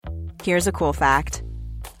Here's a cool fact.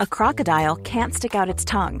 A crocodile can't stick out its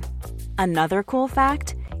tongue. Another cool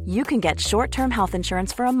fact, you can get short-term health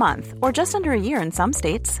insurance for a month or just under a year in some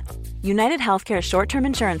states. United Healthcare short-term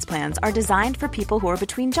insurance plans are designed for people who are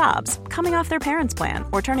between jobs, coming off their parents' plan,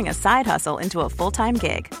 or turning a side hustle into a full-time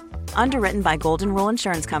gig. Underwritten by Golden Rule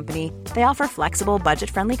Insurance Company, they offer flexible,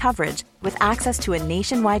 budget-friendly coverage with access to a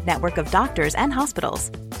nationwide network of doctors and hospitals.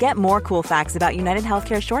 Get more cool facts about United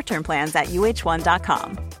Healthcare short-term plans at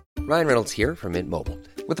uh1.com. Ryan Reynolds here from Mint Mobile.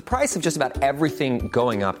 With the price of just about everything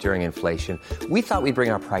going up during inflation, we thought we'd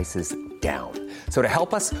bring our prices down. So to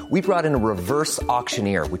help us, we brought in a reverse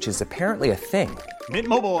auctioneer, which is apparently a thing. Mint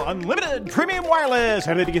Mobile Unlimited Premium Wireless.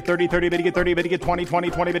 How to get 30, 30, bit to get 30, bit to get 20,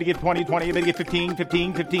 20, 20, bit to get 20, 20, bit to get 15,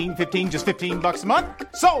 15, 15, 15, just $15 a month?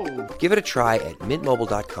 Sold! Give it a try at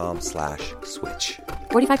mintmobile.com/switch.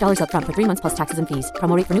 $45 up front for 3 months plus taxes and fees.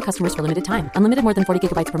 Promo rate for new customers for limited time. Unlimited more than 40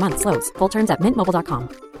 gigabytes per month. Slows full terms at mintmobile.com.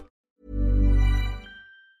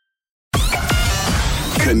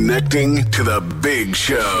 Connecting to the big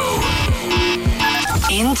show.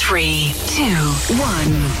 In 3, 2,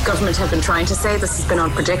 1. Government have been trying to say this has been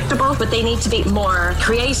unpredictable, but they need to be more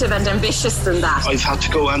creative and ambitious than that. I've had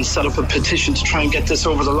to go and set up a petition to try and get this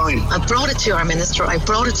over the line. I brought it to our minister, I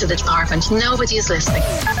brought it to the department. Nobody is listening.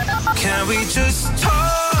 Can we just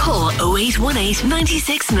talk? Call 0818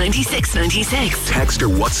 96 96 96. Text or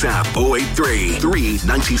WhatsApp 083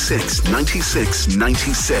 396 96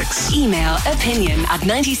 96. Email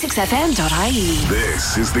opinion@96fm.ie.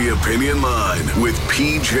 This is the Opinion Line with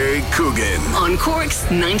PJ Coogan on Cork's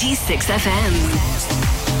 96 FM.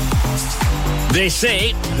 They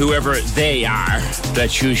say, whoever they are,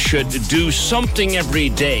 that you should do something every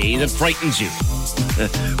day that frightens you.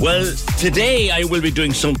 Well, today I will be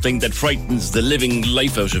doing something that frightens the living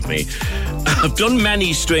life out of me. I've done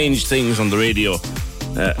many strange things on the radio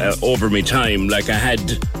over my time. Like I had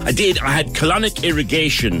colonic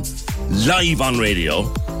irrigation live on radio.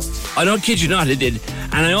 I don't kid you not, I did.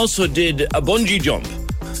 And I also did a bungee jump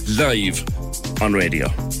live on radio.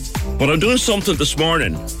 But I'm doing something this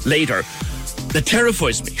morning, later, that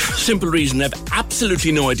terrifies me. For a simple reason, I have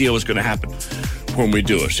absolutely no idea what's going to happen when we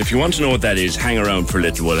do it. If you want to know what that is, hang around for a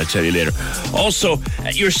little while, I'll tell you later. Also,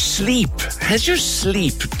 your sleep. Has your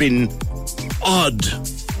sleep been odd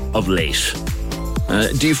of late?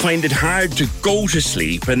 Do you find it hard to go to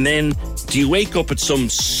sleep, and then do you wake up at some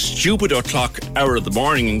stupid o'clock hour of the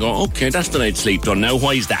morning and go, okay, that's the night's sleep done now,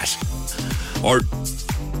 why is that? Or, a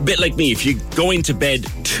bit like me, if you go into bed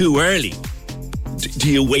too early, do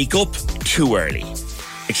you wake up too early?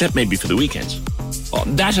 Except maybe for the weekends.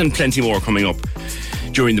 That and plenty more coming up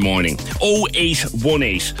during the morning.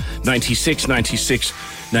 0818 96 96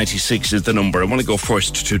 96 is the number. I want to go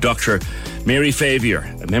first to Dr. Mary Favier,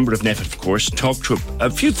 a member of NPHET, of course, talk to a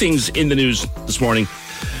few things in the news this morning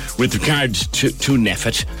with regard to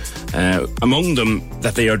NPHET. Among them,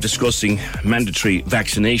 that they are discussing mandatory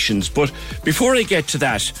vaccinations. But before I get to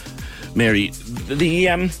that, Mary,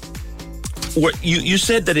 you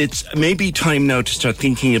said that it's maybe time now to start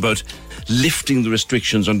thinking about lifting the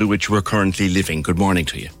restrictions under which we're currently living. Good morning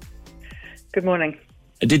to you. Good morning.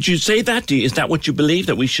 Did you say that? Is that what you believe,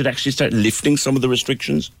 that we should actually start lifting some of the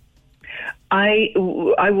restrictions?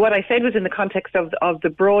 What I said was in the context of the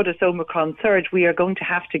broadest Omicron surge, we are going to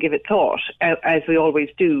have to give it thought, as we always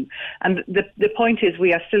do. And the point is,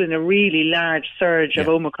 we are still in a really large surge of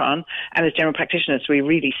Omicron, and as general practitioners, we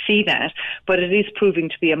really see that. But it is proving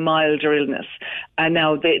to be a milder illness. And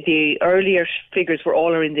now the earlier figures were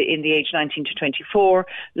all in the age 19 to 24.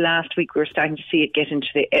 Last week, we were starting to see it get into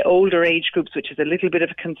the older age groups, which is a little bit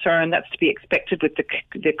of a concern. That's to be expected with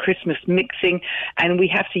the Christmas mixing, and we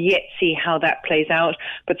have to yet see how that plays out.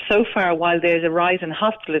 But so far, while there's a rise in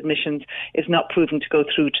hospital admissions, it's not proven to go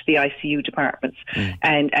through to the ICU departments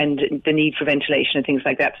and the need for ventilation and things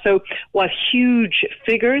like that. So while huge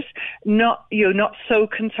figures, not so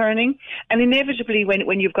concerning. And inevitably,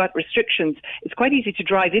 when you've got restrictions, it's quite easy to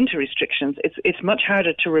drive into restrictions. It's much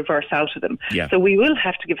harder to reverse out of them. Yeah. So we will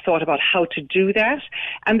have to give thought about how to do that.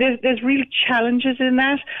 And there's real challenges in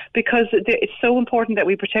that, because it's so important that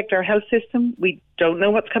we protect our health system. We don't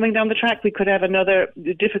know what's coming down the track. We could have another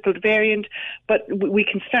difficult variant, but we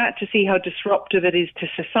can start to see how disruptive it is to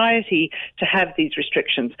society to have these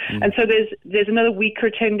restrictions. And so there's another week or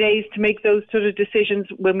 10 days to make those sort of decisions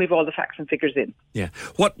when we've all the facts and figures in. Yeah.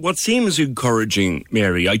 What seems encouraging,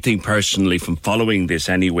 Mary, I think personally, from following this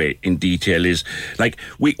anyway in detail, is like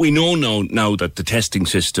we know now that the testing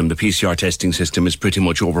system, the PCR testing system, is pretty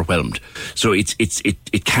much overwhelmed. So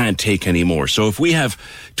it can't take any more. So if we have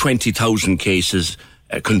 20,000 cases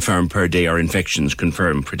confirmed per day, or infections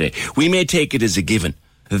confirmed per day, we may take it as a given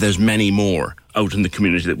that there's many more out in the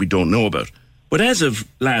community that we don't know about. But as of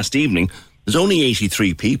last evening, there's only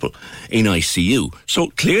 83 people in ICU. So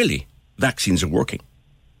clearly, vaccines are working.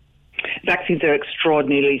 Vaccines are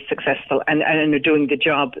extraordinarily successful and are doing the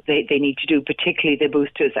job they need to do, particularly the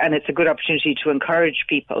boosters. And it's a good opportunity to encourage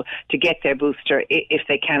people to get their booster if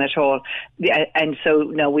they can at all. And so,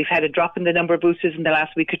 no, we've had a drop in the number of boosters in the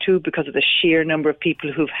last week or two because of the sheer number of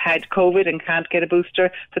people who've had COVID and can't get a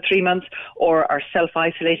booster for 3 months or are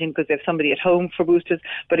self-isolating because they have somebody at home for boosters.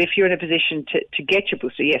 But if you're in a position to get your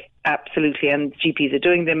booster, yes, absolutely. And GPs are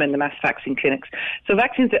doing them and the mass vaccine clinics. So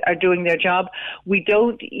vaccines are doing their job. We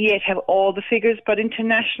don't yet have all the figures, but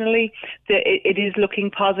internationally it is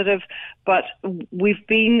looking positive. But we've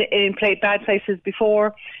been in bad places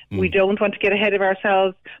before. We don't want to get ahead of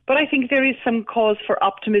ourselves. But I think there is some cause for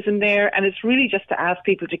optimism there, and it's really just to ask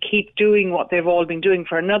people to keep doing what they've all been doing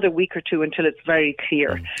for another week or two until it's very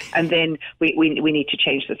clear. And then we need to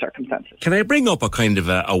change the circumstances. Can I bring up a kind of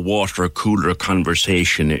a water cooler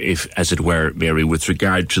conversation, if, as it were, Mary, with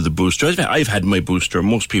regard to the booster? I've had my booster.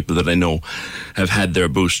 Most people that I know have had their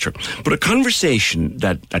booster. But a conversation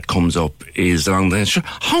that comes up is along the lines,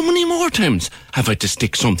 how many more times have I to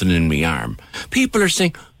stick something in my arm? People are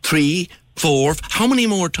saying 3, 4, how many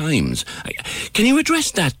more times? Can you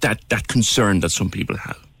address that concern that some people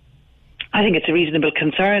have? I think it's a reasonable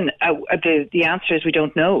concern. The answer is we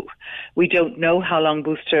don't know. We don't know how long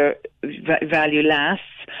booster value lasts.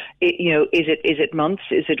 Is it months?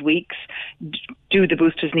 Is it weeks? Do the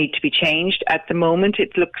boosters need to be changed? At the moment,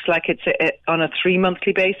 it looks like it's on a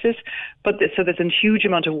 3-monthly basis, so there's a huge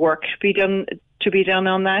amount of work to be done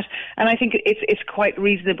on that. And I think it's quite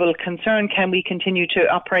reasonable concern. Can we continue to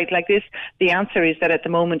operate like this? The answer is that at the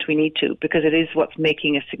moment we need to, because it is what's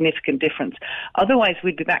making a significant difference. Otherwise,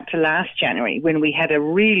 we'd be back to last January when we had a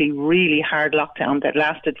really, really hard lockdown that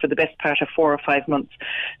lasted for the best part of 4 or 5 months.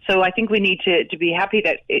 So I think we need to be happy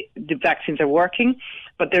that the vaccines are working,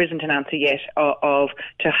 but there isn't an answer yet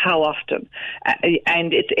to how often.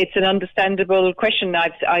 And it's an understandable question.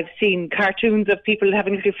 I've seen cartoons of people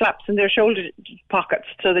having little flaps in their shoulder pockets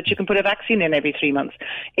so that you can put a vaccine in every 3 months.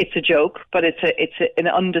 It's a joke, but it's an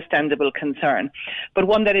understandable concern. But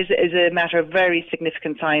one that is a matter of very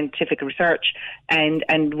significant scientific research,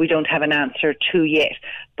 and we don't have an answer to yet.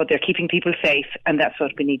 But they're keeping people safe, and that's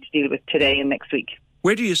what we need to deal with today and next week.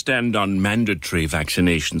 Where do you stand on mandatory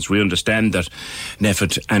vaccinations? We understand that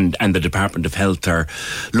NPHET and the Department of Health are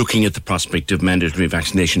looking at the prospect of mandatory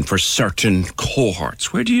vaccination for certain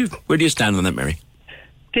cohorts. Where do you stand on that, Mary?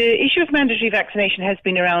 The issue of mandatory vaccination has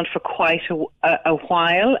been around for quite a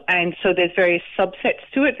while, and so there's various subsets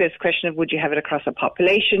to it. There's a question of would you have it across a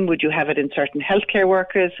population, would you have it in certain healthcare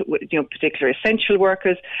workers, particular essential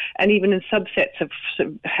workers, and even in subsets of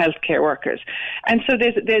healthcare workers. And so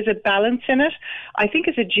there's a balance in it. I think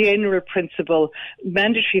as a general principle,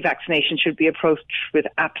 mandatory vaccination should be approached with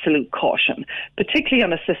absolute caution, particularly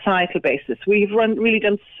on a societal basis. We've really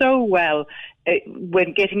done so well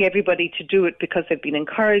when getting everybody to do it because they've been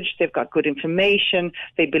encouraged, they've got good information,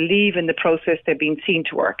 they believe in the process, they're being seen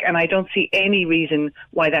to work. And I don't see any reason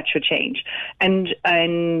why that should change. And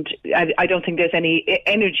I don't think there's any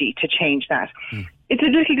energy to change that. It's a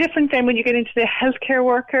little different then when you get into the healthcare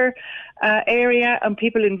worker area and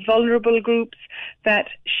people in vulnerable groups, that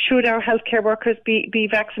should our healthcare workers be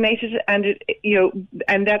vaccinated and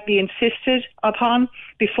that be insisted upon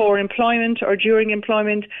before employment or during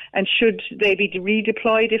employment, and should they be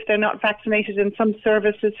redeployed if they're not vaccinated? And some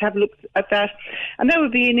services have looked at that, and that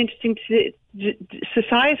would be an interesting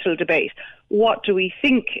societal debate. What do we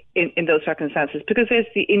think in those circumstances? Because there's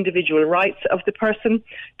the individual rights of the person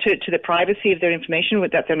to the privacy of their information,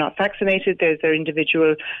 that they're not vaccinated. There's their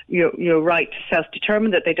individual right to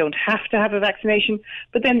self-determine that they don't have to have a vaccination.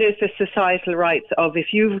 But then there's the societal rights of, if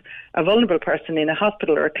you're a vulnerable person in a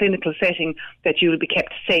hospital or a clinical setting, that you will be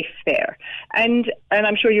kept safe there. And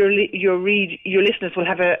I'm sure your listeners will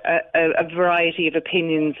have a variety of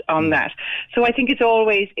opinions on that. So I think it's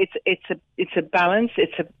always it's a balance.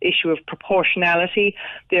 It's an issue of proportionality.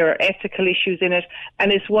 There are ethical issues in it,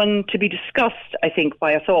 and it's one to be discussed, I think,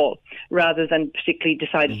 by us all, rather than particularly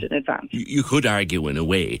decided in advance. You could argue, in a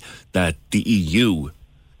way, that the EU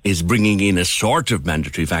is bringing in a sort of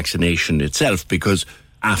mandatory vaccination itself, because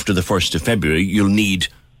after the 1st of February, you'll need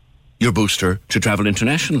your booster to travel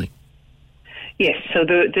internationally. Yes, so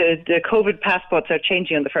the COVID passports are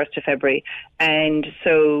changing on the 1st of February, and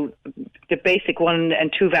so the basic 1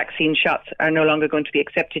 and 2 vaccine shots are no longer going to be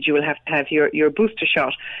accepted. You will have to have your booster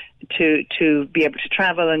shot to be able to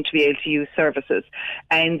travel and to be able to use services,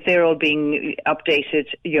 and they're all being updated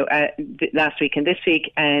last week and this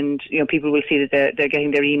week, and people will see that they're getting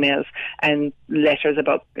their emails and letters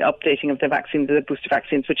about updating of the booster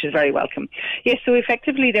vaccines, which is very welcome. Yes, so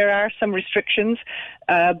effectively there are some restrictions,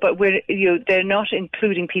 but they're not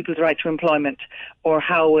including people's right to employment or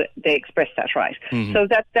how they express that right. Mm-hmm. So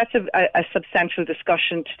that's a substantial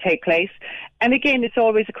discussion to take place. And again, it's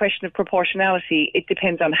always a question of proportionality. It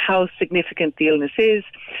depends on how significant the illness is,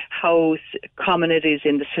 how common it is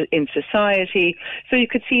in society. So you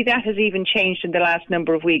could see that has even changed in the last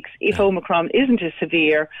number of weeks. If Omicron isn't as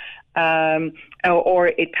severe, or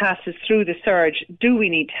it passes through the surge, do we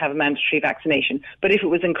need to have a mandatory vaccination? But if it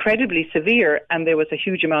was incredibly severe and there was a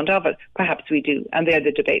huge amount of it, perhaps we do. And they're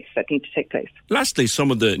the debates that need to take place. Lastly, some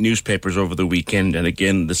of the newspapers over the weekend and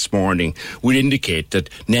again this morning would indicate that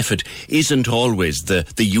NPHET isn't always the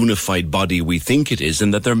unified body we think it is,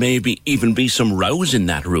 and that there may even be some rows in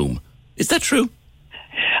that room. Is that true?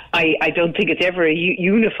 I don't think it's ever a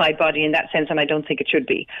unified body in that sense, and I don't think it should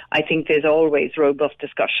be. I think there's always robust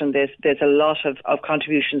discussion. There's a lot of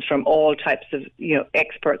contributions from all types of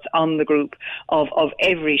experts on the group of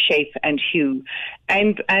every shape and hue,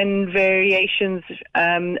 and variations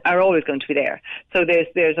are always going to be there. So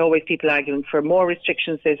there's always people arguing for more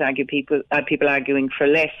restrictions. There's people arguing for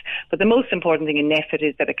less. But the most important thing in NPHET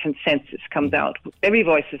is that a consensus comes out. Every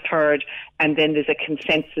voice is heard, and then there's a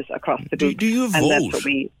consensus across the group. Do you vote? And that's what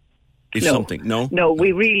we. No,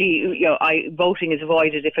 we really, voting is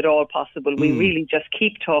avoided if at all possible. We really just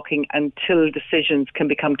keep talking until decisions can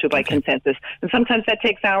be come to by consensus. And sometimes that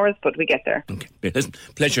takes hours, but we get there. Okay. Listen,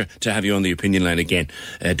 pleasure to have you on the opinion line again.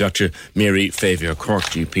 Dr. Mary Favier, Cork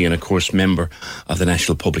GP, and of course member of the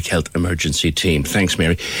National Public Health Emergency Team. Thanks,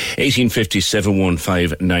 Mary. 1850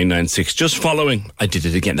 715 996. Just following, I did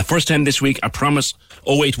it again. The first time this week, I promise,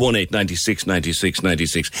 0818 96 96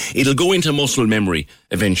 96. It'll go into muscle memory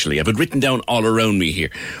eventually. I've written down all around me here.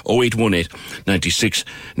 0818 96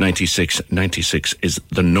 96 96 is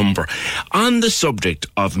the number. On the subject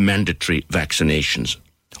of mandatory vaccinations,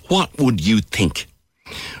 what would you think?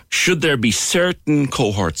 Should there be certain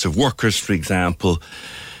cohorts of workers, for example,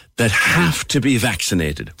 that have to be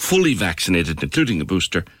vaccinated, fully vaccinated, including the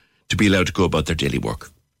booster, to be allowed to go about their daily work?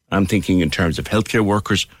 I'm thinking in terms of healthcare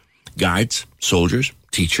workers, guards, soldiers,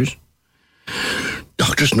 teachers,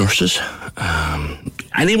 doctors, nurses,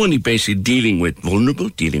 anyone basically dealing with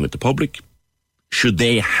the public. Should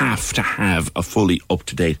they have to have a fully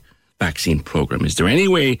up-to-date vaccine program? Is there any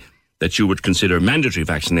way that you would consider mandatory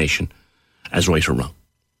vaccination as right or wrong?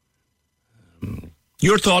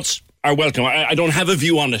 Your thoughts are welcome. I don't have a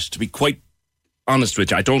view on it, to be quite honest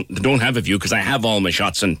with you. I don't have a view because I have all my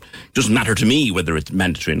shots, and it doesn't matter to me whether it's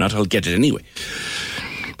mandatory or not. I'll get it anyway.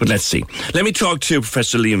 But let's see. Let me talk to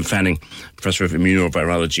Professor Liam Fanning, Professor of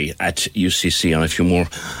Immunovirology at UCC, on a few more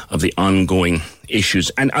of the ongoing issues.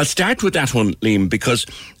 And I'll start with that one, Liam, because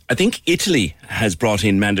I think Italy has brought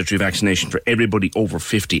in mandatory vaccination for everybody over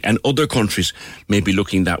 50, and other countries may be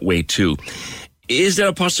looking that way too. Is there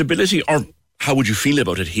a possibility, or how would you feel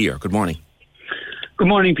about it here? Good morning. Good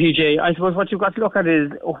morning, PJ. I suppose what you've got to look at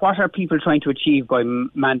is what are people trying to achieve by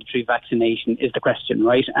mandatory vaccination is the question,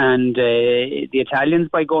 right? And the Italians,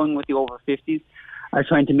 by going with the over 50s, are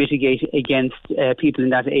trying to mitigate against people in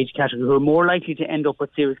that age category who are more likely to end up with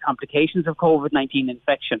serious complications of COVID-19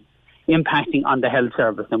 infection impacting on the health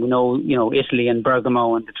service. And we know, Italy and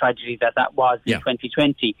Bergamo and the tragedy that was in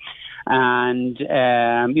 2020. And,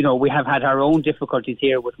 we have had our own difficulties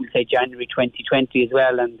here with, we'll say, January 2020 as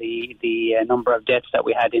well, and the number of deaths that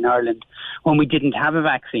we had in Ireland when we didn't have a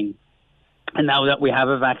vaccine. And now that we have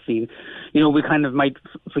a vaccine, we kind of might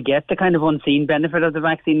forget the kind of unseen benefit of the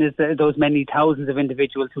vaccine is those many thousands of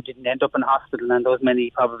individuals who didn't end up in hospital, and those many,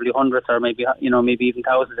 probably hundreds or maybe even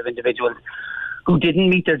thousands of individuals who didn't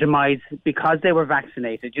meet their demise because they were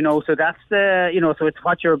vaccinated, So that's so it's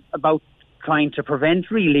what you're about trying to prevent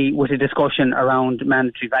really with a discussion around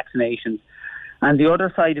mandatory vaccinations. And the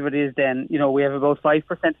other side of it is then, we have about 5%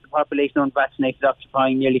 of the population unvaccinated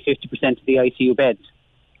occupying nearly 50% of the ICU beds.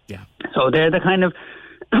 Yeah. So they're the kind of,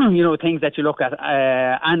 things that you look at.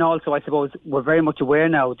 And also, I suppose, we're very much aware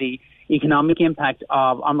now the economic impact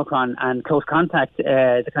of Omicron and close contact,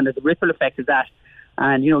 the ripple effect of that.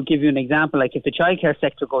 And, give you an example, like if the childcare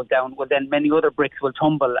sector goes down, well, then many other bricks will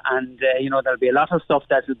tumble, and, there'll be a lot of stuff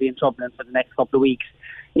that will be in trouble for the next couple of weeks.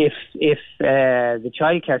 If the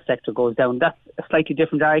childcare sector goes down, that's a slightly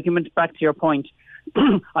different argument. Back to your point,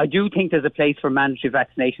 I do think there's a place for mandatory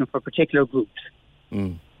vaccination for particular groups.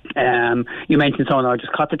 You mentioned someone, I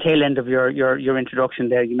just caught the tail end of your introduction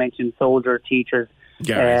there. You mentioned soldiers, teachers,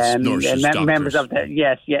 nurses, members of the,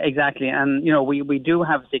 yes, yeah, exactly. And, we do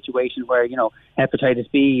have a situation where, hepatitis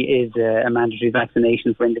B is a mandatory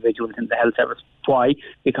vaccination for individuals in the health service. Why?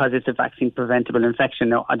 Because it's a vaccine preventable infection.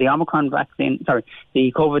 Now, the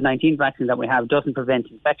the COVID-19 vaccine that we have doesn't prevent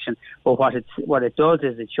infection, but what it does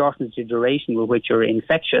is it shortens the duration with which you're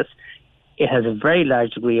infectious. It has a very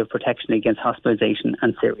large degree of protection against hospitalisation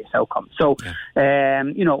and serious outcomes. So,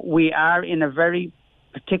 we are in a very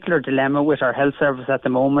particular dilemma with our health service at the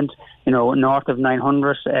moment, north of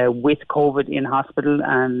 900 with COVID in hospital,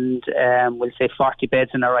 and we'll say 40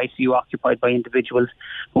 beds in our ICU occupied by individuals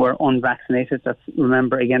who are unvaccinated.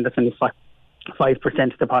 Remember, that's only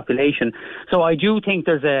 5% of the population. So I do think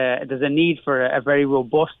there's a need for a very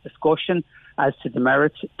robust discussion as to the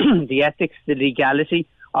merits, the ethics, the legality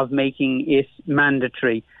of making it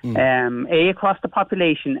mandatory, A, across the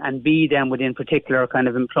population, and B, then within particular kind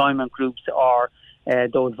of employment groups or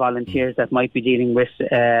those volunteers that might be dealing with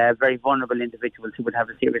very vulnerable individuals who would have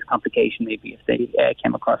a serious complication maybe if they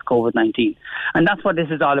came across COVID-19. And that's what this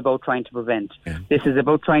is all about, trying to prevent. This is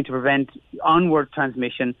about trying to prevent onward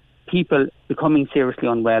transmission, people becoming seriously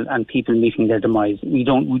unwell and people meeting their demise. We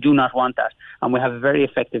do not want that. And we have a very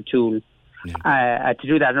effective tool to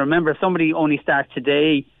do that. And remember, if somebody only starts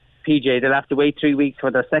today, PJ, they'll have to wait 3 weeks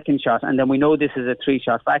for their second shot. And then we know this is a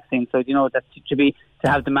 3-shot vaccine. So, that to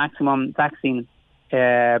have the maximum vaccine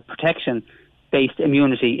protection-based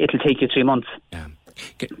immunity, it'll take you 3 months.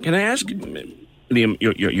 Can I ask, Liam,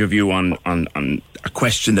 your view on a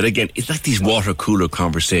question that, again, it's like these water cooler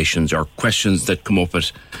conversations or questions that come up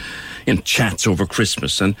in chats over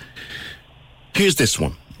Christmas. And here's this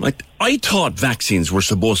one. Like, I thought vaccines were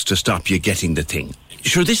supposed to stop you getting the thing.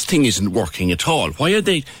 Sure, this thing isn't working at all. Why are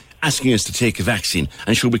they asking us to take a vaccine?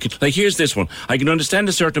 And sure, here's this one. I can understand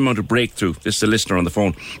a certain amount of breakthrough. This is a listener on the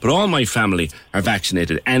phone. But all my family are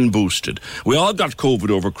vaccinated and boosted. We all got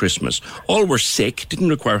COVID over Christmas. All were sick. Didn't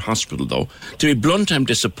require hospital, though. To be blunt, I'm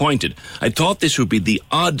disappointed. I thought this would be the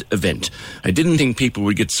odd event. I didn't think people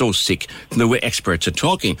would get so sick from the way experts are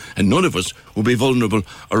talking, and none of us will be vulnerable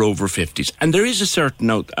or over 50s. And there is a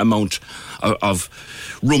certain amount of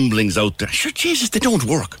rumblings out there. Sure, Jesus, they don't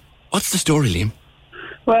work. What's the story, Liam?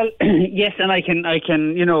 Well, yes, and I can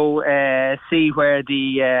see where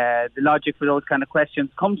the logic for those kind of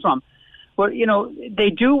questions comes from. But,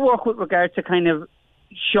 they do work with regard to kind of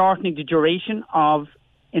shortening the duration of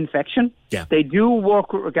infection. Yeah. They do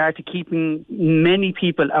work with regard to keeping many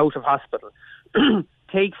people out of hospital.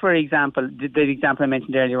 Take, for example, the example I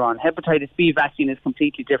mentioned earlier on. Hepatitis B vaccine is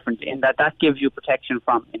completely different in that gives you protection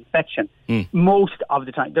from infection. Most of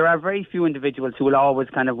the time. There are very few individuals who will always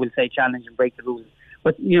will say challenge and break the rules.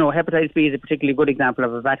 But, hepatitis B is a particularly good example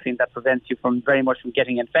of a vaccine that prevents you from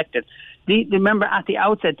getting infected. Remember, at the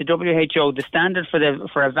outset, the WHO, the standard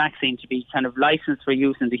for a vaccine to be kind of licensed for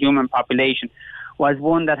use in the human population was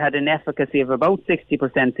one that had an efficacy of about 60%,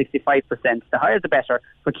 65%. The higher the better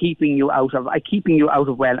for keeping you out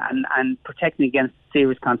of well and protecting against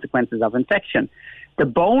serious consequences of infection. The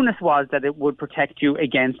bonus was that it would protect you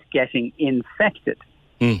against getting infected.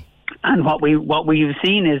 And what we've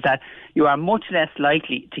seen is that you are much less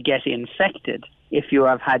likely to get infected if you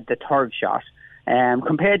have had the third shot.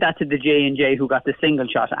 Compare that to the J&J who got the single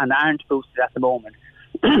shot and aren't boosted at the moment.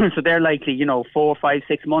 So they're likely, 4, 5,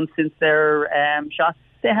 6 months since their shot.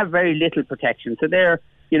 They have very little protection. So they're,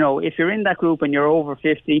 if you're in that group and you're over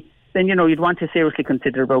 50, then, you'd want to seriously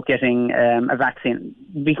consider about getting a vaccine.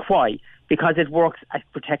 Why? Because it works at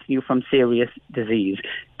protecting you from serious disease.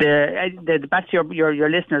 Back to your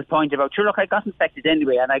listener's point about, sure, look, I got infected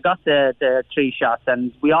anyway, and I got the 3 shots,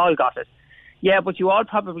 and we all got it. Yeah, but you all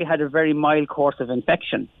probably had a very mild course of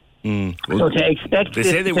infection. Well, so to expect... They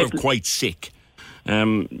say they were quite sick. A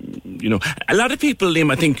lot of people,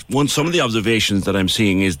 Liam, I think some of the observations that I'm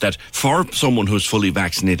seeing is that for someone who's fully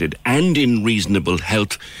vaccinated and in reasonable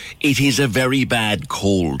health, it is a very bad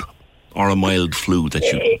cold or a mild flu that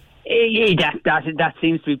you... That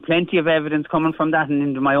seems to be plenty of evidence coming from that,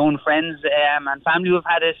 and my own friends and family who have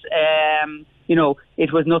had it,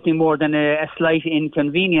 it was nothing more than a slight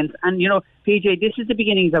inconvenience. And, PJ, this is the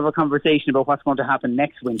beginnings of a conversation about what's going to happen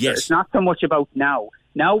next winter. Yes. It's not so much about now.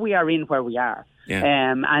 Now we are in where we are. Yeah.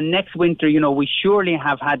 And next winter, we surely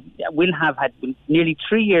will have had nearly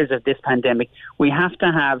 3 years of this pandemic. We have to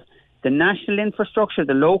have the national infrastructure,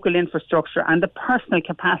 the local infrastructure, and the personal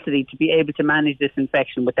capacity to be able to manage this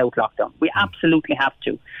infection without lockdown. We absolutely have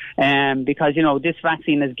to. Because, this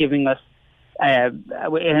vaccine is giving us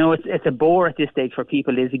it's a bore at this stage for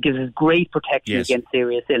people, is it gives us great protection against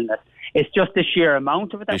serious illness. It's just the sheer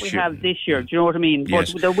amount of it that we have this year. Do you know what I mean?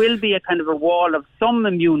 But there will be a kind of a wall of some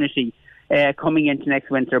immunity coming into next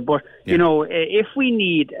winter. But, you know, if we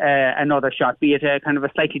need another shot, be it a kind of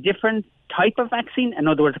a slightly different type of vaccine, in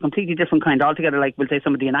other words, a completely different kind altogether, like we'll say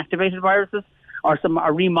some of the inactivated viruses, or some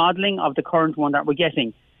remodelling of the current one that we're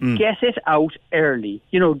getting, get it out early.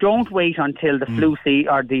 You know, don't wait until the flu season,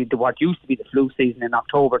 or the what used to be the flu season in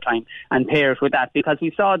October time, and pair it with that. Because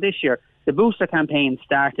we saw this year, the booster campaign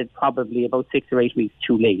started probably about 6 or 8 weeks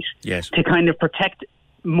too late to kind of protect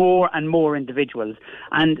more and more individuals.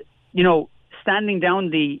 And, you know, standing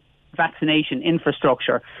down the vaccination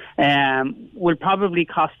infrastructure will probably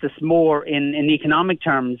cost us more in economic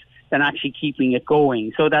terms than actually keeping it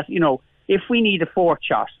going. So that, you know, if we need a fourth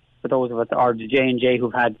shot for those of us, or the J&J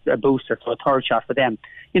who've had a booster, so a third shot for them,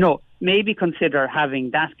 you know, maybe consider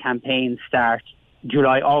having that campaign start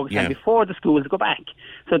July, August, and before the schools go back,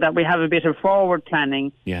 so that we have a bit of forward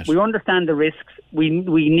planning. We understand the risks. We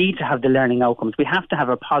need to have the learning outcomes. We have to have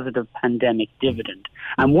a positive pandemic dividend,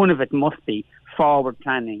 and one of it must be forward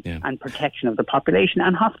planning and protection of the population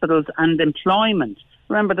and hospitals and employment.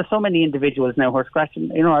 Remember, there's so many individuals now who are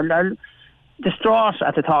scratching, you know, are distraught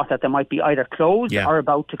at the thought that they might be either closed or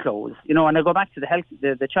about to close. You know, and I go back to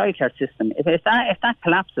the childcare system. If that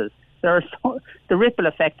collapses, the ripple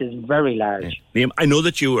effect is very large. Liam, I know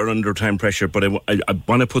that you are under time pressure, but I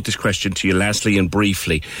want to put this question to you lastly and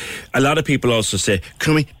briefly. A lot of people also say,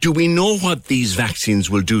 do we know what these vaccines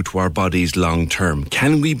will do to our bodies long term?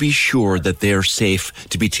 Can we be sure that they're safe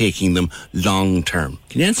to be taking them long term?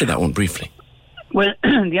 Can you answer that one briefly? Well,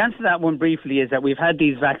 the answer to that one briefly is that we've had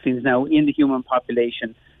these vaccines now in the human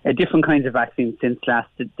population, different kinds of vaccines since last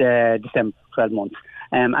December, 12 months.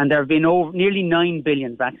 And there have been nearly 9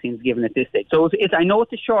 billion vaccines given at this stage. So I know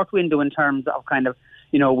it's a short window in terms of kind of,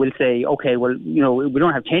 you know, we'll say, okay, well, you know, we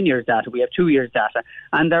don't have 10 years data, we have 2 years data,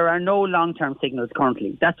 and there are no long-term signals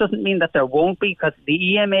currently. That doesn't mean that there won't be, because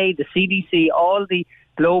the EMA, the CDC, all the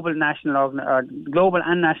global and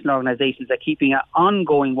national organisations are keeping an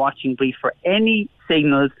ongoing watching brief for any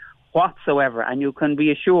signals whatsoever, and you can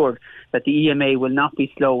be assured that the EMA will not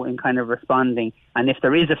be slow in kind of responding, and if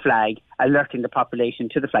there is a flag, alerting the population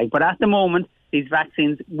to the flag. But at the moment, these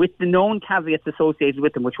vaccines, with the known caveats associated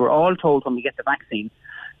with them, which we're all told when we get the vaccine,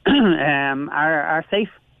 are safe.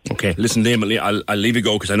 Okay, listen, Liam, I'll leave you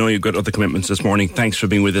go because I know you've got other commitments this morning. Thanks for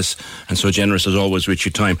being with us and so generous as always with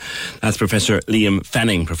your time. That's Professor Liam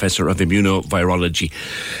Fanning, Professor of Immunovirology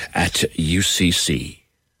at UCC.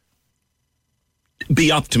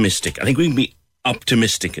 Be optimistic. I think we can be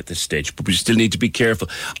optimistic at this stage, but we still need to be careful.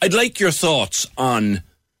 I'd like your thoughts on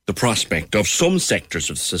the prospect of some sectors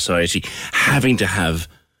of society having to have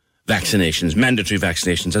vaccinations, mandatory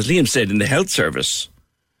vaccinations. As Liam said, in the health service,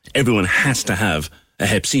 everyone has to have a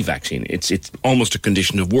Hep C vaccine. It's almost a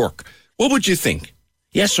condition of work. What would you think?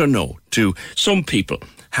 Yes or no to some people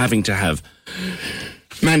having to have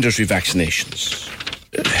mandatory vaccinations?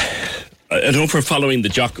 I don't know if we're following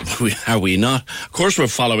the are we not? Of course we're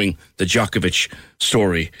following the Djokovic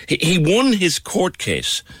story. He won his court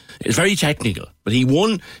case. It's very technical, but he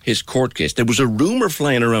won his court case. There was a rumour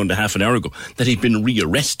flying around a half an hour ago that he'd been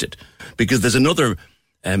rearrested because there's another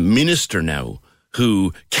minister now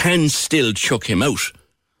who can still chuck him out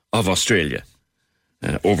of Australia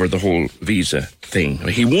over the whole visa thing.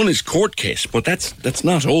 He won his court case, but that's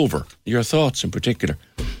not over. Your thoughts in particular?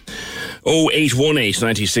 0818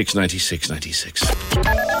 96 96 96.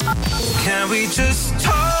 Can we just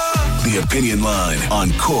talk? The Opinion Line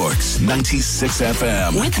on Cork's 96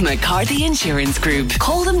 FM. With McCarthy Insurance Group.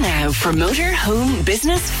 Call them now for motor, home,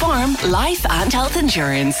 business, farm, life and health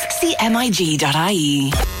insurance. See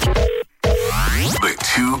MIG.ie. The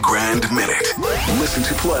 2 Grand Minute. Listen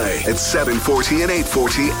to play at 7:40 and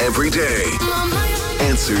 8:40 every day.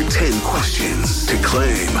 Answer 10 questions to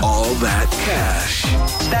claim all that cash.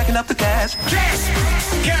 Stacking up the cash.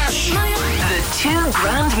 Cash! The 2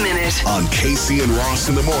 Grand Minute. On KC and Ross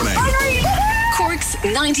in the morning. Cork's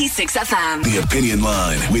 96 FM. The Opinion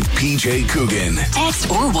Line with PJ Coogan. Text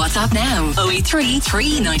or WhatsApp now. 083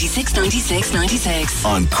 396 96 96.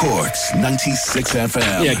 On Cork's 96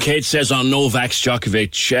 FM. Yeah, Kate says on Novak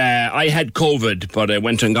Djokovic, I had COVID, but I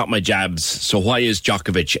went and got my jabs. So why is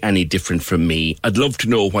Djokovic any different from me? I'd love to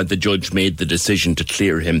know why the judge made the decision to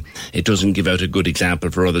clear him. It doesn't give out a good example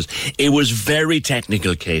for others. It was very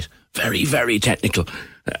technical, Kate. Very, very technical.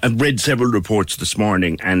 I've read several reports this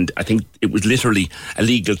morning, and I think it was literally a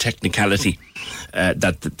legal technicality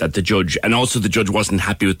that the judge, and also the judge wasn't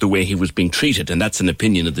happy with the way he was being treated, and that's an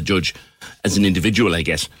opinion of the judge as an individual, I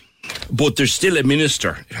guess. But there's still a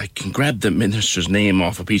minister. I can grab the minister's name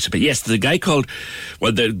off a piece of paper. Yes, the guy called,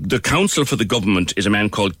 the counsel for the government is a man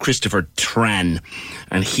called Christopher Tran.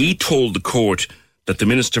 And he told the court that the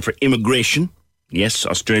Minister for Immigration, yes,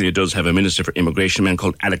 Australia does have a Minister for Immigration, a man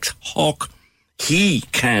called Alex Hawke, he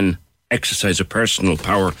can exercise a personal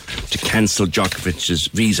power to cancel Djokovic's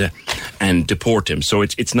visa and deport him. So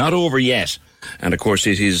it's not over yet. And of course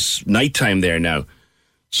it is nighttime there now.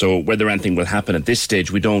 So whether anything will happen at this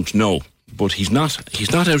stage, we don't know. But he's not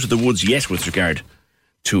out of the woods yet with regard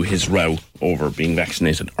to his row over being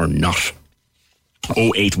vaccinated or not.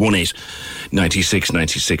 0818 96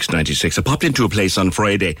 96 96. I popped into a place on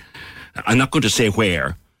Friday. I'm not going to say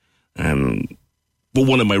where, but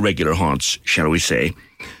one of my regular haunts, shall we say.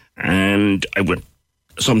 And I would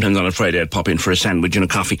sometimes on a Friday I'd pop in for a sandwich and a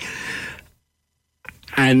coffee.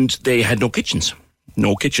 And they had no kitchens,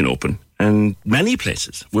 no kitchen open. And many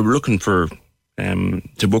places, we were looking for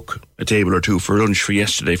to book a table or two for lunch for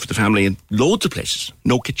yesterday for the family, and loads of places,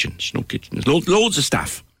 no kitchens, loads of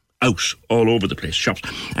staff out all over the place, shops.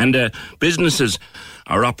 And businesses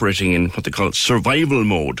are operating in what they call survival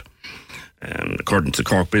mode, according to the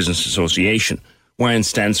Cork Business Association. Why in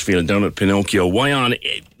Stansfield, down at Pinocchio? Why on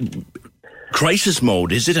crisis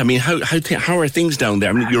mode, is it? I mean, how are things down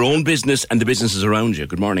there? I mean, your own business and the businesses around you.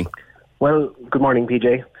 Good morning. Well, good morning,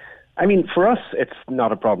 PJ. I mean, for us, it's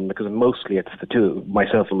not a problem because mostly it's the two,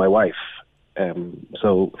 myself and my wife.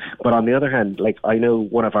 But on the other hand, like, I know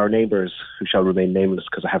one of our neighbours, who shall remain nameless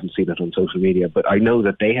because I haven't seen it on social media, but I know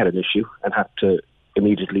that they had an issue and had to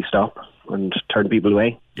immediately stop and turn people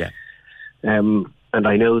away. Yeah. And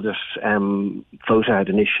I know that FOTA had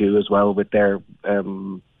an issue as well with their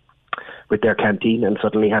canteen and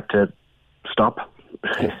suddenly had to stop,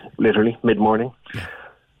 literally mid-morning. Yeah.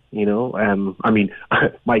 You know, I mean,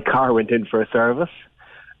 my car went in for a service.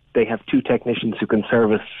 They have two technicians who can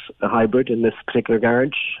service a hybrid in this particular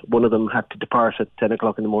garage. One of them had to depart at 10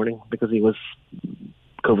 o'clock in the morning because he was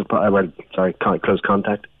close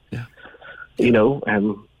contact. Yeah. You know,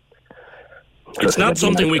 it's not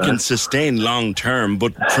something we can sustain long term,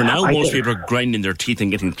 but for now, most people are grinding their teeth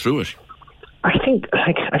and getting through it. I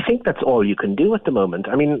think that's all you can do at the moment.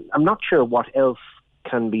 I mean, I'm not sure what else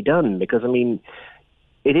can be done because, I mean,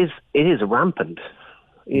 it is rampant,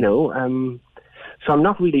 you know. So I'm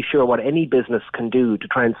not really sure what any business can do to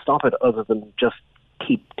try and stop it other than just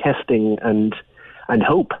keep testing and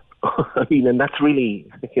hope. I mean, and that's really,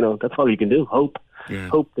 you know, that's all you can do. Hope. Yeah.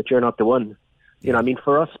 Hope that you're not the one. You know, I mean,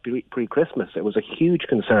 for us pre-Christmas, it was a huge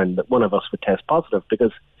concern that one of us would test positive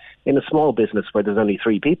because in a small business where there's only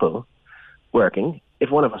 3 people working,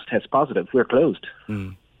 if one of us tests positive, we're closed.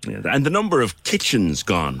 Mm. Yeah. And the number of kitchens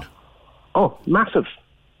gone. Oh, massive.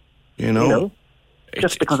 You know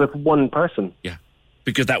just because of one person. Yeah.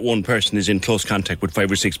 Because that one person is in close contact with 5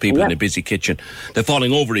 or 6 people in a busy kitchen. They're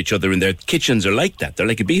falling over each other, and their kitchens are like that. They're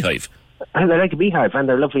like a beehive. And they're like a beehive, and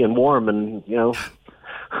they're lovely and warm, and, you know...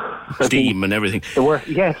 steam and everything.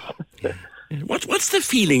 Yes. Yeah. What's the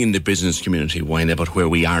feeling in the business community, Wayne, about where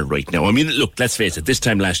we are right now? I mean, look, let's face it, this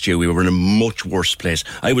time last year we were in a much worse place.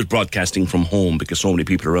 I was broadcasting from home because so many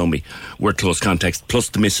people around me were close contacts, plus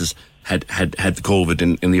the missus had the COVID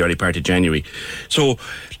in the early part of January. So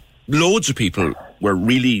loads of people were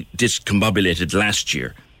really discombobulated last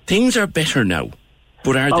year. Things are better now,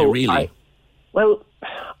 but are they really?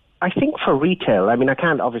 I think for retail, I mean, I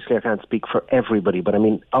can't speak for everybody, but I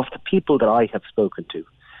mean, of the people that I have spoken to,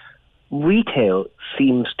 retail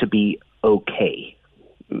seems to be okay.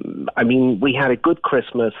 I mean, we had a good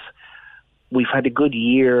Christmas. We've had a good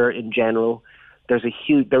year in general. There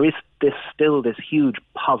is still this huge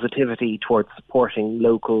positivity towards supporting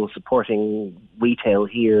local, supporting retail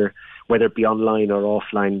here, whether it be online or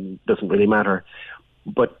offline, doesn't really matter.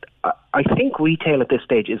 But I think retail at this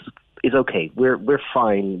stage is okay. We're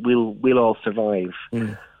fine. We'll all survive.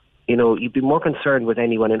 Mm. You know, you'd be more concerned with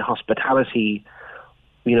anyone in hospitality,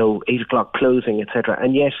 you know, 8 o'clock closing, etc.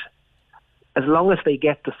 And yet, as long as they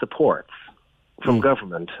get the supports from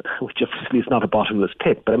government, which obviously is not a bottomless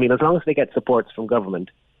pit, but I mean, as long as they get supports from government,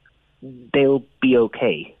 they'll be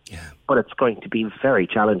okay. Yeah. But it's going to be very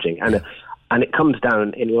challenging. And it comes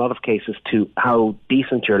down, in a lot of cases, to how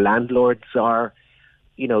decent your landlords are.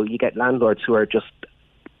 You know, you get landlords who are just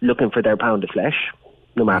looking for their pound of flesh,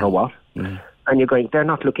 no matter what. Mm. And you're going, they're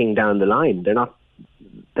not looking down the line.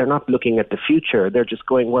 They're not looking at the future. They're just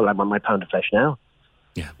going, well, I'm on my pound of flesh now.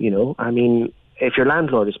 Yeah. You know, I mean, if your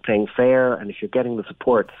landlord is playing fair and if you're getting the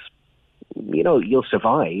supports, you know, you'll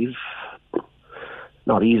survive.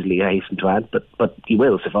 Not easily, I hasten to add, but you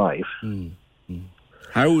will survive. Mm.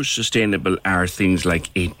 How sustainable are things like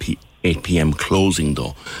 8 p.m. closing,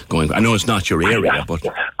 though. I know it's not your area, but...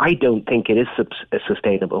 I don't think it is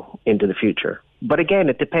sustainable into the future. But again,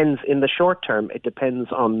 it depends. In the short term, it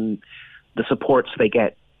depends on the supports they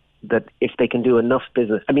get, that if they can do enough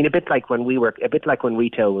business. I mean, a bit like when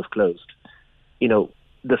retail was closed. You know,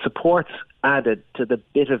 the supports added to the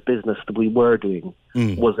bit of business that we were doing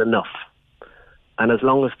was enough. And as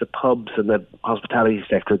long as the pubs and the hospitality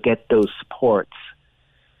sector get those supports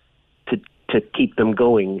to keep them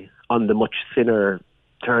going on the much thinner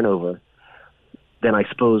turnover, then I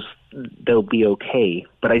suppose they'll be okay.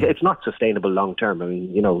 But it's not sustainable long term. I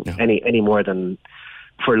mean, you know, any more than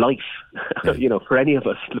for life, you know, for any of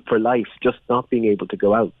us, for life, just not being able to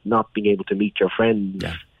go out, not being able to meet your friends.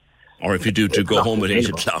 Yeah. Or if you do, to go home at 8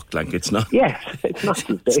 o'clock, like it's not. Yes, it's not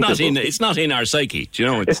sustainable. It's not in our psyche, do you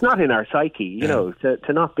know? It's not in our psyche, you know,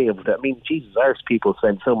 to not be able to. I mean, Jesus, Irish people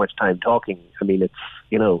spend so much time talking. I mean, it's,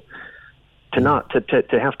 you know, to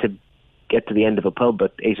have to get to the end of a pub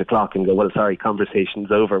at 8 o'clock and go, well, sorry,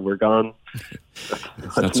 conversation's over, we're gone.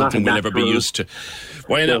 It's not something we'll ever be used to.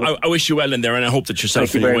 Well, I wish you well in there, and I hope that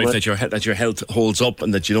yourself and your wife, that your health holds up,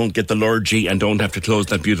 and that you don't get the lurgy and don't have to close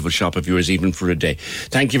that beautiful shop of yours even for a day.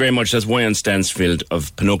 Thank you very much. That's Wayan Stansfield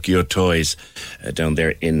of Pinocchio Toys down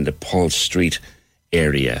there in the Paul Street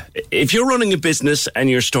area. If you're running a business and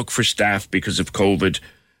you're stuck for staff because of COVID,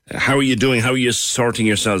 how are you doing? How are you sorting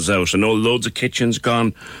yourselves out? I know loads of kitchens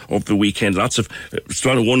gone over the weekend.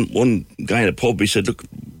 One guy in a pub, he said, look,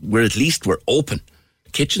 we're open.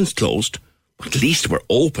 Kitchen's closed, but at least we're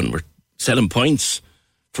open. We're selling pints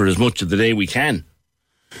for as much of the day we can.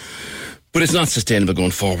 But it's not sustainable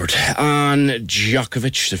going forward. On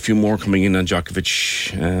Djokovic, a few more coming in on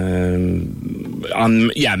Djokovic.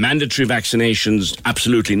 Mandatory vaccinations,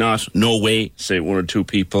 absolutely not. No way, say one or two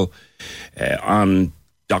people. On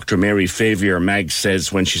Dr. Mary Favier, Mag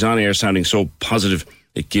says, when she's on air sounding so positive,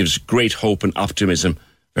 it gives great hope and optimism.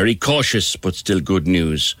 Very cautious, but still good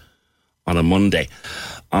news on a Monday.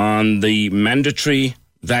 On the mandatory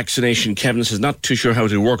vaccination, Kevin says, not too sure how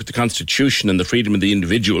it will work with the Constitution and the freedom of the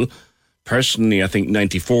individual. Personally, I think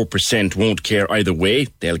 94% won't care either way.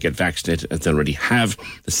 They'll get vaccinated as they already have.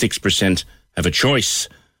 The 6% have a choice.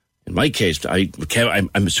 In my case, I'm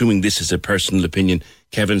assuming this is a personal opinion.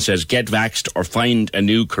 Kevin says, get vaxxed or find a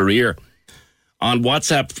new career. On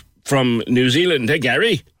WhatsApp from New Zealand, hey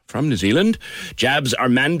Gary, from New Zealand, jabs are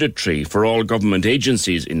mandatory for all government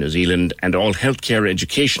agencies in New Zealand and all healthcare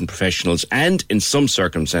education professionals, and in some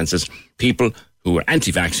circumstances, people who are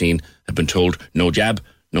anti-vaccine have been told no jab,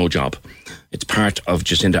 no job. It's part of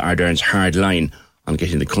Jacinda Ardern's hard line on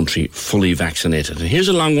getting the country fully vaccinated. And here's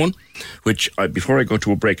a long one, which, before I go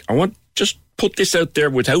to a break, I want to just put this out there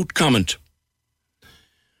without comment.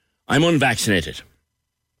 I'm unvaccinated.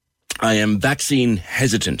 I am vaccine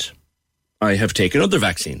hesitant. I have taken other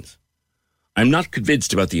vaccines. I'm not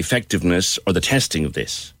convinced about the effectiveness or the testing of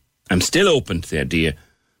this. I'm still open to the idea,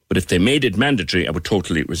 but if they made it mandatory, I would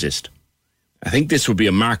totally resist. I think this would be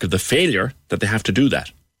a mark of the failure that they have to do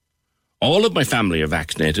that. All of my family are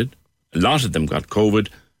vaccinated. A lot of them got COVID.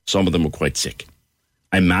 Some of them were quite sick.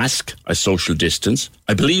 I mask, I social distance.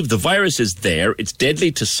 I believe the virus is there, it's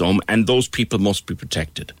deadly to some, and those people must be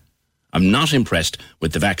protected. I'm not impressed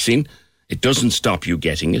with the vaccine. It doesn't stop you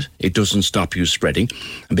getting it. It doesn't stop you spreading.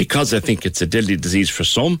 And because I think it's a deadly disease for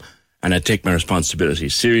some, and I take my responsibility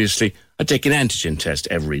seriously, I take an antigen test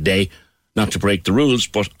every day. Not to break the rules,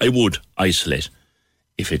 but I would isolate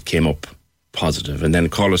if it came up positive. And then a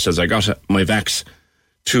caller says, I got my vax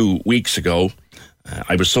 2 weeks ago.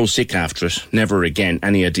 I was so sick after it. Never again.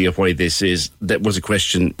 Any idea why this is? That was a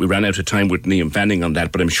question. We ran out of time with Liam Fanning on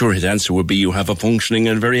that, but I'm sure his answer would be you have a functioning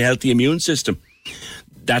and very healthy immune system.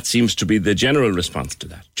 That seems to be the general response to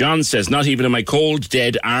that. John says, not even in my cold,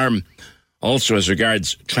 dead arm. Also, as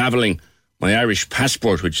regards travelling, my Irish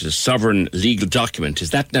passport, which is a sovereign legal document,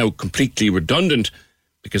 is that now completely redundant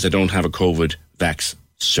because I don't have a COVID vax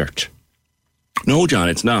cert? No, John,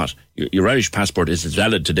 it's not. Your Irish passport is as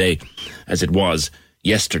valid today as it was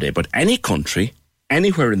yesterday. But any country,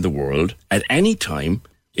 anywhere in the world, at any time,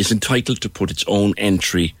 is entitled to put its own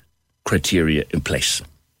entry criteria in place.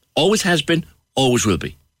 Always has been, always will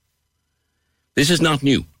be. This is not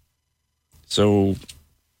new. So,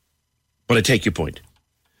 but I take your point.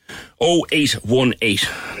 0818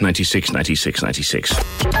 96 96 96.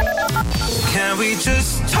 Can we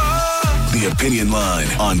just talk? The Opinion Line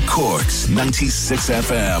on Cork's 96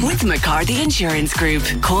 FM. With McCarthy Insurance Group.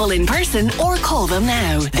 Call in person or call them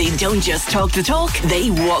now. They don't just talk the talk, they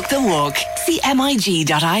walk the walk. See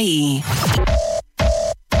MIG.ie.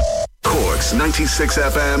 Cork's Cork's 96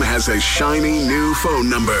 FM has a shiny new phone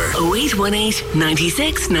number. 0818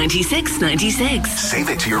 96 96 96. Save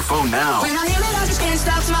it to your phone now.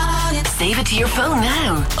 Save it to your phone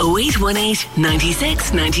now. 0818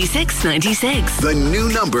 96 96 96. The new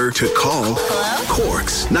number to call.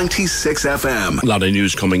 Cork's 96 FM. A lot of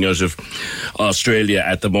news coming out of Australia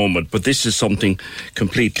at the moment, but this is something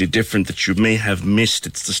completely different that you may have missed.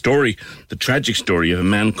 It's the tragic story of a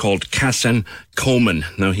man called Cassan Coleman.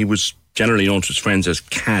 Now, he was generally known to his friends as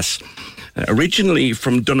Cass, originally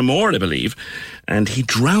from Dunamore, I believe, and he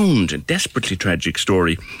drowned. A desperately tragic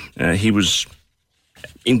story. He was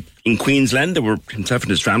in Queensland. There were himself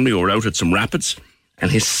and his family were out at some rapids,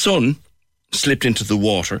 and his son slipped into the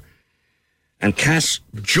water, and Cass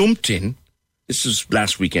jumped in. This was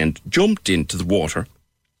last weekend. Jumped into the water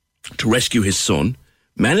to rescue his son,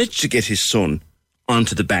 managed to get his son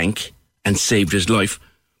onto the bank and saved his life,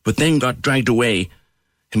 but then got dragged away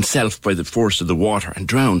himself by the force of the water and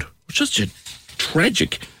drowned. Just a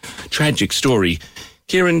tragic story.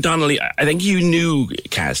 Kieran Donnelly, I think you knew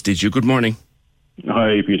Cass, did you? Good morning.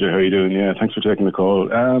 Hi, Peter. How are you doing? Yeah, thanks for taking the call.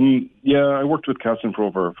 I worked with Cassan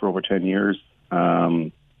for over 10 years.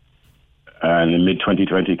 And in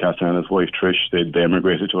mid-2020, Cassan and his wife, Trish, they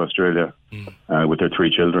emigrated to Australia with their 3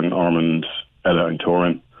 children, Ormond, Ella and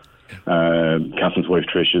Torin. Cassan's wife,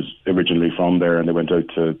 Trish, is originally from there, and they went out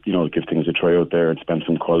to, give things a try out there and spend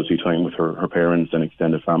some quality time with her parents and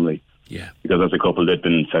extended family. Yeah. Because as a couple, they'd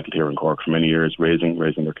been settled here in Cork for many years, raising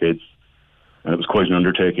their kids. And it was quite an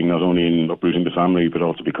undertaking, not only in uprooting the family, but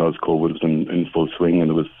also because COVID was in full swing and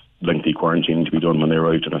there was lengthy quarantine to be done when they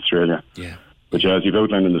arrived in Australia. Yeah. But yeah, as you've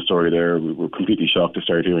outlined in the story there, we were completely shocked to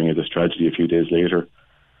start hearing of this tragedy a few days later.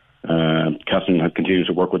 Cassan had continued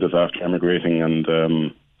to work with us after emigrating and,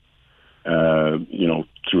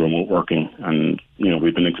 through remote working. And,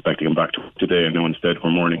 we've been expecting him back today, and now instead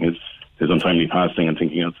we're mourning his untimely passing and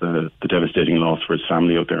thinking of the devastating loss for his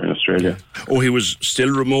family out there in Australia. Oh, he was still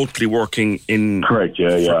remotely working in... Correct,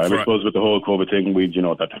 yeah. I suppose with the whole COVID thing,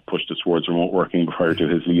 that pushed us towards remote working prior to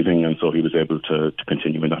his leaving, and so he was able to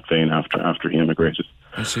continue in that vein after he emigrated.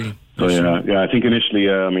 I see. So, I think initially,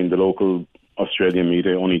 the local Australian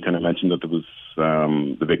media only kind of mentioned that there was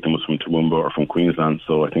the victim was from Toowoomba or from Queensland,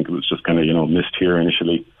 so I think it was just kind of, missed here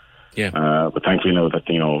initially. Yeah. But thankfully now that,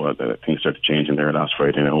 things started changing there last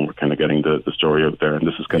Friday, we're kind of getting the story out there, and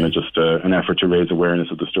this is kind of just an effort to raise awareness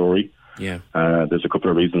of the story. Yeah. There's a couple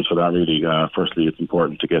of reasons for that, really. Firstly, it's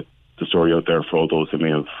important to get the story out there for all those who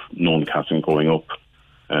may have known Cassan growing up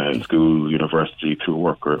in school, university, through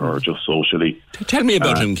work, or just socially. Tell me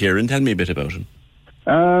about him, Kieran. Tell me a bit about him.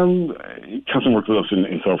 Cassan worked with us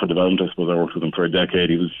in software development. I suppose I worked with him for a decade.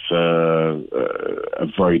 He was a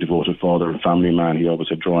very devoted father and family man. He always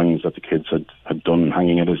had drawings that the kids had done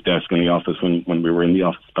hanging at his desk in the office when we were in the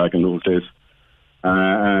office back in those days.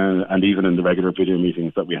 And even in the regular video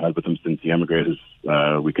meetings that we had with him since he emigrated,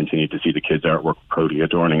 we continued to see the kids' artwork proudly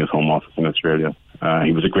adorning his home office in Australia.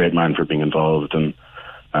 He was a great man for being involved, and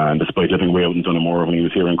despite living way out in Dunamore, when he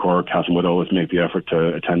was here in Cork, Cassan would always make the effort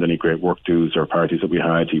to attend any great work dues or parties that we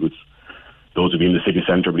had. Those would be in the city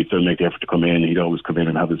centre, but he'd still make the effort to come in. He'd always come in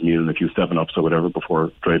and have his meal and a few 7-Ups or whatever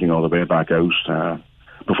before driving all the way back out.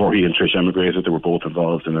 Before he and Trish emigrated, they were both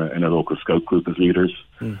involved in a local scout group as leaders.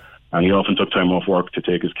 And he often took time off work to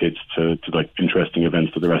take his kids to like interesting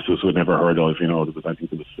events that the rest of us would never heard of.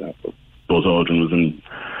 Buzz Aldrin was in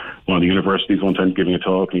one of the universities one time giving a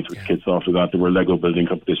talk, and he took kids after that. There were Lego building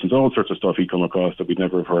competitions, all sorts of stuff he'd come across that we'd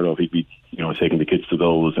never have heard of. He'd be, taking the kids to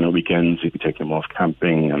those, and at weekends he'd be taking them off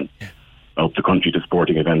camping and out the country to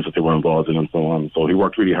sporting events that they were involved in and so on. So he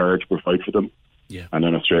worked really hard to provide for them. Yeah. And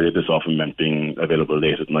in Australia, this often meant being available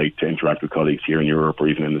late at night to interact with colleagues here in Europe or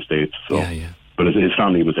even in the States. So, but his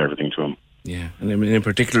family was everything to him. Yeah, and I mean,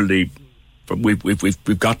 particularly,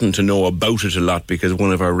 we've gotten to know about it a lot because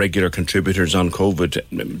one of our regular contributors on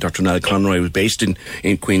COVID, Dr. Niall Conroy, was based in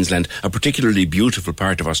Queensland, a particularly beautiful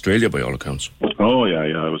part of Australia by all accounts. Oh, yeah,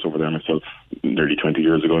 I was over there myself nearly 20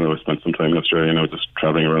 years ago, and I spent some time in Australia, and I was just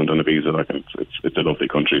travelling around on a visa. It's a lovely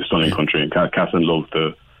country, a stunning country, and Cassan loved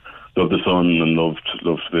the sun and loved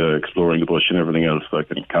the exploring the bush and everything else.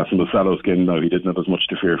 And Cassan was sallow skinned now. He didn't have as much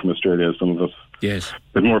to fear from Australia as some of us. Yes.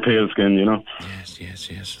 With more pale skin, Yes.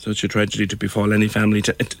 Such a tragedy to befall any family.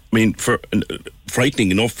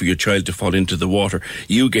 Frightening enough for your child to fall into the water.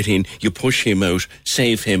 You get in, you push him out,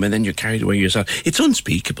 save him, and then you're carried away yourself. It's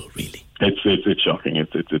unspeakable, really. It's shocking.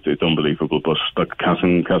 It's unbelievable. But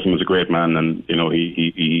Cassan was a great man, and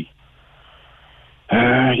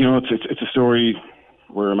it's a story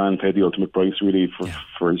where a man paid the ultimate price, really,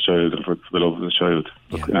 for his child and for the love of his child.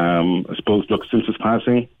 I suppose, since his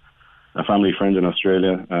passing, a family friend in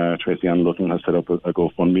Australia, Tracy Ann Lutton, has set up a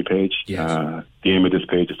GoFundMe page. Yes. The aim of this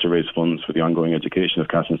page is to raise funds for the ongoing education of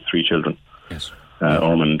Catherine's 3 children. Yes.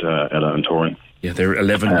 Ormond, Ella and Torin. Yeah, they're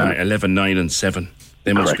 11, 9 and 7.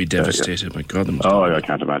 They must be devastated. My God, they must I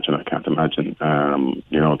can't imagine.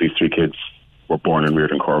 These 3 kids were born and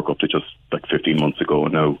reared in Cork up to just like 15 months ago,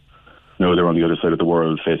 and now they're on the other side of the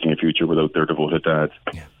world facing a future without their devoted dad.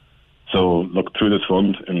 Yeah. So, look, through this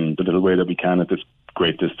fund, in the little way that we can at this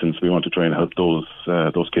great distance, we want to try and help those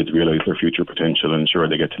kids realise their future potential and ensure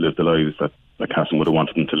they get to live the lives that Catherine would have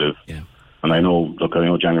wanted them to live. Yeah. And I know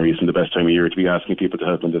January isn't the best time of year to be asking people to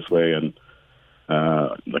help in this way, and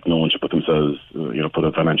no one should put themselves, put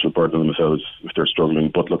a financial burden on themselves if they're struggling.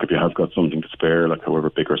 But look, if you have got something to spare, like however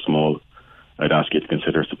big or small, I'd ask you to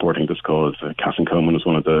consider supporting this cause. Cassin Coleman is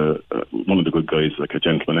one of the good guys, like a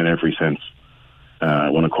gentleman in every sense.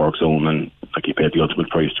 One of Cork's own, and like he paid the ultimate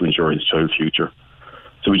price to ensure his child's future.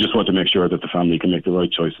 So we just want to make sure that the family can make the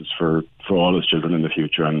right choices for all his children in the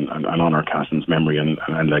future, and honour Cassin's memory and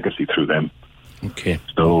legacy through them. Okay.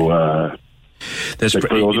 So for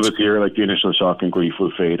those of us here, like the initial shock and grief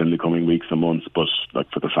will fade in the coming weeks and months, but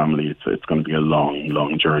like for the family, it's going to be a long,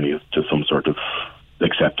 long journey to some sort of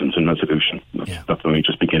acceptance and resolution. That's only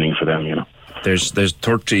just beginning for them, There's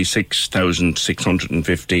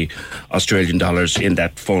 36,650 Australian dollars in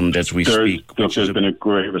that fund as we speak. There's been a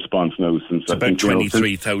great response now since it's about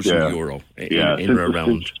 23,000 euro in or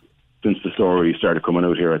around. Since the story started coming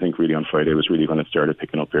out here, I think really on Friday was really when it started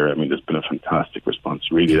picking up here. I mean, there's been a fantastic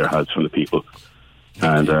response. Really, there has from the people.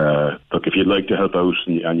 And look, if you'd like to help out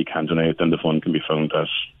and you can donate, then the fund can be found at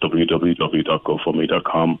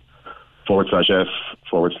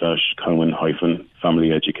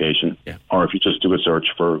www.gofundme.com/F/Cowan-Family Education. Yeah. Or if you just do a search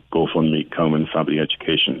for GoFundMe Cowan Family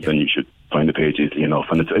Education, then you should find the page easily enough.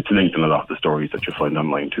 And it's linked in a lot of the stories that you'll find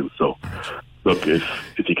online too. So, look, if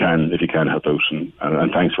you can help out, and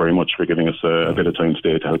thanks very much for giving us a bit of time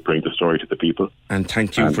today to help bring the story to the people. And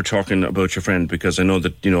thank you for talking about your friend, because I know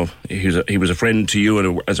that he was a friend to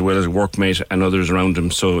you as well as a workmate and others around him.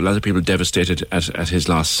 So a lot of people devastated at his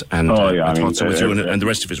loss, and thoughts with you and the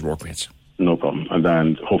rest of his workmates. No problem. And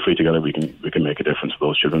then hopefully together we can make a difference for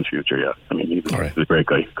those children's future. Yeah, I mean he's a great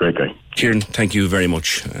guy. Kieran, thank you very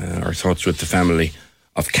much. Our thoughts with the family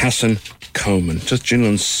of Cassin Coleman. Just an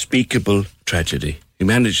unspeakable tragedy. He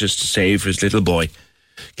manages to save his little boy,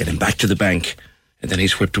 get him back to the bank, and then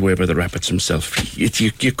he's whipped away by the rapids himself. You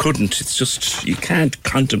couldn't. It's just, you can't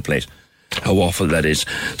contemplate how awful that is.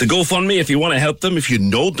 The GoFundMe, if you want to help them, if you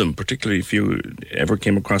know them, particularly if you ever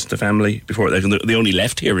came across the family before, they only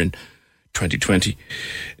left here in 2020.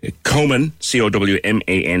 Coleman,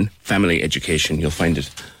 COWMAN, Family Education. You'll find it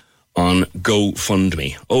on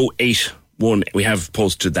GoFundMe. 081. We have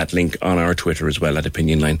posted that link on our Twitter as well at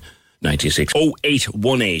Opinionline 96. 0818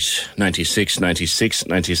 96 96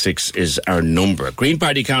 96 is our number. Green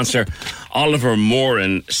Party councillor Oliver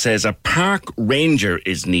Moran says a park ranger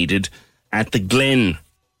is needed at the Glen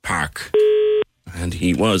Park. And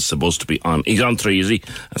he was supposed to be on. He's on 3, is he?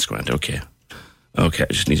 That's grand. Okay, I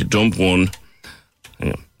just need to dump one.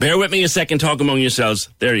 Hang on. Bear with me a second, talk among yourselves.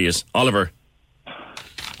 There he is, Oliver.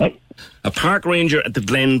 Hey. A park ranger at the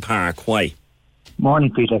Glen Park. Why?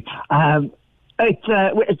 Morning, Peter.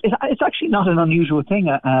 It's actually not an unusual thing.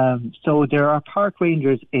 So there are park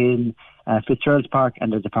rangers in Fitzgerald's Park,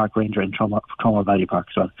 and there's a park ranger in Cromer Valley Park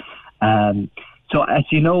as well. So as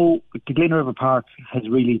you know, the Glen River Park has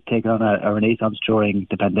really taken on a renaissance during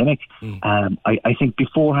the pandemic. I think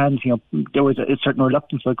beforehand, there was a certain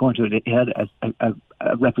reluctance about going to it. It had a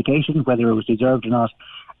reputation, whether it was deserved or not.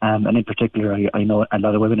 And in particular, I know a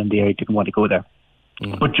lot of women in the area didn't want to go there.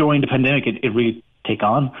 But during the pandemic, it really take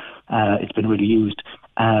on. It's been really used.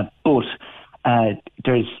 But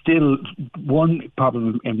there's still one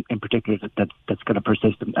problem in particular that's going to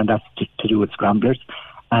persist, and that's to do with scramblers.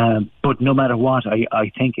 But no matter what, I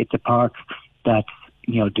think it's a park that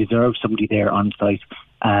deserves somebody there on site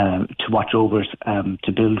to watch over it,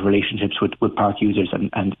 to build relationships with park users,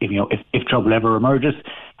 and if trouble ever emerges,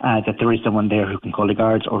 that there is someone there who can call the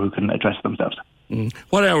guards or who can address themselves.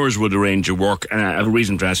 What hours would a ranger work? And I have a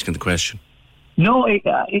reason for asking the question. No, I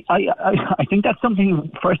think that's something,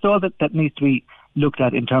 first of all, that needs to be looked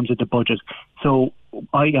at in terms of the budget. So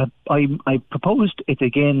I proposed it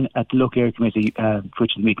again at the local area committee,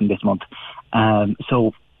 which is meeting this month.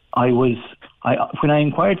 So when I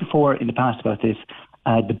inquired before in the past about this,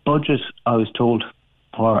 the budget I was told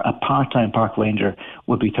for a part-time park ranger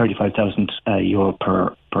would be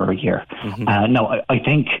 €35,000 per year. Now I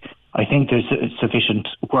think there's sufficient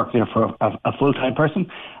work there for a full-time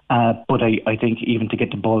person, but I think even to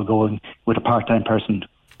get the ball going with a part-time person,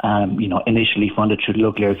 initially funded through the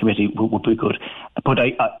local area committee would be good. But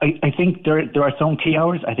I think there are some key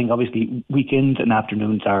hours. I think obviously weekends and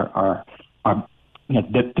afternoons are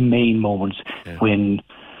the main moments when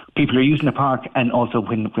people are using the park, and also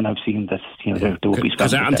when I've seen that there will be.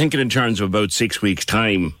 Because I'm thinking in terms of about 6 weeks'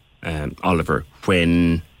 time, Oliver,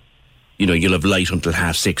 when you'll have light until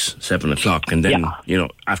 6:30, 7 o'clock, and then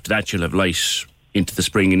after that you'll have light into the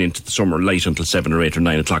spring and into the summer, light until 7 or 8 or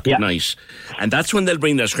 9 o'clock at night, and that's when they'll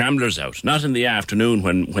bring their scramblers out, not in the afternoon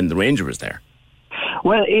when the ranger is there.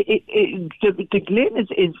 Well, the Glen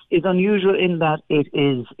is unusual in that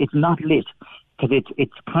it's not lit, because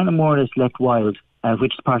it's kind of more or less left wild.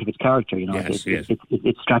 Which is part of its character, Yes,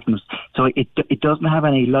 it's Stratton's. So it doesn't have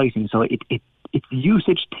any lighting. So its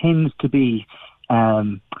usage tends to be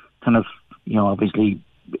kind of obviously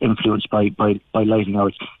influenced by lighting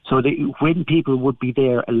hours. So when people would be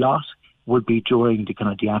there a lot would be during the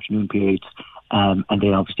kind of the afternoon periods, and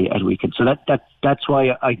then obviously at weekends. So that's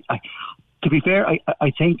why I to be fair,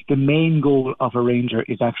 I think the main goal of a ranger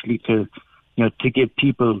is actually to give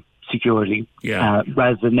people security,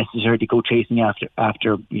 rather than necessarily go chasing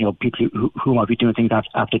after people who might be doing things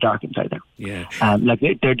after dark inside there.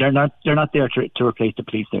 They're not there to replace the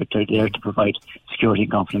police. They're there to provide security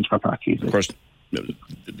and confidence for park users. Of course,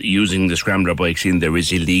 using the scrambler bikes in there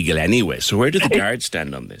is illegal anyway. So where do the guards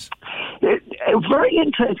stand on this? Very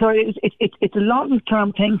interesting. So it's a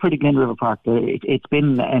long-term thing for the Glen River Park. It's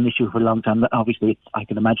been an issue for a long time. Obviously, I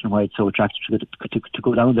can imagine why it's so attractive to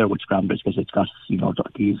go down there with scramblers, because it's got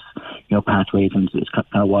these pathways, and it's kind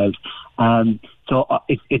of wild. So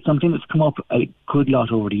it's something that's come up a good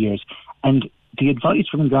lot over the years. And the advice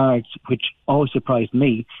from guards, which always surprised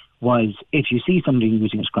me, was if you see somebody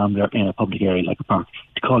using a scrambler in a public area like a park,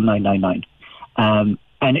 to call 999.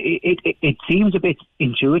 And it seems a bit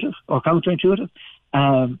intuitive or counterintuitive,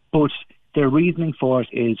 but their reasoning for it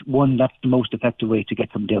is, one, that's the most effective way to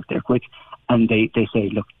get somebody out there quick, and they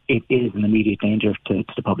say, look, it is an immediate danger to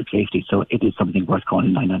the public safety, so it is something worth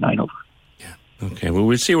calling 999 over. Okay, well,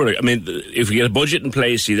 we'll see if we get a budget in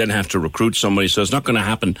place, you then have to recruit somebody, so it's not going to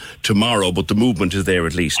happen tomorrow, but the movement is there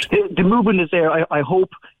at least. The movement is there, I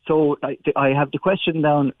hope. So I have the question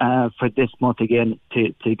down for this month again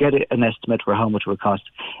to get an estimate for how much it will cost.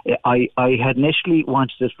 I had initially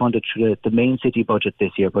wanted this funded through the main city budget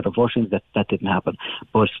this year, but unfortunately that didn't happen.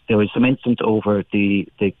 But there was some incident over the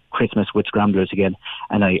Christmas with scramblers again,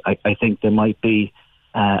 and I think there might be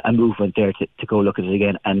a movement there to go look at it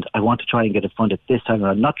again, and I want to try and get it funded this time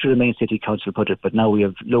around, not through the main city council budget, but now we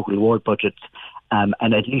have local ward budgets, and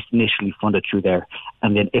at least initially funded through there,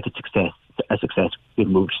 and then if it's a success, we'll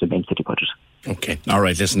move to the main city budget. Okay, all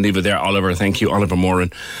right, listen, leave it there, Oliver. Thank you, Oliver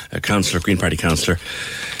Moran, councillor, Green Party councillor.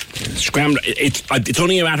 Scrambler, it's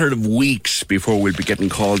only a matter of weeks before we'll be getting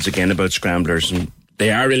calls again about scramblers, and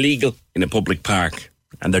they are illegal in a public park,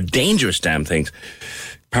 and they're dangerous damn things.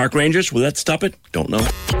 Park rangers, will that stop it? Don't know.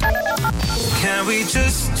 Can we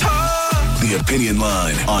just talk? The Opinion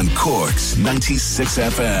Line on Cork's 96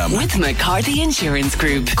 FM. With McCarthy Insurance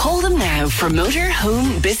Group. Call them now for motor,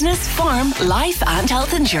 home, business, farm, life and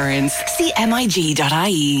health insurance. See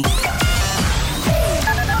MIG.ie.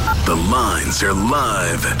 The lines are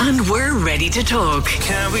live. And we're ready to talk.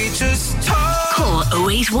 Can we just talk? Call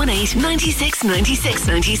 0818 96 96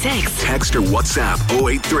 96. Text or WhatsApp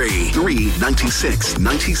 083 396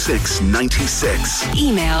 96 96.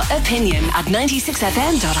 Email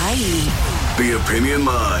opinion@96fm.ie. The Opinion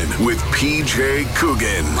Line with PJ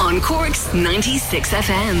Coogan. On Cork's 96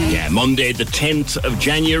 FM. Yeah, Monday the 10th of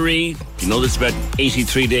January. You know there's about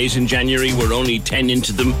 83 days in January. We're only 10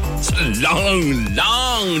 into them. It's a long,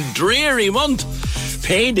 long, dreary month.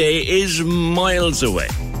 Payday is miles away.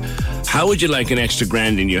 How would you like an extra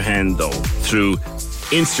grand in your hand, though, through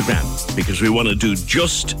Instagram? Because we want to do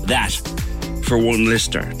just that for one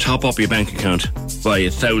listener. Top up your bank account by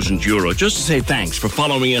 €1,000 just to say thanks for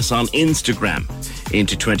following us on Instagram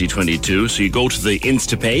into 2022. So you go to the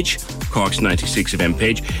Insta page, Cork's 96 FM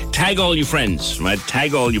page, tag all your friends, right?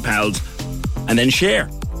 Tag all your pals, and then share.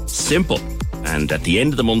 Simple. And at the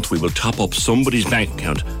end of the month, we will top up somebody's bank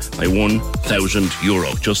account by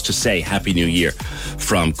 €1,000 just to say Happy New Year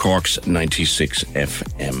from Cork's 96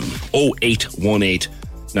 FM. 0818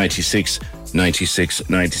 96 96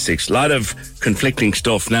 96. A lot of conflicting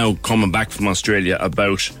stuff now coming back from Australia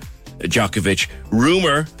about Djokovic.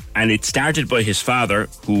 Rumour, and it started by his father,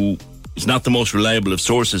 who is not the most reliable of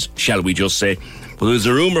sources, shall we just say, but there's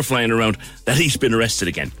a rumour flying around that he's been arrested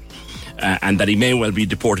again, and that he may well be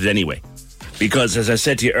deported anyway. Because, as I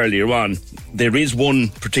said to you earlier on, there is one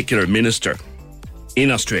particular minister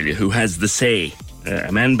in Australia who has the say,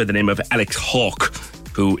 a man by the name of Alex Hawke,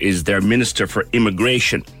 who is their Minister for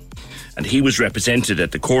Immigration. And he was represented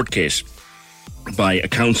at the court case by a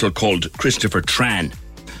counsel called Christopher Tran.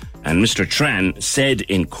 And Mr. Tran said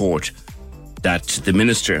in court that the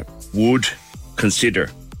minister would consider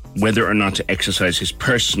whether or not to exercise his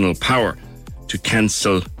personal power to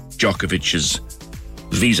cancel Djokovic's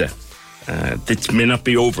visa. This may not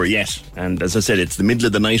be over yet. And as I said, it's the middle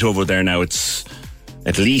of the night over there now. It's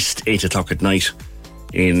at least 8 o'clock at night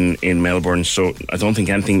in Melbourne. So I don't think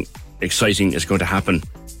anything exciting is going to happen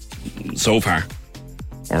so far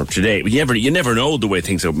or today. But you never know the way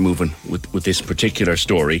things are moving with this particular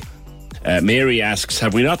story. Mary asks,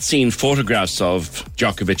 have we not seen photographs of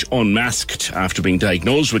Djokovic unmasked after being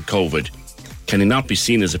diagnosed with COVID? Can he not be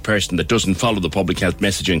seen as a person that doesn't follow the public health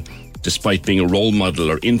messaging despite being a role model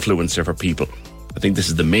or influencer for people? I think this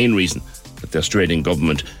is the main reason that the Australian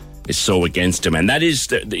government is so against him. And that is,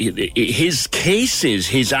 his case is,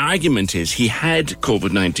 his argument is, he had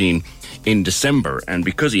COVID-19 in December. And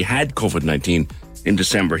because he had COVID-19 in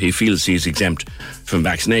December, he feels he's exempt from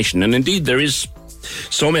vaccination. And indeed, there is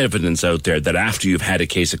some evidence out there that after you've had a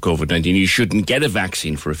case of COVID-19, you shouldn't get a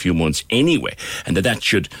vaccine for a few months anyway, and that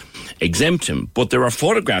should exempt him. But there are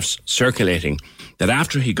photographs circulating that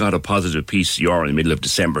after he got a positive PCR in the middle of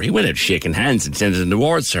December, he went out shaking hands and attended an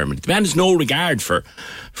awards ceremony. The man has no regard for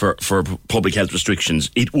public health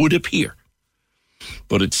restrictions, it would appear.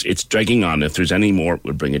 But it's dragging on. If there's any more,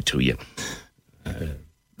 we'll bring it to you.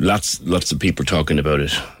 Lots of people talking about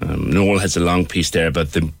it. Noel has a long piece there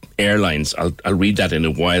about the airlines. I'll read that in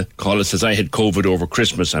a while. Caller says, I had COVID over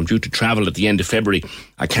Christmas. I'm due to travel at the end of February.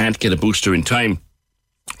 I can't get a booster in time.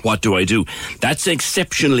 What do I do? That's an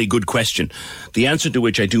exceptionally good question, the answer to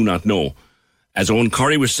which I do not know. As Owen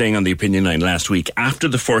Corrie was saying on the Opinion Line last week, after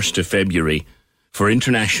the 1st of February, for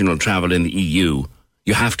international travel in the EU,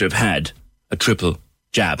 you have to have had a triple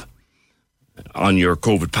jab on your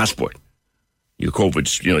COVID passport. Your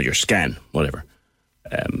COVID, your scan, whatever.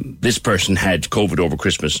 This person had COVID over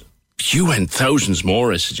Christmas. Few and thousands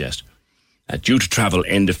more, I suggest. Due to travel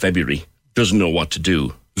end of February. Doesn't know what to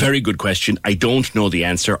do. Very good question. I don't know the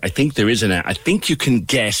answer. I think there is I think you can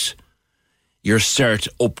get your cert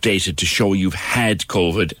updated to show you've had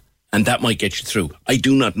COVID, and that might get you through. I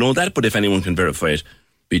do not know that, but if anyone can verify it,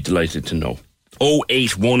 be delighted to know.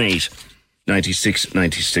 0818 96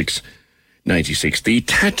 96 96. The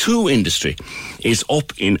tattoo industry is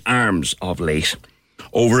up in arms of late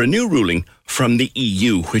over a new ruling from the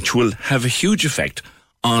EU, which will have a huge effect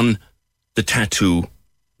on the tattoo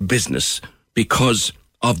business because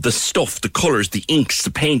of the stuff, the colours, the inks,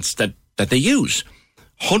 the paints that they use.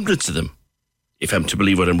 Hundreds of them, if I'm to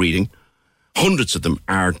believe what I'm reading, hundreds of them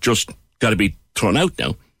are just got to be thrown out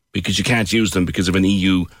now because you can't use them because of an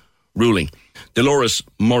EU ruling. Dolores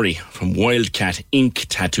Murray from Wildcat Ink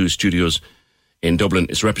Tattoo Studios in Dublin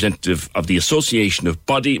is representative of the Association of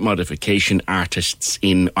Body Modification Artists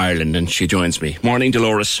in Ireland, and she joins me. Morning,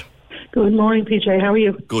 Dolores. Good morning, PJ. How are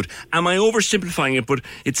you? Good. Am I oversimplifying it? But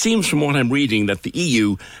it seems from what I'm reading that the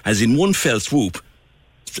EU has in one fell swoop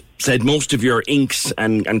said most of your inks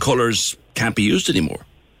and colours can't be used anymore.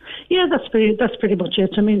 Yeah, that's pretty much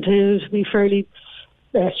it. I mean, to be fairly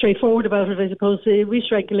straightforward about it, I suppose the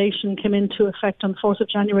REACH regulation came into effect on the 4th of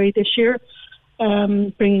January this year,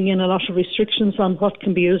 bringing in a lot of restrictions on what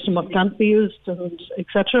can be used and what can't be used, and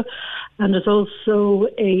etc. And there's also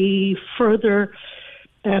a further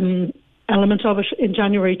element of it in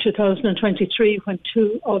January 2023 when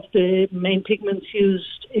two of the main pigments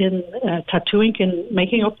used in tattoo ink, in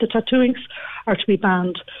making up the tattoo inks, are to be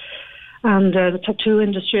banned. And the tattoo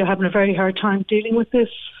industry are having a very hard time dealing with this.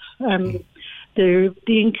 The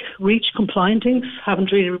ink REACH compliant inks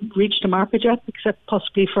haven't really reached the market yet, except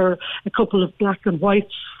possibly for a couple of black and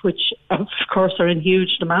whites, which of course are in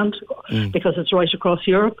huge demand because it's right across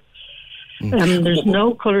Europe. There's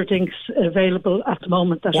no coloured inks available at the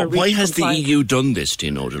moment that are REACH Why has compliant. the EU done this, do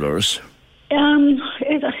you know, Dolores?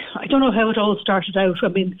 I don't know how it all started out. I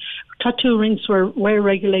mean, tattoo rings were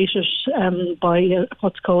regulated by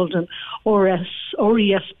what's called an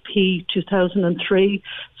RESP 2003,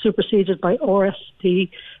 superseded by RSP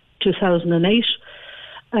 2008.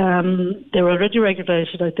 They were already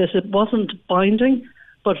regulated like this. It wasn't binding,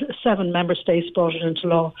 but 7 member states brought it into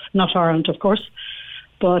law, not Ireland, of course.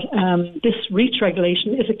 But this REACH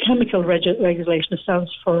regulation is a chemical regulation. It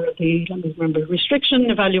stands for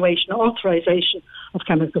restriction, evaluation, authorisation of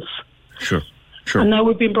chemicals. Sure. And now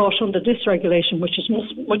we've been brought under this regulation, which is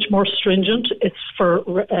much more stringent. It's for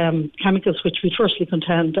chemicals which we firstly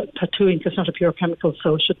contend that tattoo ink is not a pure chemical,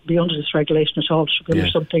 so it shouldn't be under this regulation at all. It should be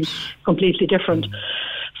under something completely different.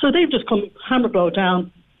 So they've just come hammer blow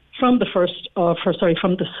down from the 4th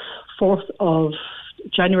of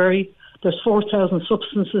January. There's 4,000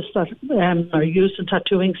 substances that are used in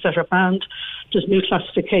tattoo inks that are banned. There's new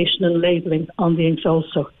classification and labelling on the inks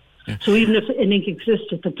also. Yeah. So even if an ink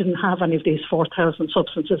existed that didn't have any of these 4,000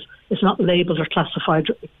 substances, it's not labelled or classified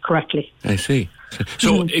correctly. I see.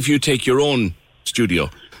 So if you take your own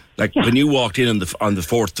studio, like when you walked in on the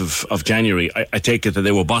 4th of January, I take it that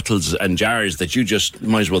there were bottles and jars that you just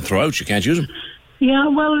might as well throw out. You can't use them. Yeah,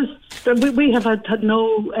 well, we have had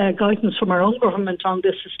no guidance from our own government on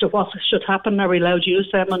this as to what should happen. Are we allowed to use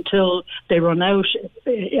them until they run out?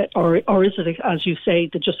 Or is it, as you say,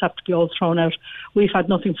 they just have to be all thrown out? We've had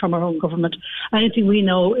nothing from our own government. Anything we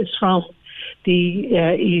know is from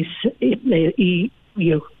the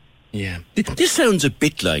EU. Yeah. This sounds a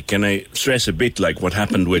bit like, and I stress a bit like, what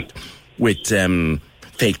happened with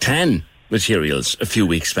fake tan materials a few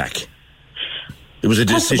weeks back. There was a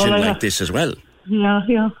decision like this as well.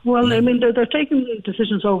 Yeah. Well, I mean, they're taking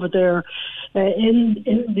decisions over there in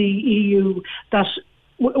the EU that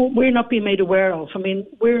we're not being made aware of. I mean,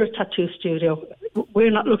 we're a tattoo studio. We're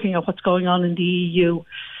not looking at what's going on in the EU.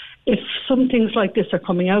 If some things like this are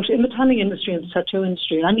coming out in the tanning industry and the tattoo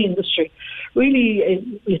industry, any industry,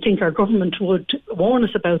 really, you think our government would warn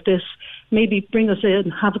us about this, maybe bring us in,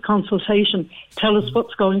 have a consultation, tell us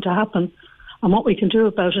what's going to happen and what we can do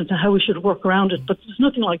about it and how we should work around it. But there's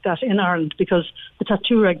nothing like that in Ireland because the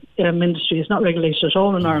tattoo industry is not regulated at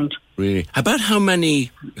all in Ireland. Really? About how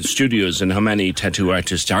many studios and how many tattoo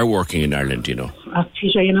artists are working in Ireland, do you know?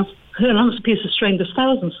 PJ, an honest piece of string, there's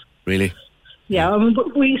thousands. Really? Yeah, I mean,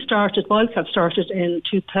 Wildcat started in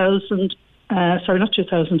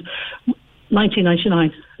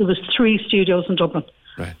 1999. There was 3 studios in Dublin.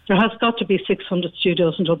 Right. There has got to be 600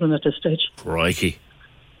 studios in Dublin at this stage. Crikey.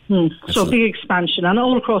 So big expansion, and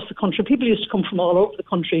all across the country. People used to come from all over the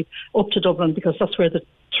country up to Dublin because that's where the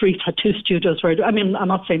 3 tattoo studios were. I mean, I'm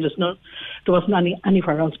not saying there wasn't any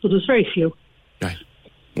anywhere else, but there's very few. Right.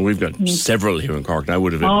 Well, we've got several here in Cork. I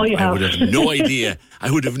would have no idea.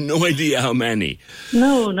 I would have no idea how many.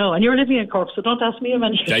 No, and you're living in Cork, so don't ask me how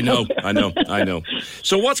many. I know.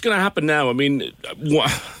 So what's going to happen now? I mean,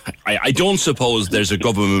 I don't suppose there's a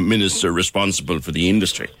government minister responsible for the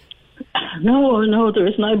industry. No, there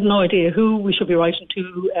isn't. I have no idea who we should be writing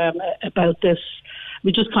to about this.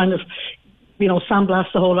 We just kind of,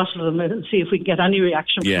 sandblast the whole lot of them and see if we can get any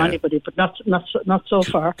reaction from anybody, but not so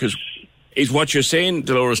far. Because is what you're saying,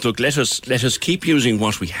 Dolores, look, let us keep using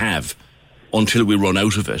what we have until we run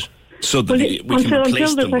out of it. So that we can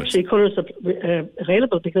replace them there's actually colours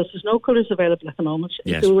available, because there's no colours available at the moment.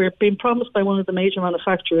 Yes. So we're being promised by one of the major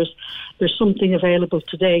manufacturers there's something available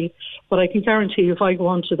today, but I can guarantee you if I go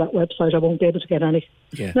onto that website I won't be able to get any.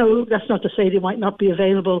 Yeah. No, that's not to say they might not be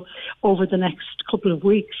available over the next couple of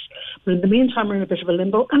weeks, but in the meantime we're in a bit of a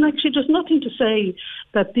limbo. And actually there's nothing to say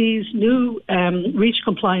that these new REACH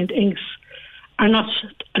compliant inks are not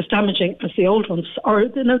as damaging as the old ones.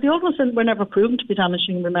 The old ones were never proven to be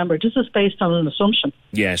damaging, remember. This is based on an assumption.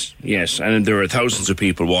 Yes. And there are thousands of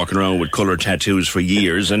people walking around with coloured tattoos for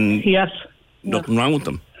years and nothing wrong with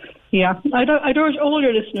them. Yeah. I'd urge all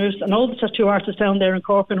your listeners and all the tattoo artists down there in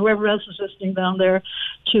Cork and whoever else is listening down there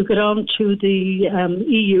to get on to the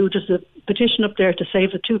EU. There's a petition up there to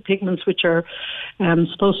save the 2 pigments which are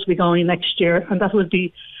supposed to be going next year, and that would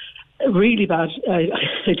be a really bad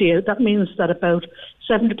idea. That means that about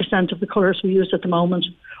 70% of the colours we use at the moment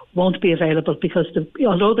won't be available because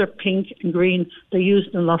although they're pink and green, they're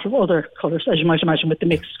used in a lot of other colours, as you might imagine, with the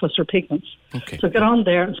mix because they're pigments. Okay. So get on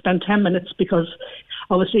there and spend 10 minutes because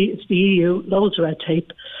obviously it's the EU, loads of red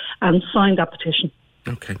tape, and sign that petition.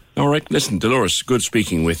 Okay. All right. Listen, Dolores, good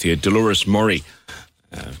speaking with you. Dolores Murray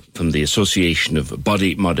from the Association of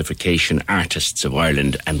Body Modification Artists of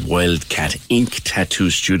Ireland and Wildcat Ink Tattoo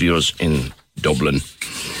Studios in Dublin.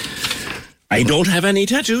 I don't have any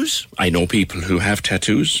tattoos. I know people who have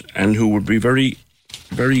tattoos and who would be very,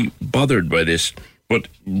 very bothered by this. But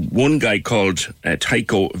one guy called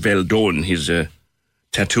Tycho Veldon, he's a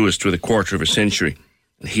tattooist with a quarter of a century.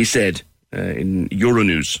 He said in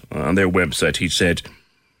Euronews on their website, he said,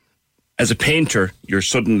 as a painter, you're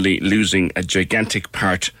suddenly losing a gigantic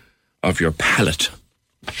part of your palette.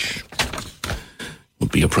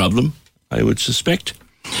 Would be a problem, I would suspect.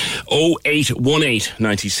 0818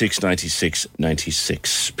 96 96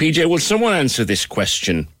 96. PJ, will someone answer this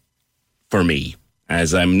question for me,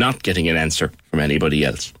 as I'm not getting an answer from anybody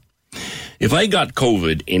else? If I got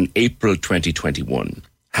COVID in April 2021,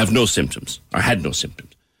 have no symptoms, or had no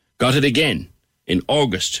symptoms, got it again in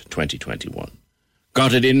August 2021,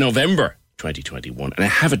 got it in November 2021, and I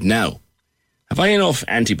have it now, have I enough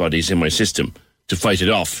antibodies in my system to fight it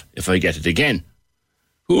off if I get it again?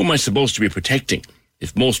 Who am I supposed to be protecting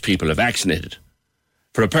if most people are vaccinated?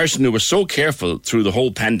 For a person who was so careful through the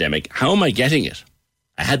whole pandemic, how am I getting it?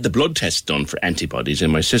 I had the blood test done for antibodies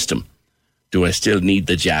in my system. Do I still need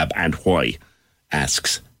the jab and why?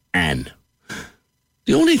 Asks Anne.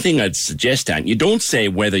 The only thing I'd suggest, Anne, you don't say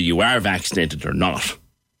whether you are vaccinated or not.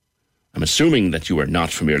 I'm assuming that you are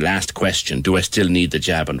not from your last question. Do I still need the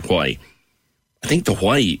jab and why? I think the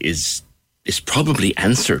why is probably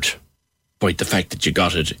answered by the fact that you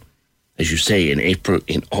got it, as you say, in April,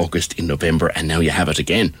 in August, in November, and now you have it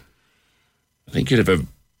again. I think you'd have a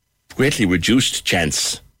greatly reduced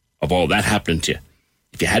chance of all that happening to you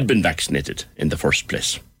if you had been vaccinated in the first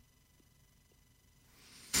place.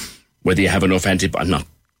 Whether you have enough antibodies, I'm not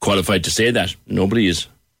qualified to say that. Nobody is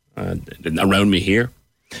around me here.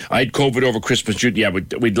 I had COVID over Christmas. Yeah,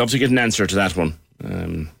 we'd love to get an answer to that one.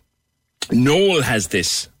 Noel has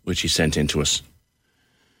this, which he sent in to us.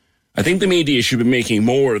 I think the media should be making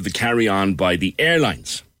more of the carry-on by the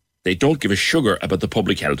airlines. They don't give a sugar about the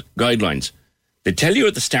public health guidelines. They tell you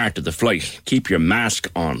at the start of the flight, keep your mask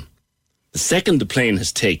on. The second the plane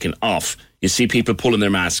has taken off, you see people pulling their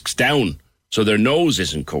masks down so their nose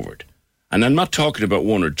isn't covered. And I'm not talking about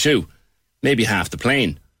one or two, maybe half the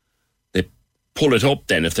plane. They pull it up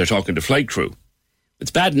then if they're talking to flight crew.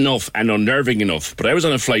 It's bad enough and unnerving enough, but I was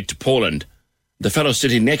on a flight to Poland. The fellow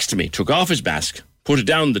sitting next to me took off his mask, put it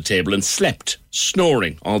down the table and slept,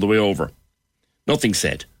 snoring all the way over. Nothing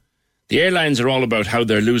said. The airlines are all about how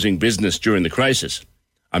they're losing business during the crisis.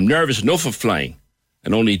 I'm nervous enough of flying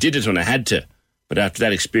and only did it when I had to, but after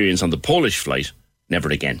that experience on the Polish flight, never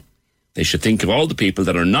again. They should think of all the people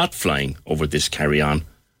that are not flying over this carry-on.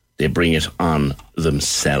 They bring it on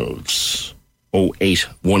themselves.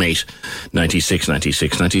 0818 96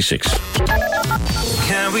 96 96.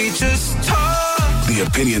 Can we just talk? The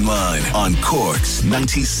Opinion Line on Cork's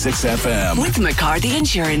 96 FM. With McCarthy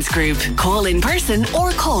Insurance Group. Call in person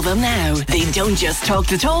or call them now. They don't just talk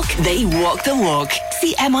the talk, they walk the walk.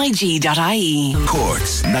 See MIG.ie.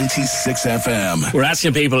 Cork's 96 FM. We're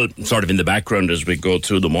asking people, sort of in the background as we go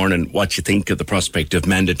through the morning, what you think of the prospect of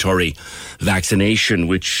mandatory vaccination,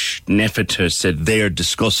 which NPHET has said they're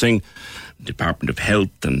discussing. Department of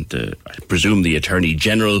Health and I presume the Attorney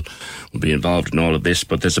General will be involved in all of this,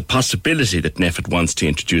 but there's a possibility that NPHET wants to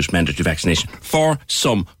introduce mandatory vaccination for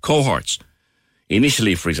some cohorts.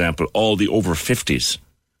 Initially, for example, all the over 50s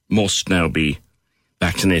must now be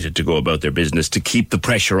vaccinated to go about their business, to keep the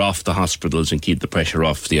pressure off the hospitals and keep the pressure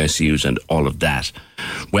off the ICUs and all of that.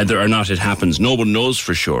 Whether or not it happens, no one knows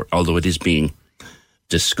for sure, although it is being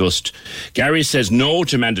discussed. Gary says no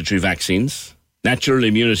to mandatory vaccines. Natural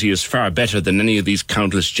immunity is far better than any of these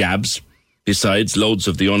countless jabs. Besides, loads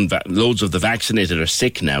of the vaccinated are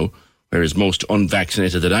sick now, whereas most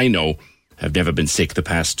unvaccinated that I know have never been sick the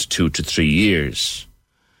past 2 to 3 years.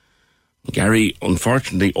 Gary,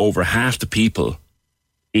 unfortunately, over half the people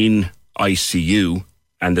in ICU,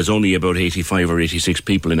 and there's only about 85 or 86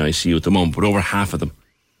 people in ICU at the moment, but over half of them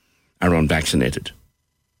are unvaccinated.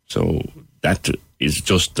 So that is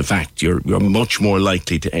just the fact. You're much more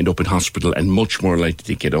likely to end up in hospital and much more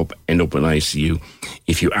likely to end up in ICU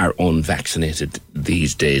if you are unvaccinated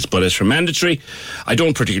these days. But as for mandatory, I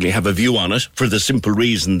don't particularly have a view on it, for the simple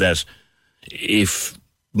reason that if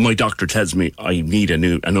my doctor tells me I need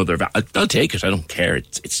another I'll take it. I don't care.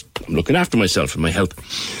 I'm looking after myself and my health.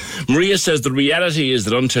 Maria says the reality is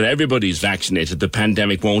that until everybody's vaccinated, the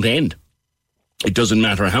pandemic won't end. It doesn't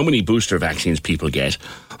matter how many booster vaccines people get.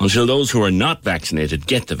 Until those who are not vaccinated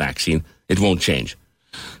get the vaccine, it won't change.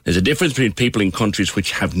 There's a difference between people in countries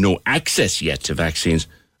which have no access yet to vaccines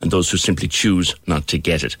and those who simply choose not to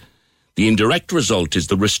get it. The indirect result is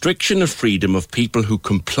the restriction of freedom of people who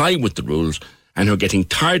comply with the rules and who are getting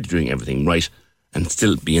tired of doing everything right and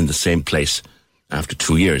still be in the same place after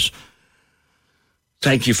 2 years.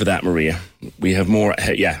 Thank you for that, Maria. We have more.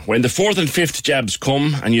 When the 4th and 5th jabs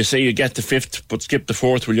come and you say you get the 5th but skip the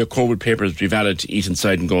 4th, will your COVID papers be valid to eat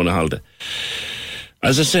inside and go on a holiday?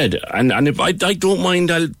 As I said, and if I don't mind,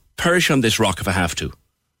 I'll perish on this rock if I have to.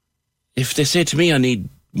 If they say to me I need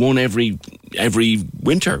one every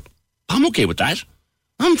winter, I'm okay with that.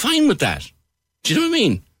 I'm fine with that. Do you know what I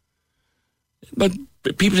mean?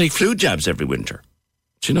 But people take flu jabs every winter.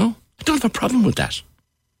 Do you know? I don't have a problem with that.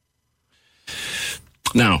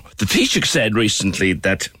 Now, the Taoiseach said recently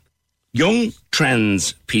that young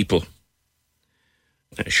trans people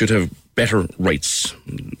should have better rights.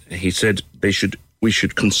 He said we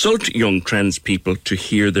should consult young trans people to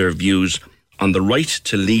hear their views on the right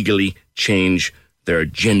to legally change their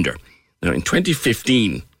gender. Now, in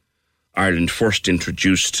 2015, Ireland first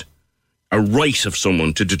introduced a right of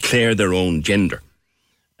someone to declare their own gender.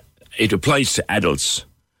 It applies to adults,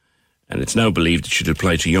 and it's now believed it should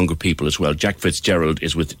apply to younger people as well. Jack Fitzgerald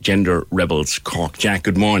is with Gender Rebels Cork. Jack,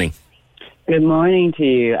 good morning. Good morning to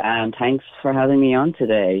you, and thanks for having me on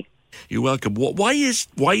today. You're welcome. Why is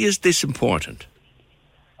this important?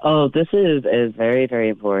 Oh, this is very, very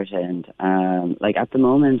important. At the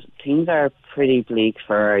moment, things are pretty bleak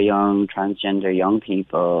for our young transgender young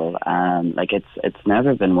people. It's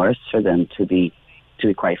never been worse for them, to be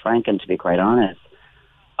quite frank and to be quite honest.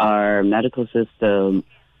 Our medical system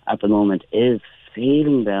at the moment is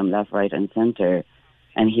failing them left, right, and centre.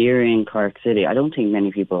 And here in Cork City, I don't think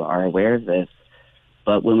many people are aware of this,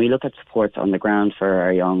 but when we look at supports on the ground for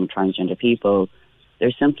our young transgender people,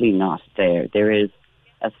 they're simply not there. There is,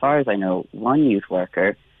 as far as I know, one youth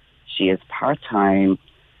worker. She is part-time,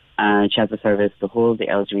 and she has to service the whole of the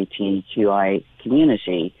LGBTQI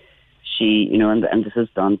community. And this is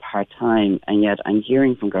done part-time, and yet I'm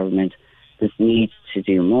hearing from government this needs to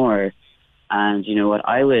do more. And you know what,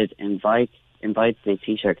 I would invite the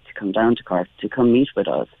Taoiseach to come down to Cork, to come meet with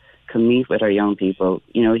us, come meet with our young people.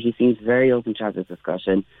 He seems very open to have this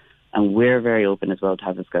discussion, and we're very open as well to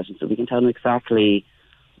have discussions, so we can tell him exactly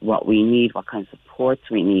what we need, what kind of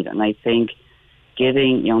supports we need. And I think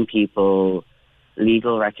giving young people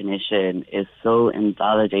legal recognition is so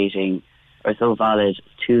invalidating or so valid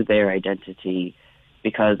to their identity,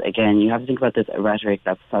 because again, you have to think about this rhetoric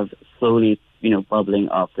that's slowly, bubbling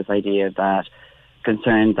up, this idea that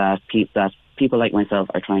concern that people like myself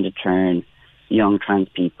are trying to turn young trans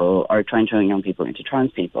people, or trying to turn young people into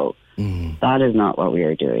trans people. That is not what we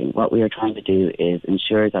are doing. What we are trying to do is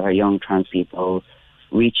ensure that our young trans people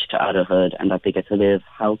reach to adulthood and that they get to live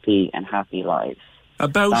healthy and happy lives.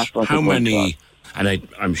 About how many, and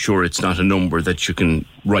I'm sure it's not a number that you can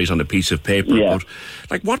write on a piece of paper,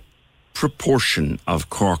 but what proportion of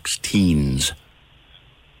Cork's teens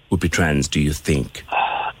would be trans, do you think?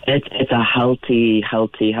 It's a healthy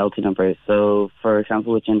number. So, for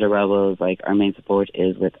example, with Gender Rebels, our main support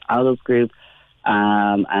is with Adults Group,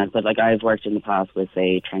 but I've worked in the past with,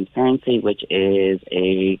 say, Transparency, which is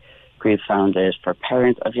a group founded for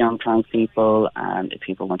parents of young trans people, and if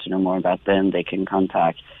people want to know more about them, they can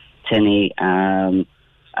contact Tinny. The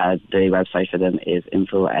website for them is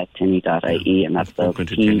info@tinny.ie, and that's spelled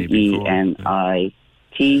TENITENI.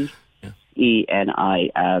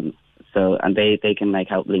 And they can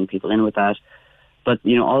help link people in with that. But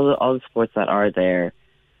all the supports that are there,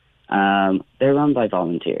 they're run by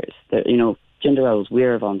volunteers. Gender Rebels,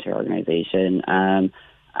 we're a volunteer organisation, and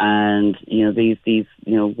these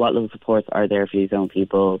what little supports are there for these young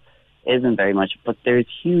people isn't very much, but there's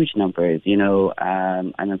huge numbers. I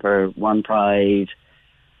remember one Pride,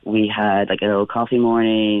 we had a little coffee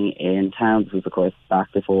morning in town. This was, of course,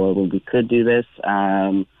 back before when we could do this.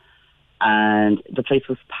 And the place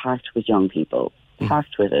was packed with young people,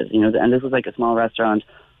 packed with it. And this was a small restaurant.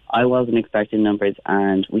 I wasn't expecting numbers,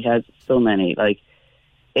 and we had so many.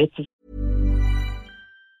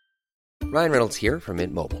 Ryan Reynolds here from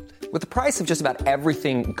Mint Mobile. With the price of just about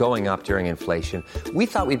everything going up during inflation, we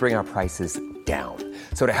thought we'd bring our prices down.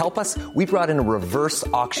 So to help us, we brought in a reverse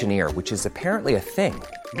auctioneer, which is apparently a thing.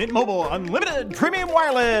 Mint Mobile Unlimited Premium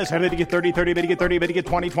Wireless. How to get 30, 30, bit to get 30, bit to get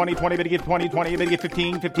 20, 20, 20, bit to get 20, 20, bit to get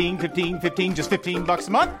 15, 15, 15, 15, just $15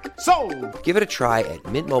 a month? Sold! Give it a try at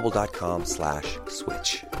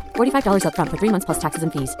mintmobile.com/switch. $45 up front for 3 months plus taxes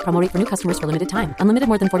and fees. Promo rate for new customers for limited time. Unlimited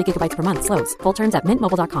more than 40 gigabytes per month. Slows full terms at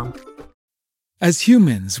mintmobile.com. As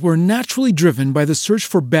humans, we're naturally driven by the search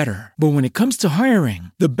for better. But when it comes to hiring,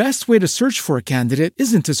 the best way to search for a candidate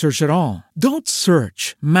isn't to search at all. Don't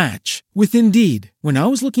search, match with Indeed. When I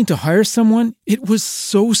was looking to hire someone, it was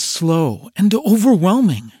so slow and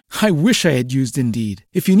overwhelming. I wish I had used Indeed.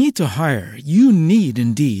 If you need to hire, you need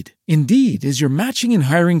Indeed. Indeed is your matching and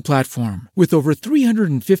hiring platform with over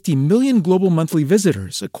 350 million global monthly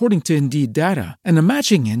visitors, according to Indeed data, and a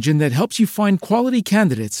matching engine that helps you find quality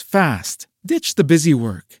candidates fast. Ditch the busy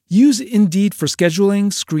work. Use Indeed for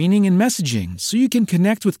scheduling, screening, and messaging so you can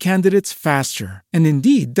connect with candidates faster. And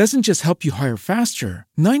Indeed doesn't just help you hire faster.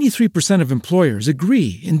 93% of employers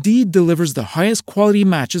agree Indeed delivers the highest quality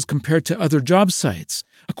matches compared to other job sites,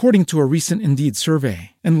 according to a recent Indeed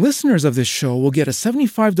survey. And listeners of this show will get a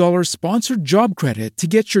 $75 sponsored job credit to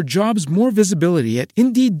get your jobs more visibility at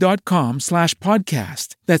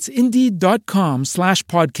Indeed.com/podcast. That's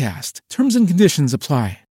Indeed.com/podcast. Terms and conditions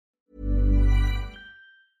apply.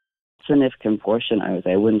 Significant portion, I would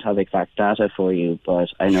say. I wouldn't have exact data for you, but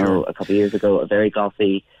I know a couple of years ago a very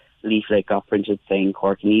gothy leaflet got printed saying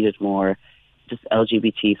Cork needed more just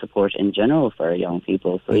LGBT support in general for young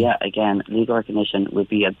people. So again, legal recognition would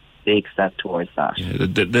be a big step towards that.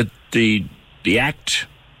 The Act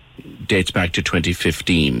dates back to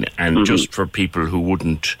 2015, and just for people who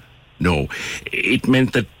wouldn't No. It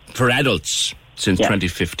meant that for adults since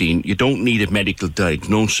 2015, you don't need a medical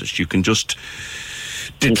diagnosis. You can just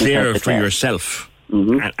declare for yourself.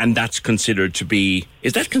 Mm-hmm. And that's considered to be...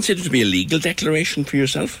 Is that considered to be a legal declaration for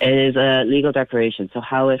yourself? It is a legal declaration. So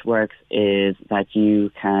how it works is that you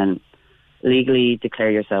can legally declare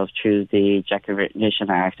yourself through the Declaration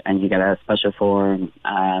Act, and you get a special form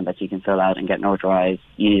that you can fill out and get notarized.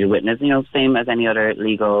 You need a witness, same as any other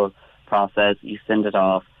legal process. You send it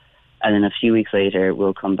off, and then a few weeks later,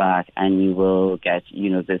 we'll come back and you will get,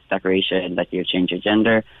 this declaration that you've changed your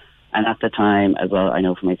gender. And at the time, as well, I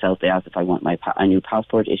know for myself, they asked if I want a new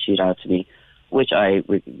passport issued out to me, which I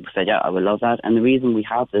said, yeah, I would love that. And the reason we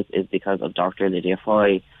have this is because of Dr. Lydia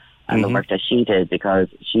Foy and the work that she did, because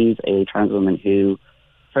she's a trans woman who,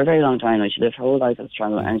 for a very long time, she lived her whole life as a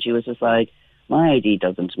trans woman, and she was just like, my ID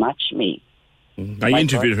doesn't match me. I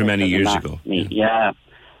interviewed her many years ago. Yeah.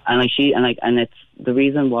 And it's the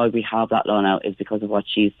reason why we have that law now is because of what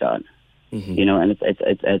she's done. Mm-hmm. And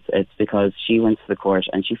it's because she went to the court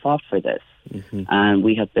and she fought for this, and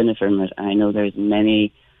we have benefited from it. And I know there's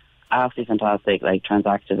many absolutely fantastic trans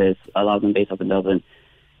activists, a lot of them based up in Dublin,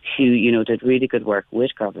 who did really good work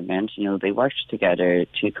with government. They worked together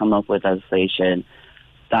to come up with legislation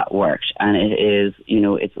that worked, and it is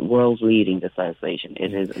it's world leading, this legislation.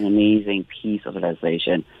 It is an amazing piece of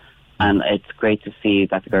legislation, and it's great to see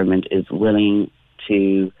that the government is willing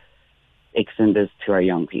to extend this to our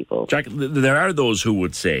young people. Jack, there are those who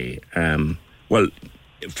would say, well,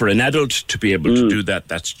 for an adult to be able to do that,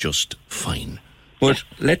 that's just fine. But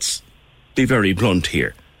let's be very blunt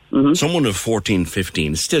here. Mm-hmm. Someone of 14,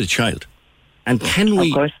 15 is still a child. And can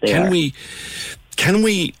we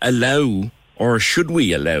allow, or should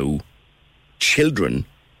we allow, children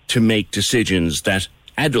to make decisions that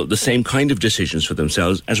the same kind of decisions for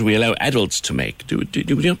themselves as we allow adults to make? Do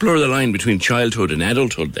we not blur the line between childhood and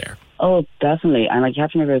adulthood there? Oh, definitely. And you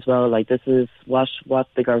have to remember as well, this is what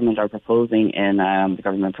the government are proposing in the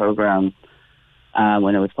government programme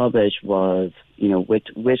when it was published was,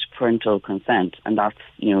 with parental consent. And that's,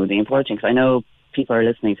 the important thing. Because I know people are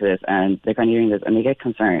listening to this and they're kind of hearing this and they get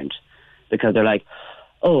concerned because they're like,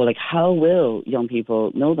 how will young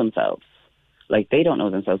people know themselves? They don't know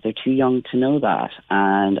themselves. They're too young to know that.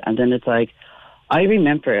 And then it's I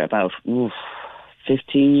remember about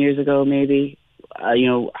 15 years ago maybe,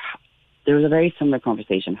 there was a very similar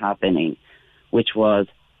conversation happening, which was,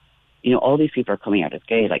 all these people are coming out as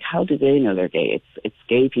gay. How do they know they're gay? It's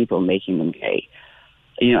gay people making them gay.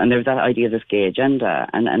 And there's that idea of this gay agenda.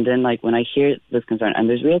 And then, when I hear this concern, and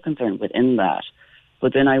there's real concern within that,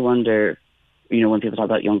 but then I wonder, when people talk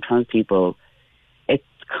about young trans people, it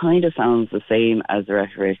kind of sounds the same as the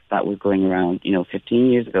rhetoric that was going around,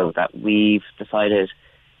 15 years ago that we've decided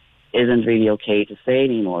isn't really okay to say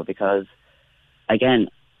anymore because, again,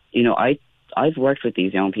 I've worked with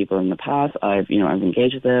these young people in the past. I've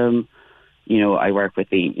engaged with them. I work with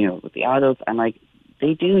the adults, and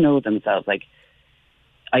they do know themselves.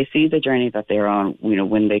 I see the journey that they're on.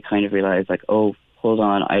 When they kind of realize, oh, hold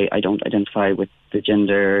on, I don't identify with the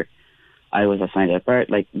gender I was assigned at birth.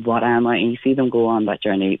 What am I? And you see them go on that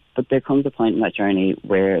journey, but there comes a point in that journey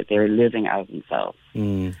where they're living out themselves,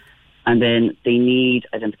 and then they need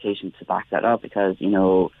identification to back that up because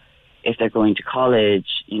if they're going to college,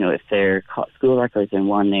 if their school record is in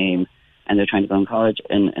one name and they're trying to go in college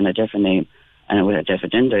in a different name and with a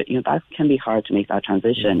different gender, that can be hard to make that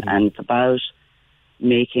transition. Mm-hmm. And it's about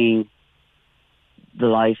making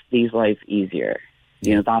these lives easier.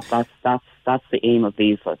 That's the aim of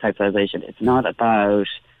these types of legislation. It's not about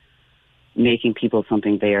making people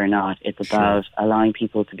something they are not. It's about allowing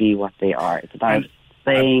people to be what they are. It's about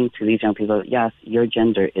saying to these young people, yes, your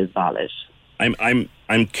gender is valid.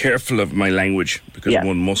 I'm careful of my language because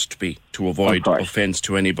one must be to avoid offence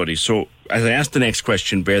to anybody. So as I ask the next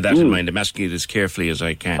question, bear that in mind. I'm asking it as carefully as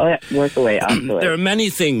I can. Oh yeah, work away. Absolutely. There are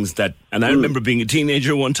many things that, and I remember being a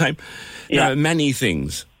teenager one time. There are many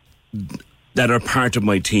things that are part of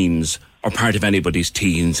my teens or part of anybody's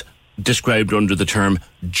teens described under the term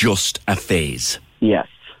just a phase. Yes.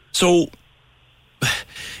 So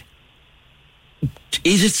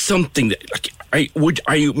is it something that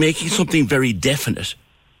are you making something very definite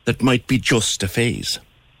that might be just a phase?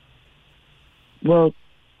 Well,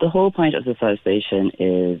 the whole point of this legislation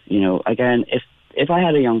is, again, if I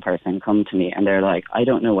had a young person come to me and they're like, I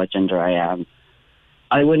don't know what gender I am,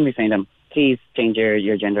 I wouldn't be saying to them, please change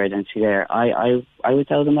your gender identity there. I would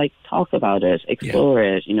tell them, talk about it, explore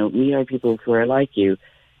it, meet other people who are like you,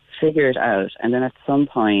 figure it out. And then at some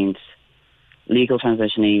point, legal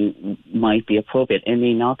transitioning might be appropriate. It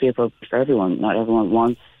may not be appropriate for everyone. Not everyone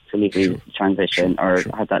wants to legally transition or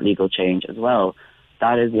have that legal change as well.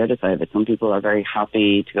 that is the other side of it. Some people are very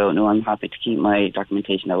happy to go, no, I'm happy to keep my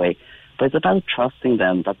documentation away. But it's about trusting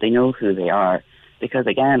them, that they know who they are. Because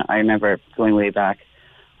again, I remember going way back,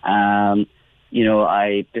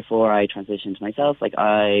 before I transitioned myself,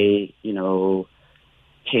 I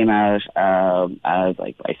came out as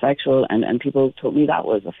bisexual, and people told me that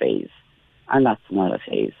was a phase. And that's not a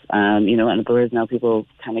phase. And whereas now people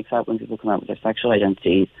can accept when people come out with their sexual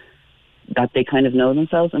identities, that they kind of know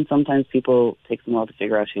themselves, and sometimes people take them all to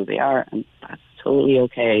figure out who they are, and that's totally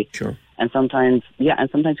okay. Sure. And sometimes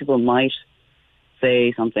people might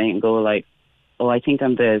say something and go like, oh, I think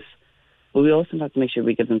I'm this. But we also have to make sure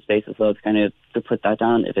we give them space as well to put that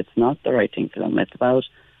down if it's not the right thing for them. It's about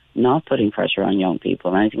not putting pressure on young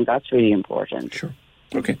people, and I think that's really important. Sure.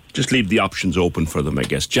 Okay, just leave the options open for them, I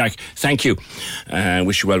guess. Jack, thank you.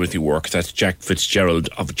 Wish you well with your work. That's Jack Fitzgerald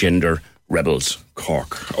of Gender Rebels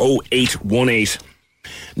Cork. 0818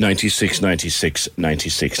 96 96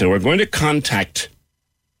 96. Now, we're going to contact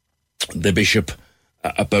the Bishop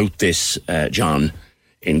about this, John,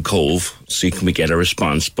 in Cove, see can we get a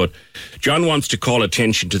response. But John wants to call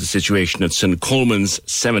attention to the situation at St. Coleman's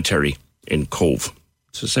Cemetery in Cove.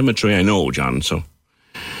 It's a cemetery I know, John, so...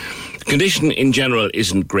 The condition in general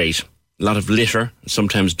isn't great. A lot of litter,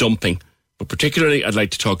 sometimes dumping. But particularly, I'd like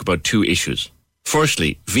to talk about two issues.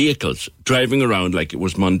 Firstly, vehicles driving around like it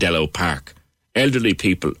was Mondello Park. Elderly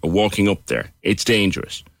people are walking up there. It's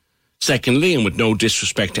dangerous. Secondly, and with no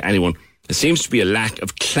disrespect to anyone, there seems to be a lack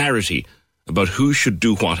of clarity about who should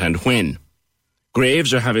do what and when.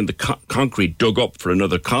 Graves are having the concrete dug up for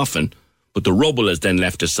another coffin, but the rubble is then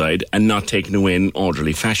left aside and not taken away in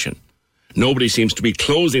orderly fashion. Nobody seems to be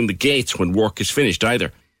closing the gates when work is finished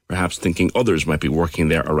either, perhaps thinking others might be working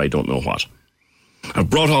there or I don't know what. I've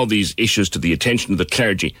brought all these issues to the attention of the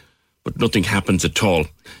clergy, but nothing happens at all.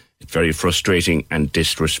 It's very frustrating and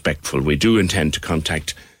disrespectful. We do intend to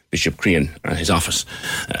contact Bishop Crean and his office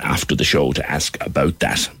after the show to ask about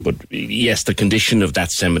that. But yes, the condition of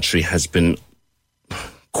that cemetery has been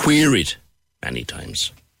queried many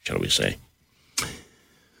times, shall we say.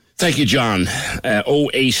 Thank you, John.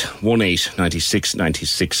 0818 96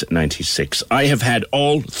 96 96. I have had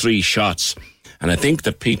all 3 shots, and I think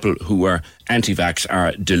that people who are anti-vax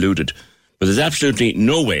are deluded. But there's absolutely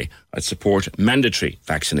no way I'd support mandatory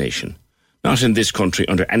vaccination. Not in this country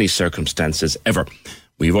under any circumstances ever.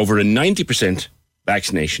 We have over a 90%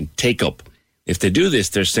 vaccination take-up. If they do this,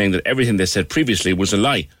 they're saying that everything they said previously was a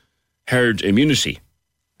lie. Herd immunity.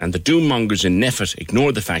 And the doommongers in NPHET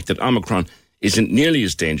ignore the fact that Omicron isn't nearly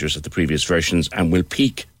as dangerous as the previous versions and will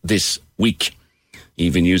peak this week,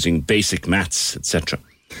 even using basic maths, etc.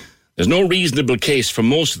 There's no reasonable case for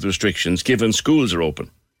most of the restrictions given schools are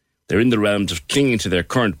open. They're in the realms of clinging to their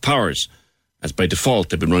current powers, as by default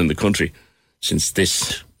they've been running the country since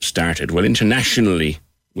this started. Well, internationally,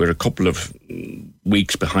 we're a couple of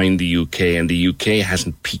weeks behind the UK, and the UK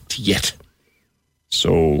hasn't peaked yet.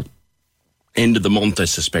 So, end of the month, I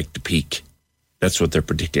suspect, the peak. That's what they're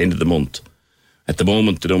predicting, end of the month. At the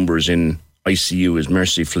moment, the numbers in ICU is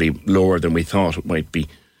mercifully lower than we thought it might be.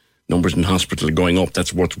 Numbers in hospital are going up.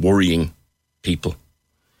 That's what's worrying people.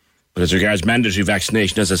 But as regards mandatory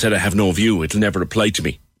vaccination, as I said, I have no view. It'll never apply to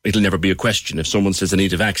me. It'll never be a question. If someone says I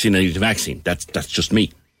need a vaccine, I need a vaccine. That's just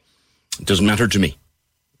me. It doesn't matter to me.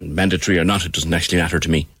 Mandatory or not, it doesn't actually matter to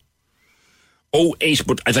me. 08,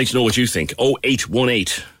 but I'd like to know what you think.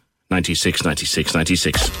 0818 96 96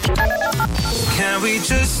 96. Can we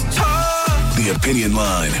just talk? The Opinion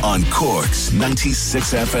Line on Cork's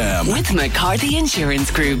 96 FM. With McCarthy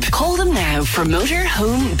Insurance Group. Call them now for motor,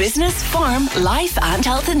 home, business, farm, life and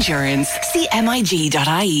health insurance. See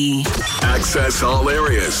MIG.ie. Access all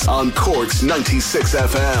areas on Cork's 96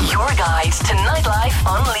 FM. Your guide to nightlife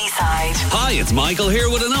on Leeside. Hi, it's Michael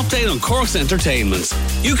here with an update on Cork's entertainment.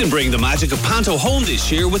 You can bring the magic of Panto home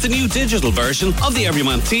this year with the new digital version of the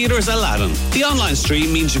Everyman Theatre's Aladdin. The online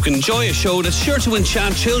stream means you can enjoy a show that's sure to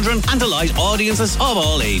enchant children and delight audiences of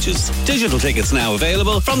all ages. Digital tickets now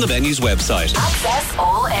available from the venue's website. Access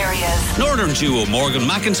all areas. Northern duo Morgan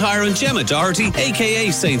McIntyre and Gemma Doherty, aka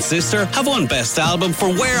Saint Sister, have won Best Album for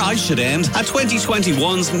Where I Should End at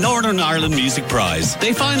 2021's Northern Ireland Music Prize.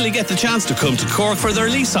 They finally get the chance to come to Cork for their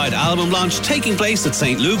Leeside album launch taking place at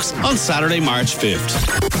St. Luke's on Saturday, March 5th.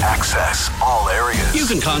 Access all areas. You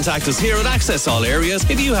can contact us here at Access All Areas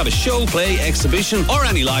if you have a show, play, exhibition or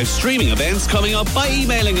any live streaming events coming up by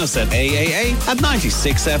emailing us at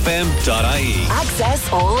aaa@96fm.ie. Access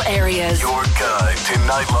all areas. Your guide to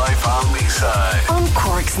nightlife on Leeside. On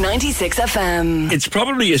Cork's 96 FM. It's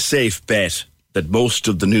probably a safe bet that most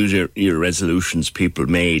of the New Year resolutions people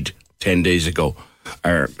made 10 days ago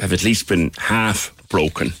have at least been half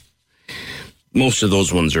broken. most of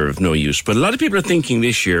those ones are of no use. But a lot of people are thinking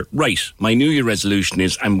this year, right, my New Year resolution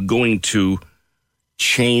is I'm going to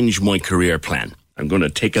change my career plan. I'm going to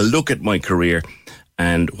take a look at my career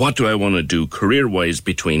and what do I want to do career-wise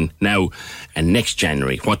between now and next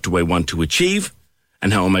January? What do I want to achieve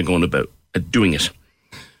and how am I going about doing it?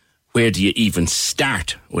 Where do you even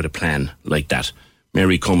start with a plan like that?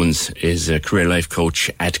 Mary Cummins is a career life coach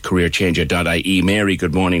at careerchanger.ie. Mary,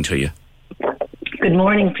 good morning to you. Good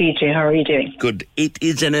morning, PJ. How are you doing? Good. It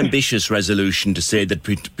is an ambitious resolution to say that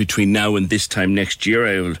between now and this time next year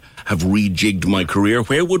I will have rejigged my career.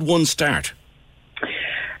 Where would one start?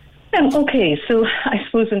 Okay, so I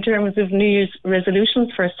suppose in terms of New Year's resolutions,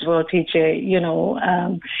 first of all, PJ,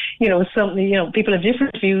 people have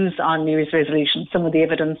different views on New Year's resolutions. Some of the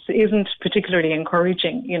evidence isn't particularly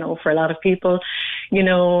encouraging, for a lot of people.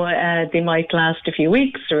 They might last a few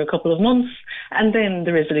weeks or a couple of months, and then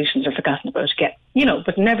the resolutions are forgotten about again.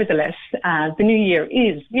 But nevertheless, the new year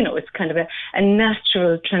is, it's kind of a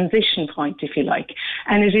natural transition point, if you like.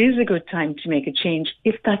 And it is a good time to make a change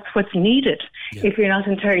if that's what's needed, if you're not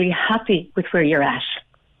entirely happy with where you're at.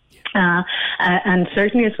 And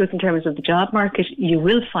certainly, I suppose, in terms of the job market, you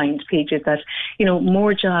will find, PJ, that,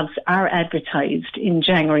 more jobs are advertised in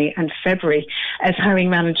January and February as hiring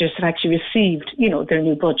managers have actually received, their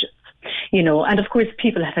new budgets. And of course,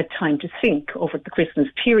 people have had time to think over the Christmas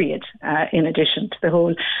period, in addition to the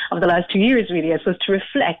whole of the last 2 years, really, I suppose, to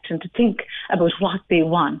reflect and to think about what they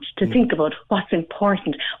want, to think about what's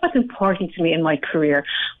important to me in my career.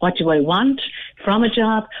 What do I want from a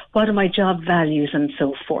job? What are my job values and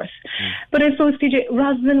so forth? But I suppose, PJ,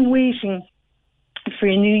 rather than waiting for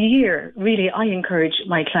a new year, really, I encourage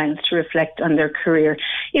my clients to reflect on their career,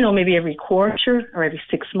 maybe every quarter or every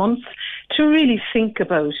 6 months, to really think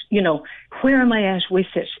about, where am I at with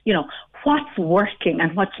it? What's working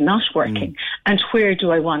and what's not working, and where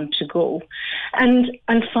do I want to go? And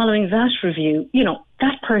following that review,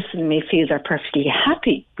 that person may feel they're perfectly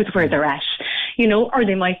happy with where they're at, or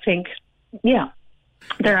they might think,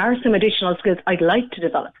 there are some additional skills I'd like to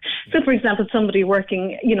develop. So, for example, somebody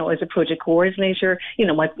working, as a project coordinator,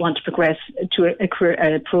 might want to progress to a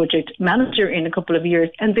project manager in a couple of years,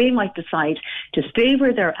 and they might decide to stay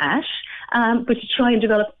where they're at, but to try and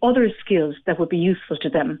develop other skills that would be useful to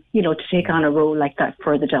them, to take on a role like that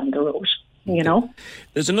further down the road,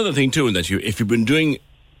 There's another ththing, too, in that if you've been doing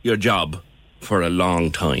your job for a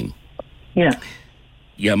long time,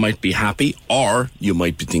 you might be happy, or you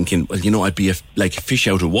might be thinking, well, I'd be like a fish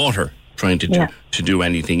out of water trying to do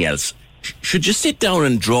anything else. Should you sit down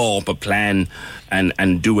and draw up a plan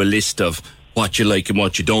and do a list of what you like and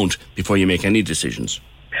what you don't before you make any decisions?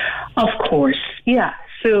 Of course, yeah.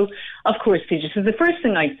 So, of course, PJ. So the first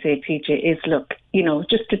thing I'd say, PJ, is look,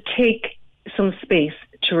 just to take some space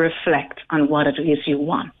to reflect on what it is you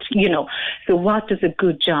want, So what does a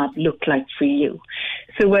good job look like for you?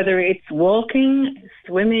 So whether it's walking,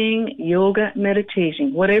 swimming, yoga,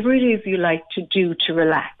 meditating, whatever it is you like to do to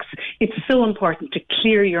relax, it's so important to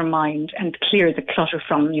clear your mind and clear the clutter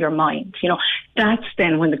from your mind. That's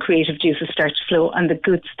then when the creative juices start to flow and the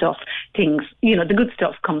good stuff, the good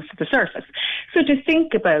stuff comes to the surface. So to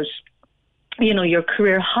think about, your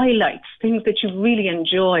career highlights, things that you really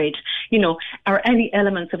enjoyed, or any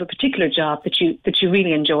elements of a particular job that you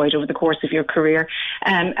really enjoyed over the course of your career,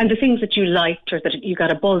 and the things that you liked or that you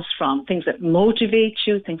got a buzz from, things that motivate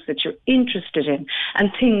you, things that you're interested in,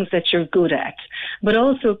 and things that you're good at. But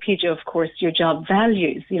also, PJ, of course, your job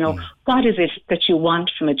values, what is it that you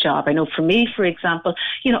want from a job? I know for me, for example,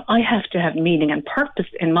 I have to have meaning and purpose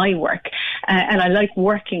in my work, and I like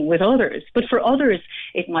working with others. But for others,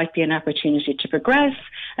 it might be an opportunity to progress,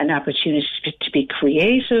 an opportunity to be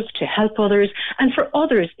creative, to help others, and for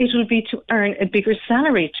others, it will be to earn a bigger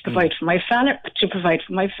salary to provide for my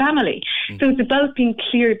family. So it's about being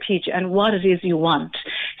clear, PJ, and what it is you want.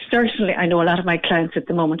 Certainly, I know a lot of my clients at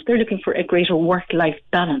the moment, they're looking for a greater work-life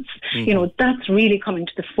balance. That's really coming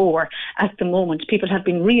to the fore at the moment. People have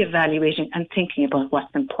been reevaluating and thinking about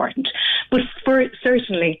what's important. But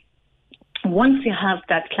certainly, once you have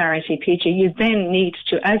that clarity, PJ, you then need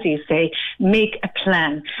to, as you say, make a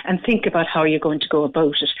plan and think about how you're going to go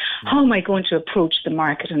about it. How am I going to approach the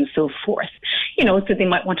market and so forth? So they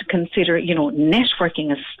might want to consider,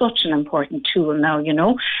 networking is such an important tool now,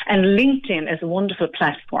 and LinkedIn is a wonderful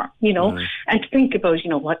platform, and think about,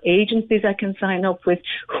 what agencies I can sign up with,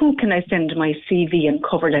 who can I send my CV and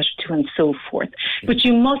cover letter to and so forth. But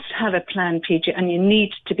you must have a plan, PJ, and you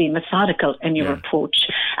need to be methodical in your approach.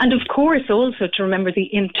 And of course, also to remember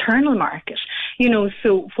the internal market.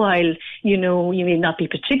 So while, you may not be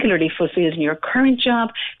particularly fulfilled in your current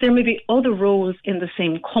job, there may be other roles in the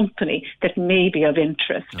same company that may be of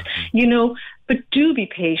interest, but do be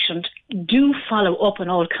patient. Do follow up on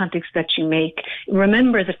all contacts that you make.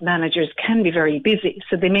 Remember that managers can be very busy,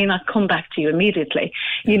 so they may not come back to you immediately,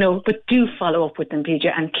 but do follow up with them, PJ,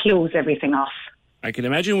 and close everything off. I can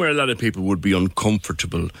imagine where a lot of people would be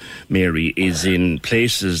uncomfortable, Mary, is in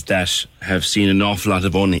places that have seen an awful lot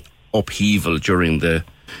of upheaval during the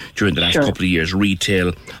last couple of years.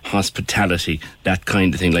 Retail, hospitality, that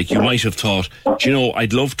kind of thing. Like, you might have thought,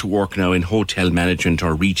 I'd love to work now in hotel management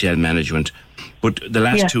or retail management, but the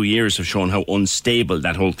last 2 years have shown how unstable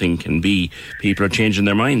that whole thing can be. People are changing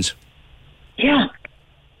their minds. Yeah.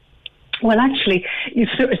 Well, actually,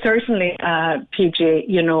 certainly, PJ,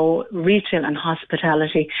 retail and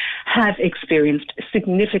hospitality have experienced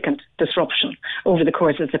significant disruption over the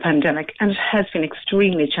course of the pandemic, and it has been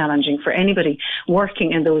extremely challenging for anybody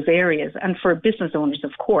working in those areas and for business owners,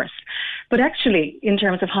 of course. But actually, in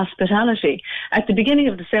terms of hospitality, at the beginning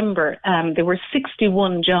of December, there were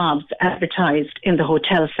 61 jobs advertised in the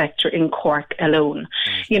hotel sector in Cork alone.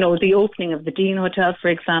 The opening of the Dean Hotel, for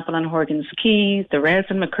example, on Horgan's Quay, the Res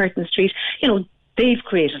on McCurtain Street, they've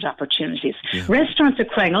created opportunities. Yeah. Restaurants are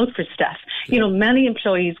crying out for staff. Many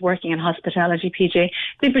employees working in hospitality, PJ,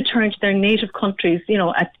 they've returned to their native countries,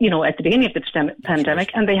 at the beginning of the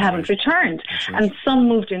pandemic, and they haven't returned. Right. And some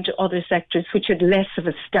moved into other sectors which had less of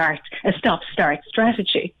a stop-start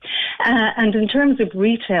strategy. And in terms of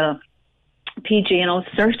retail, PJ,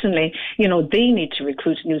 certainly, they need to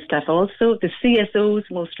recruit new staff also. The CSO's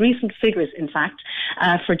most recent figures, in fact,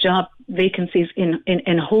 for job vacancies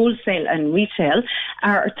in wholesale and retail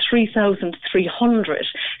are 3,300.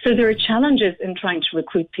 So there are challenges in trying to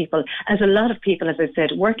recruit people, as a lot of people, as I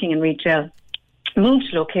said, working in retail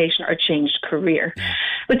moved location or changed career.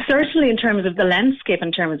 But certainly in terms of the landscape,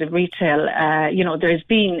 in terms of retail, there's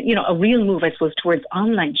been, a real move, I suppose, towards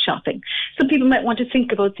online shopping. So people might want to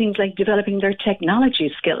think about things like developing their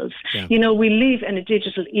technology skills. Yeah. We live in a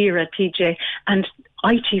digital era, PJ, and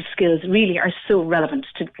IT skills really are so relevant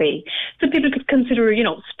today. So people could consider,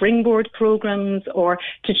 springboard programs, or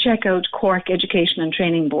to check out Cork Education and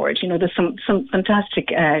Training Board. There's some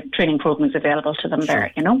fantastic training programs available to them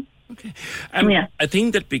there, Okay. A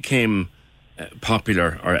thing that became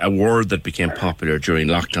popular, or a word that became popular during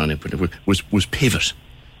lockdown, was pivot.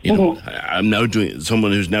 I'm now doing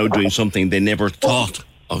someone who's now doing something they never thought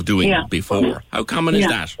of doing before. How common is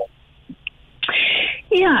that?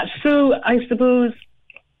 Yeah, so I suppose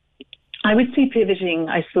I would see pivoting,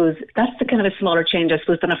 I suppose, that's the kind of a smaller change, I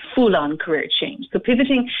suppose, than a full-on career change. So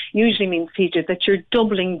pivoting usually means, Peter, that you're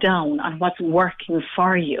doubling down on what's working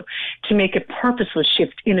for you to make a purposeful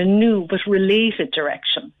shift in a new but related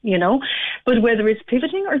direction, But whether it's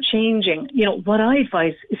pivoting or changing, what I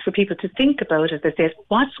advise is for people to think about, as I said,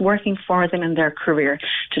 what's working for them in their career,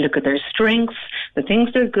 to look at their strengths, the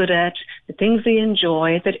things they're good at, the things they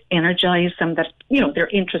enjoy, that energize them, that, their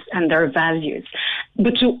interests and their values.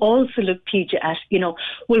 But to also look, PJ, at,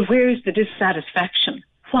 where's the dissatisfaction?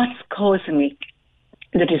 What's causing me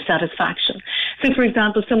the dissatisfaction? So, for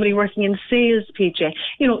example, somebody working in sales, PJ,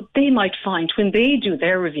 they might find when they do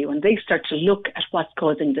their review and they start to look at what's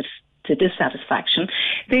causing the dissatisfaction,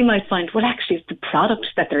 they might find, well, actually, it's the product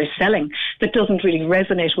that they're selling that doesn't really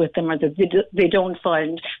resonate with them, or that they don't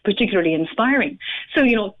find particularly inspiring. So,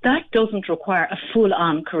 that doesn't require a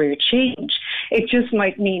full-on career change. It just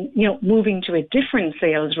might mean, moving to a different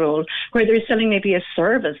sales role where they're selling maybe a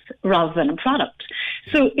service rather than a product.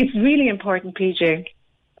 So it's really important, PJ,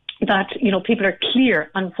 that, people are clear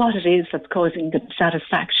on what it is that's causing the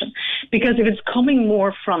dissatisfaction. Because if it's coming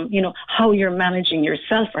more from, how you're managing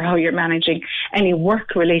yourself or how you're managing any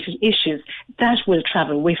work-related issues, that will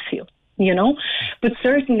travel with you, But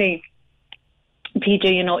certainly, PJ,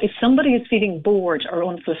 if somebody is feeling bored or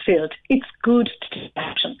unfulfilled, it's good to take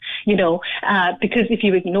action, because if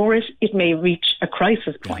you ignore it, it may reach a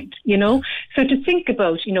crisis point, So to think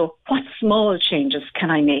about, what small changes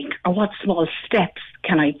can I make, or what small steps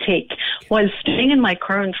can I take while staying in my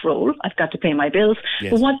current role? I've got to pay my bills,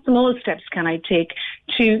 but what small steps can I take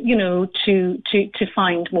to, to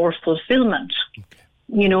find more fulfillment,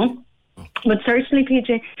 But certainly,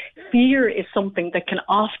 PJ, fear is something that can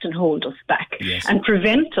often hold us back and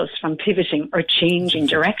prevent us from pivoting or changing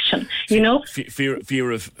direction,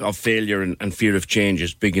 Fear of failure and fear of change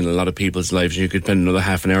is big in a lot of people's lives. You could spend another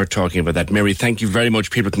half an hour talking about that. Mary, thank you very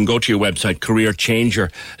much. People can go to your website,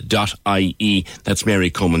 careerchanger.ie. That's Mary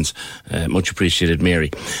Cummins. Much appreciated, Mary.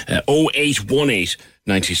 0818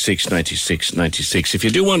 96 96 96. If you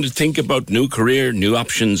do want to think about new career, new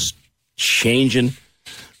options, changing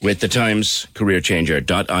with the times.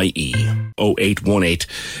 Careerchanger.ie. 0818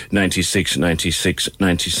 96 96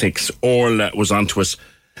 96. Orla was on to us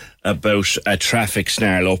about a traffic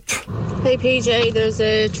snarl up. Hey PJ, there's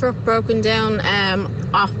a truck broken down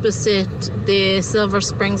opposite the Silver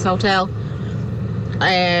Springs Hotel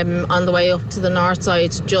on the way up to the north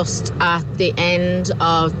side, just at the end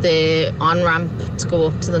of the on-ramp to go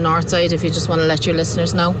up to the north side. If you just want to let your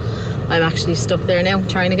listeners know, I'm actually stuck there now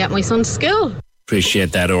trying to get my son to school.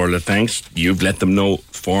 Appreciate that, Orla. Thanks. You've let them know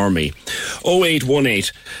for me.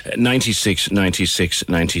 0818 96 96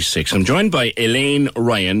 96. I'm joined by Elaine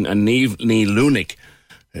Ryan and Niamh Ní Luainnig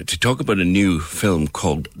to talk about a new film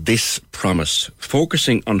called This Promise,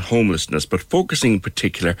 focusing on homelessness, but focusing in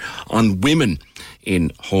particular on women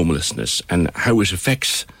in homelessness and how it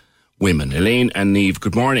affects women. Elaine and Niamh,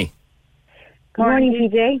 good morning. Good morning,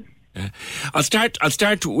 PJ. I'll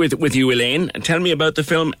start with you, Elaine, and tell me about the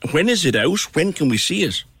film. When is it out? When can we see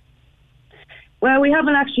it? Well, we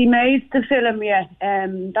haven't actually made the film yet.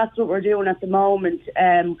 That's what we're doing at the moment.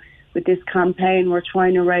 With this campaign, we're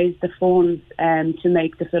trying to raise the funds to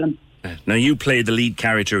make the film. Now, you play the lead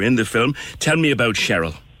character in the film. Tell me about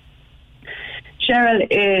Cheryl. Cheryl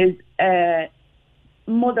is a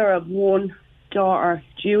mother of one daughter,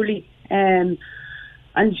 Julie. And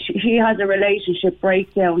she has a relationship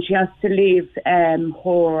breakdown. She has to leave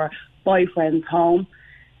her boyfriend's home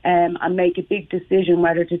and make a big decision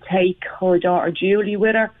whether to take her daughter Julie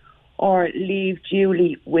with her or leave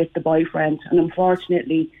Julie with the boyfriend. And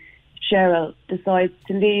unfortunately, Cheryl decides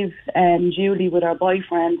to leave Julie with her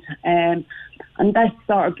boyfriend. And that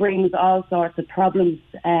sort of brings all sorts of problems.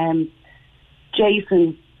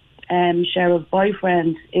 Jason, Cheryl's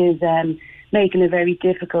boyfriend, is making it very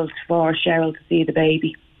difficult for Cheryl to see the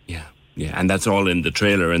baby. Yeah, and that's all in the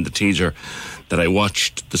trailer and the teaser that I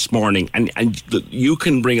watched this morning. And you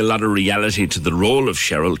can bring a lot of reality to the role of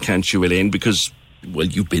Cheryl, can't you, Elaine? Because, well,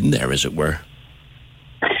 you've been there, as it were.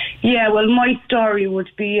 Yeah, well, my story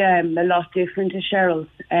would be a lot different to Cheryl's.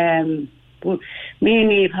 Me and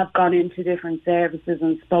Niamh have gone into different services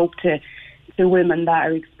and spoke to women that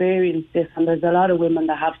are experienced this, and there's a lot of women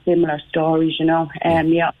that have similar stories, you know.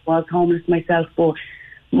 Yeah, I was homeless myself, but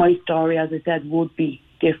my story, as I said, would be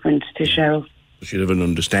different to Cheryl. Should have an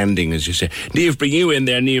understanding, as you say. Niamh, bring you in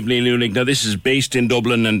there, Niamh Ní Luainnig. Now, this is based in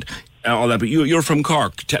Dublin and all that, but you're from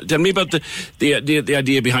Cork. Tell me about the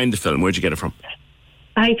idea behind the film. Where'd you get it from?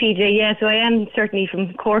 Hi, PJ. Yeah, so I am certainly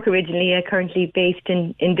from Cork originally, currently based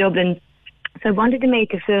in Dublin. So I wanted to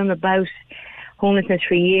make a film about homelessness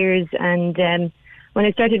for years, and when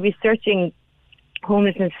I started researching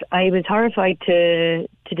homelessness, I was horrified to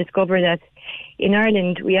discover that in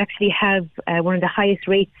Ireland we actually have one of the highest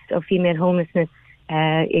rates of female homelessness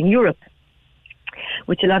in Europe,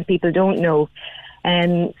 which a lot of people don't know.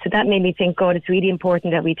 So that made me think, God, it's really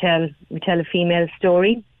important that we tell a female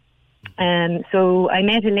story. So I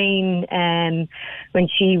met Elaine when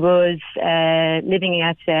she was living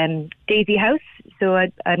at Daisy House. So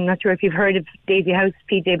I'm not sure if you've heard of Daisy House,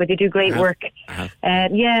 PJ, but they do great work.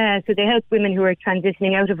 Yeah, so they help women who are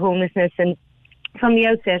transitioning out of homelessness. And from the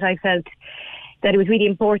outset, I felt that it was really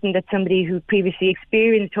important that somebody who previously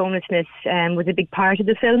experienced homelessness was a big part of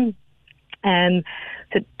the film. So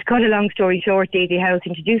to cut a long story short, Daisy House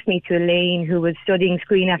introduced me to Elaine, who was studying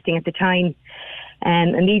screen acting at the time.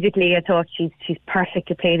 Immediately I thought she's perfect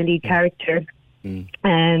to play the lead character.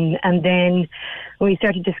 And then when we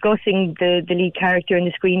started discussing the lead character in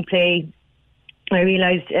the screenplay, I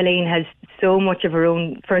realised Elaine has so much of her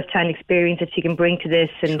own first-hand experience that she can bring to this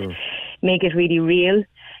and make it really real.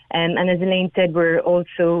 And as Elaine said, we're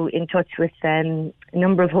also in touch with a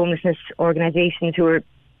number of homelessness organisations who are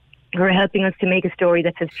helping us to make a story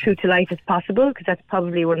that's as true to life as possible, because that's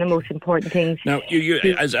probably one of the most important things. Now,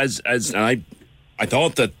 I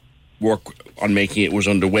thought that work on making it was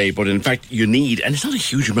underway, but in fact you need, and it's not a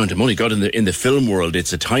huge amount of money. God, in the film world,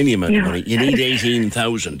 it's a tiny amount of money. You need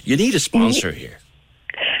 18,000. You need a sponsor here.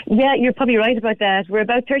 Yeah, you're probably right about that. We're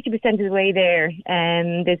about 30% of the way there.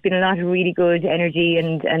 There's been a lot of really good energy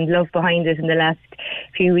and love behind it in the last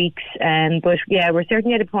few weeks. But yeah, we're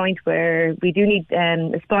certainly at a point where we do need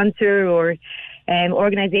a sponsor or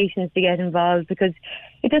organisations to get involved, because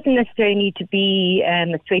it doesn't necessarily need to be a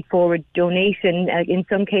straightforward donation. In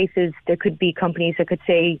some cases, there could be companies that could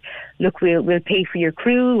say, look, we'll pay for your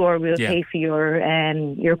crew, or we'll pay for your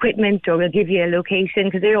equipment, or we'll give you a location,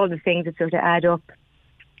 because they're all the things that sort of add up.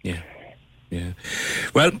 Yeah.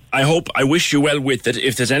 Well, I wish you well with it.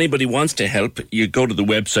 If there's anybody wants to help, you go to the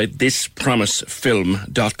website,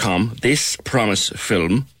 thispromisefilm.com,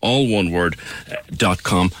 thispromisefilm, all one word,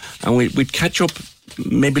 .com, and we'd catch up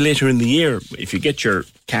maybe later in the year, if you get your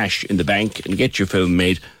cash in the bank and get your film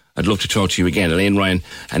made, I'd love to talk to you again. Elaine Ryan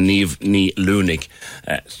and Niamh Ní Luanig.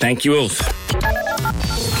 Thank you both.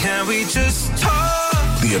 Can we just talk?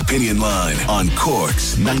 The Opinion Line on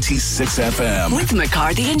Cork's 96 FM. With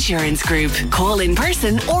McCarthy Insurance Group. Call in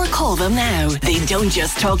person or call them now. They don't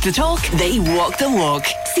just talk the talk, they walk the walk.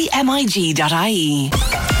 See MIG.ie.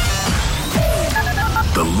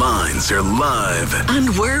 The lines are live. And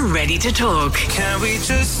we're ready to talk. Can we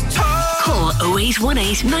just talk? Call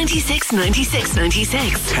 0818 96 96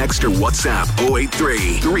 96. Text or WhatsApp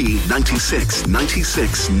 083 396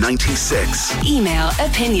 96 96. Email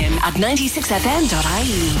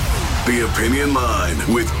opinion@96fm.ie. The Opinion Line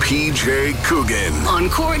with PJ Coogan. On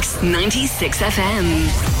Cork's 96 FM.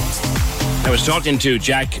 I was talking to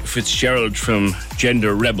Jack Fitzgerald from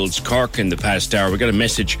Gender Rebels Cork in the past hour. We got a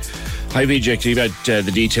message. Hi VJ, can you about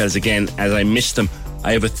the details again as I missed them?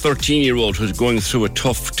 I have a 13-year-old who's going through a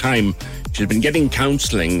tough time. She's been getting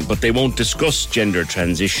counselling, but they won't discuss gender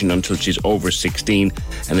transition until she's over 16,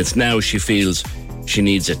 and it's now she feels she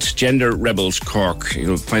needs it. Gender Rebels Cork.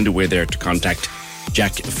 You'll find a way there to contact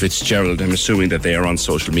Jack Fitzgerald. I'm assuming that they are on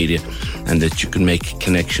social media and that you can make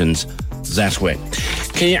connections that way.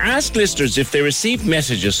 Can you ask listeners if they receive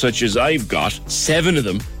messages such as I've got, 7 of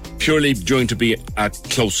them, purely going to be at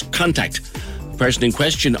close contact? The person in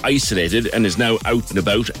question isolated and is now out and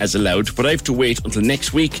about as allowed, but I have to wait until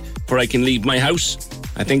next week before I can leave my house.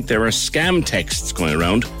 I think there are scam texts going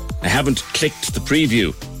around. I haven't clicked the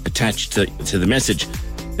preview attached to the message.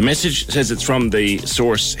 The message says it's from the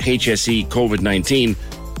source HSE COVID-19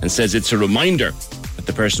 and says it's a reminder that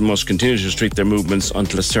the person must continue to restrict their movements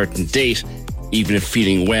until a certain date, even if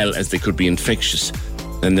feeling well, as they could be infectious.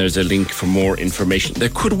 Then there's a link for more information. There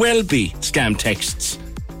could well be scam texts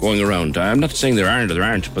going around. I'm not saying there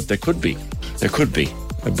aren't, but there could be. There could be.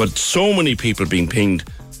 But so many people being pinged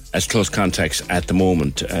as close contacts at the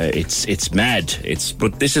moment. It's mad.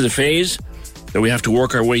 But this is a phase that we have to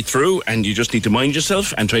work our way through, and you just need to mind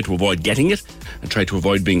yourself and try to avoid getting it, and try to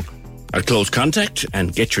avoid being a close contact,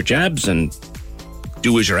 and get your jabs and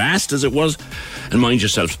do as you're asked, as it was, and mind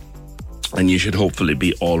yourself. And you should hopefully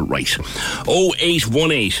be all right.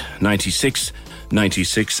 0818 96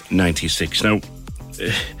 96 96. Now,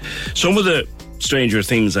 some of the stranger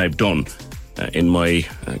things I've done in my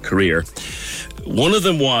career, one of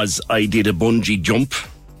them was I did a bungee jump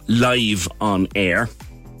live on air,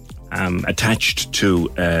 attached to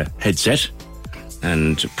a headset,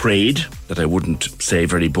 and prayed that I wouldn't say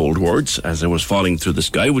very bold words as I was falling through the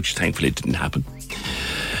sky, which thankfully didn't happen.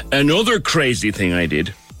 Another crazy thing I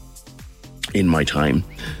did in my time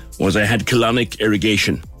was I had colonic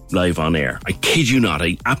irrigation live on air. I kid you not,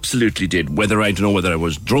 I absolutely did. I don't know whether I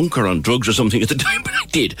was drunk or on drugs or something at the time, but I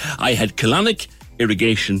did. I had colonic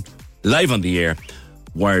irrigation live on the air,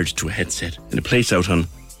 wired to a headset in a place out in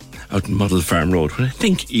Model Farm Road. When I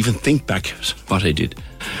think back what I did.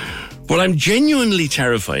 But I'm genuinely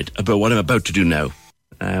terrified about what I'm about to do now.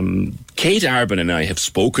 Kate Arbon and I have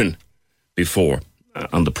spoken before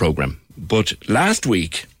on the programme, but last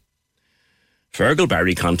week Fergal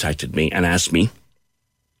Barry contacted me and asked me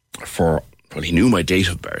he knew my date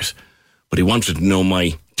of birth, but he wanted to know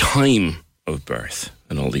my time of birth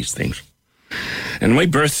and all these things. And my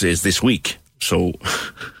birthday is this week, so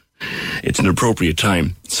it's an appropriate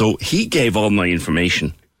time. So he gave all my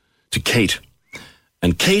information to Kate,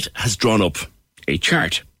 and Kate has drawn up a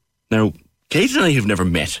chart. Now, Kate and I have never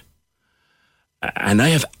met, and I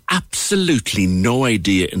have absolutely no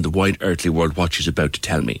idea in the wide earthly world what she's about to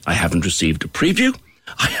tell me. I haven't received a preview.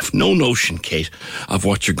 I have no notion, Kate, of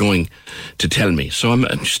what you're going to tell me. So I'm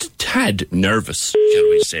just a tad nervous, shall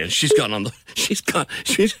we say. I'd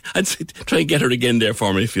say, try and get her again there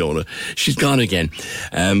for me, Fiona. She's gone again.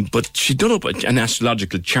 But she's done up an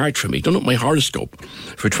astrological chart for me, done up my horoscope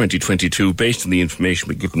for 2022 based on the information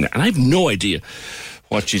we've given her. And I have no idea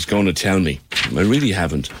what she's going to tell me. I really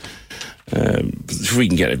haven't. If we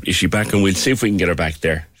can get her, is she back? And we'll see if we can get her back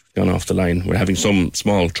there. She's gone off the line. We're having some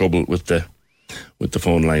small trouble with the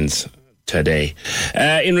phone lines today.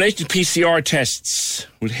 In relation to PCR tests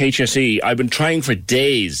with HSE, I've been trying for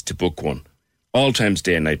days to book one, all times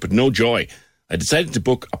day and night, but no joy. I decided to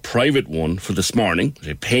book a private one for this morning, which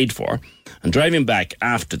I paid for, and driving back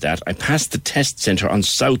after that, I passed the test centre on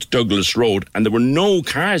South Douglas Road, and there were no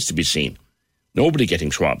cars to be seen. Nobody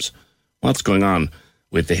getting swabs. What's going on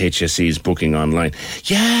with the HSE's booking online?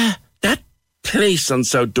 Yeah, that place on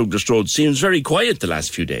South Douglas Road seems very quiet the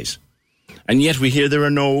last few days. And yet we hear there are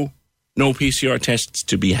no PCR tests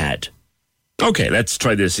to be had. Okay, let's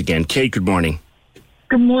try this again. Kate, good morning.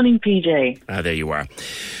 Good morning, PJ. There you are.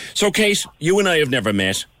 So, Kate, you and I have never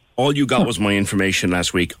met. All you got was my information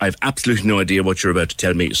last week. I've absolutely no idea what you're about to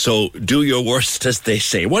tell me. So do your worst, as they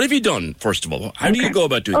say. What have you done, first of all? How do you go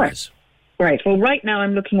about doing this? Right. Well, right now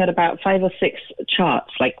I'm looking at about 5 or 6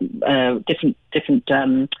 charts, like different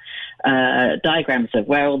diagrams of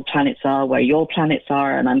where all the planets are, where your planets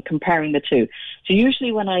are, and I'm comparing the two. So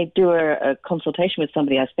usually when I do a consultation with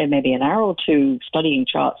somebody, I spend maybe an hour or two studying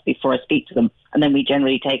charts before I speak to them, and then we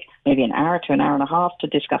generally take maybe an hour to an hour and a half to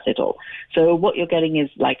discuss it all. So what you're getting is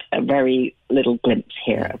like a very little glimpse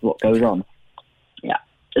here of what goes on. Yeah.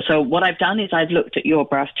 So what I've done is I've looked at your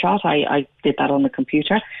birth chart. I did that on the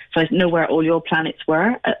computer. So I know where all your planets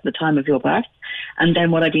were at the time of your birth. And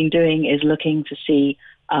then what I've been doing is looking to see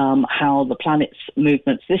how the planets'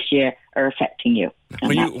 movements this year are affecting you.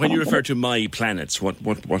 When you refer to my planets, what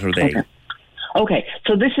are they? Okay,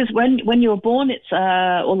 so this is when you're born, it's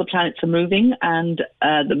all the planets are moving, and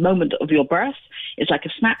the moment of your birth is like a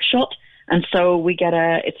snapshot. And so we get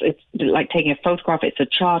it's like taking a photograph, it's a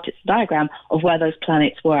chart, it's a diagram of where those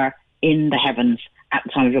planets were in the heavens at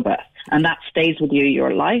the time of your birth. And that stays with you your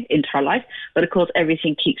entire life. But of course,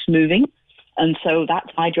 everything keeps moving. And so that's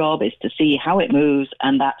my job, is to see how it moves,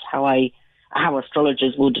 and that's how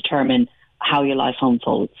astrologers will determine how your life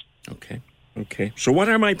unfolds. Okay. So what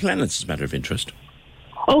are my planets, as a matter of interest?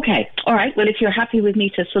 Okay, all right. Well, if you're happy with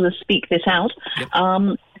me to sort of speak this out,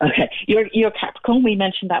 okay. You're Capricorn. We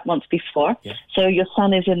mentioned that once before. Yep. So your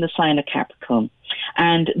sun is in the sign of Capricorn.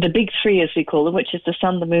 And the big three, as we call them, which is the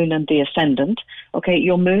sun, the moon, and the ascendant. Okay,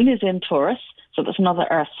 your moon is in Taurus, so that's another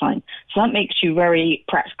earth sign. So that makes you very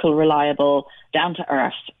practical, reliable, down to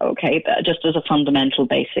earth, okay, just as a fundamental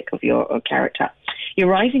basic of your character. Your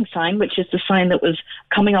rising sign, which is the sign that was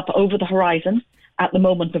coming up over the horizon at the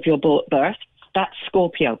moment of your birth, that's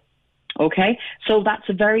Scorpio. Okay, so that's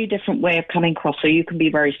a very different way of coming across. So you can be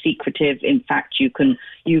very secretive. In fact, you can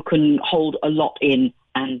hold a lot in,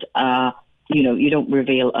 and you don't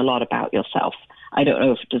reveal a lot about yourself. I don't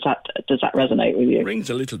know if does that resonate with you? Rings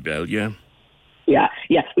a little bell, yeah. Yeah.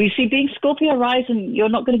 Well, you see, being Scorpio rising, you're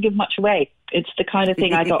not going to give much away. It's the kind of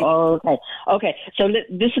thing I go, okay. So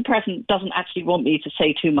this person doesn't actually want me to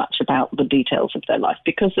say too much about the details of their life,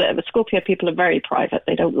 because the Scorpio people are very private.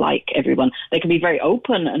 They don't like everyone. They can be very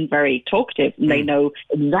open and very talkative, and they know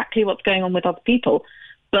exactly what's going on with other people.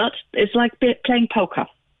 But it's like playing poker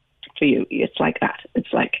for you. It's like that.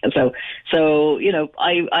 It's like so.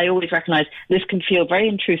 I always recognise this can feel very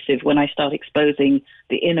intrusive when I start exposing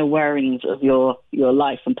the inner workings of your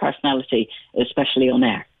life and personality, especially on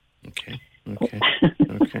air. Okay.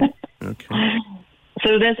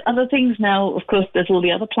 So there's other things now. Of course, there's all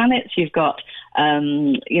the other planets. You've got,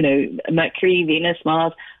 Mercury, Venus,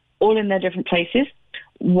 Mars, all in their different places.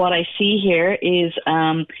 What I see here is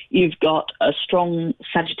you've got a strong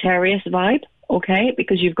Sagittarius vibe. Okay,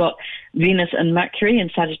 because you've got Venus and Mercury in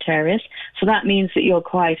Sagittarius, so that means that you're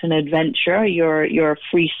quite an adventurer. You're a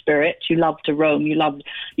free spirit. You love to roam. You love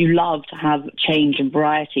to have change and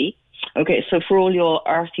variety. Okay, so for all your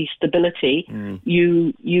earthy stability,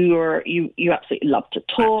 you absolutely love to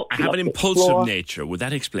talk. I have an impulsive nature. Would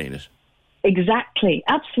that explain it? Exactly,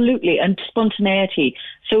 absolutely, and spontaneity.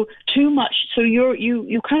 So too much. So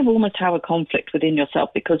you kind of almost have a conflict within yourself,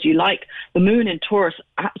 because you like the moon in Taurus.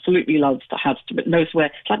 Absolutely loves to have knows where.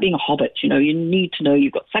 It's like being a hobbit. You need to know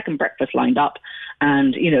you've got second breakfast lined up,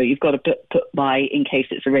 and you've got to put by in case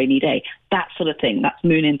it's a rainy day. That sort of thing. That's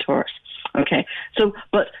moon in Taurus. Okay, so,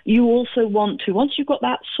 but you also want to, once you've got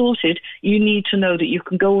that sorted, you need to know that you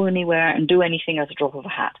can go anywhere and do anything at a drop of a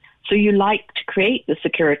hat. So you like to create the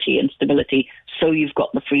security and stability, so you've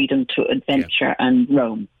got the freedom to adventure and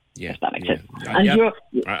roam. If that makes sense.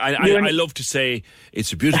 And I love to say,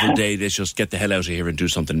 it's a beautiful day, let's just get the hell out of here and do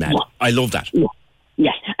something mad. I love that.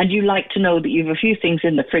 Yes, and you like to know that you have a few things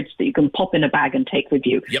in the fridge that you can pop in a bag and take with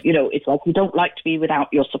you. Yep. It's like you don't like to be without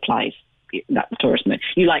your supplies. That's the Taurus moon.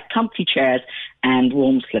 You like comfy chairs and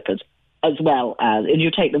warm slippers, as well as, and you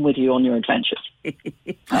take them with you on your adventures.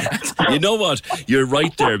 You know what? You're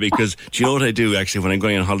right there, because do you know what I do actually when I'm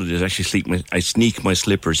going on holidays? I sneak my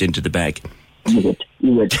slippers into the bag. You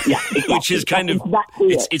would, yeah. Exactly. Which is kind of,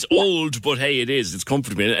 it's old, but hey, it is. It's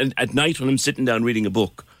comfortable. And at night when I'm sitting down reading a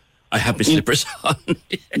book, I have my slippers on.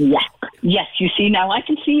 Yes, you see, now I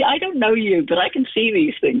can see, I don't know you, but I can see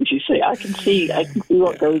these things, you see. I can see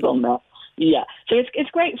what goes on there. Yeah, so it's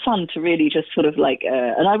great fun to really just sort of like,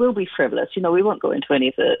 and I will be frivolous. We won't go into any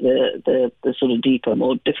of the sort of deeper,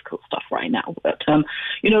 more difficult stuff right now. But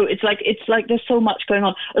it's like there's so much going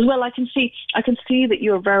on as well. I can see that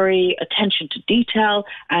you're very attention to detail,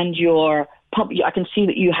 and you're I can see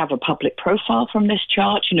that you have a public profile from this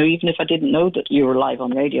chart. You know, even if I didn't know that you were live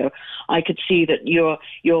on radio, I could see that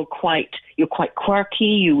you're quite quirky.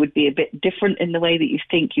 You would be a bit different in the way that you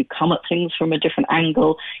think. You come at things from a different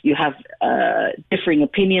angle. You have differing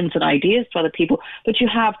opinions and ideas to other people, but you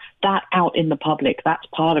have that out in the public. That's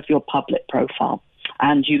part of your public profile.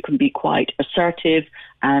 And you can be quite assertive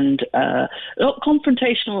and not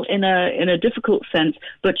confrontational in a difficult sense,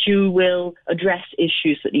 but you will address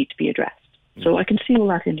issues that need to be addressed. So I can see all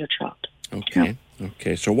that in your chart. Okay. Yeah.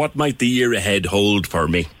 Okay. So what might the year ahead hold for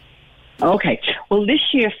me? Okay. Well, this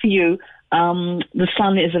year for you, the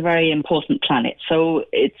sun is a very important planet. So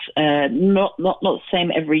it's not the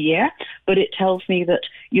same every year, but it tells me that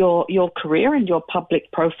your career and your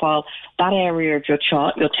public profile, that area of your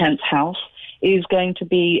chart, your 10th house, is going to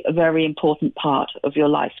be a very important part of your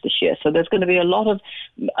life this year. So there's going to be a lot of,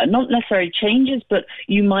 not necessarily changes, but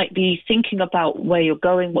you might be thinking about where you're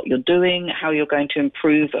going, what you're doing, how you're going to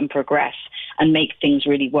improve and progress and make things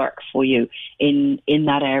really work for you in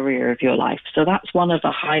that area of your life. So that's one of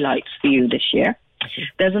the highlights for you this year.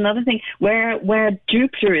 There's another thing where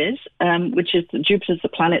Jupiter is, which is Jupiter's the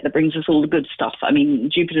planet that brings us all the good stuff. I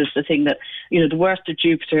mean, Jupiter's the thing that, you know, the worst of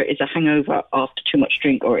Jupiter is a hangover after too much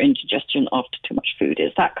drink or indigestion after too much food.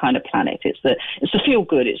 It's that kind of planet. It's the feel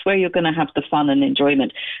good. It's where you're going to have the fun and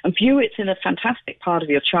enjoyment. And for you, it's in a fantastic part of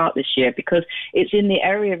your chart this year because it's in the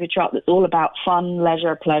area of your chart that's all about fun,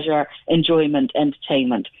 leisure, pleasure, enjoyment,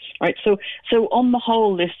 entertainment. Right. So on the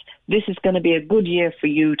whole, this is going to be a good year for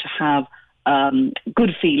you to have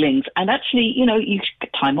good feelings, and actually, you know, you get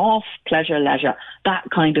time off, pleasure, leisure, that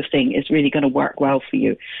kind of thing is really going to work well for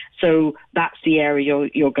you. So that's the area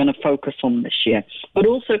you're going to focus on this year. But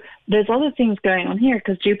also, there's other things going on here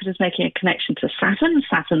because Jupiter's making a connection to Saturn.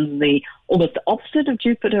 Saturn's almost the opposite of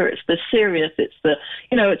Jupiter. It's the serious. It's the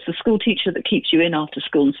school teacher that keeps you in after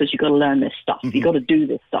school and says you've got to learn this stuff. You've got to do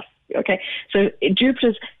this stuff. Okay, so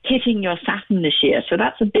Jupiter's hitting your Saturn this year. So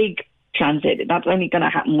that's a big transit. That's only going to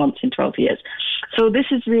happen once in 12 years. So this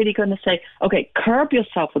is really going to say, okay, curb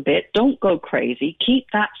yourself a bit. Don't go crazy. Keep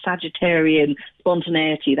that Sagittarian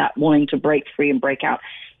spontaneity, that wanting to break free and break out.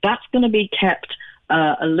 That's going to be kept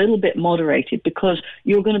a little bit moderated because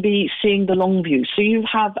you're going to be seeing the long view. So you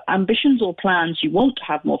have ambitions or plans. You want to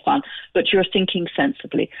have more fun, but you're thinking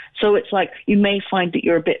sensibly. So it's like you may find that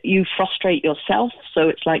you frustrate yourself. So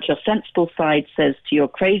it's like your sensible side says to your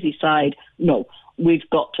crazy side, no, we've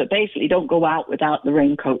got to basically don't go out without the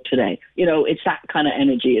raincoat today. You know, it's that kind of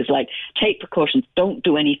energy. It's like, take precautions. Don't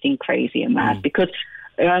do anything crazy and mad because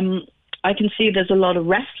I can see there's a lot of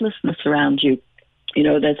restlessness around you. You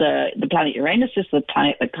know, there's the planet Uranus is the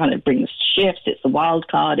planet that kind of brings shifts. It's the wild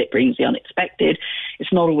card. It brings the unexpected.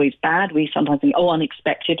 It's not always bad. We sometimes think,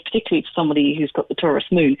 unexpected, particularly for somebody who's got the Taurus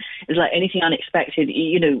moon. It's like anything unexpected,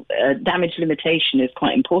 you know, damage limitation is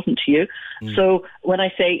quite important to you. So when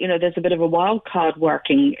I say, you know, there's a bit of a wild card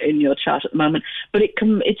working in your chart at the moment, but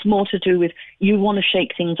it's more to do with you want to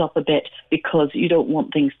shake things up a bit because you don't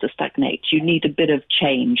want things to stagnate. You need a bit of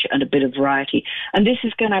change and a bit of variety. And this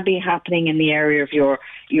is going to be happening in the area of your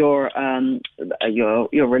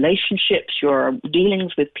relationships, your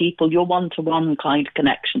dealings with people, your one-to-one kind of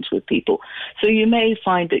connections with people. So you may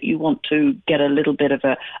find that you want to get a little bit of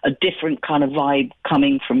a different kind of vibe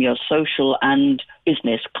coming from your social and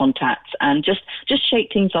business contacts and just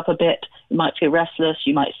shake things up a bit. You might feel restless.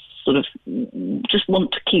 You might sort of just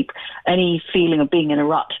want to keep any feeling of being in a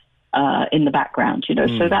rut in the background, you know.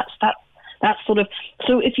 So that's sort of,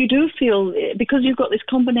 so if you do feel, because you've got this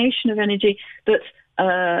combination of energy that,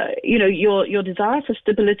 you know, your desire for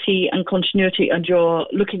stability and continuity and you're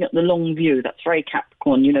looking at the long view, that's very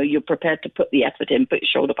Capricorn, you know, you're prepared to put the effort in, put your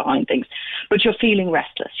shoulder behind things, but you're feeling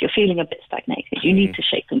restless, you're feeling a bit stagnated, you need to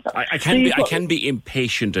shake things up. I can be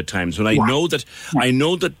impatient at times when I know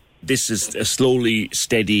that this is a slowly,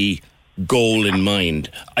 steady goal in mind.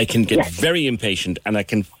 I can get very impatient and I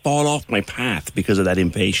can fall off my path because of that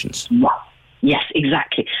impatience. Yes,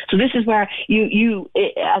 exactly. So this is where you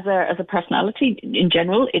as a personality in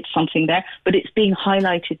general, it's something there, but it's being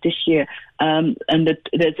highlighted this year. And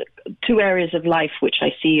there's two areas of life which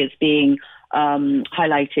I see as being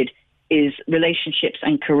highlighted is relationships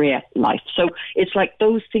and career life. So it's like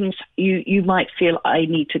those things you might feel I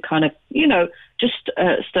need to kind of, you know, just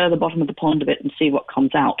stir the bottom of the pond a bit and see what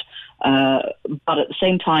comes out. But at the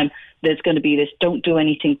same time, there's going to be this, don't do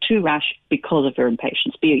anything too rash because of your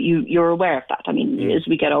impatience. You're aware of that. I mean, as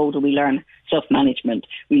we get older, we learn self-management.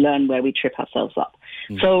 We learn where we trip ourselves up.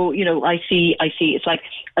 So, you know, I see it's like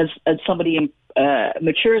as somebody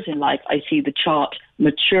matures in life, I see the chart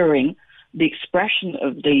maturing, the expression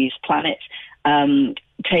of these planets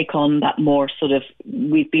take on that more sort of,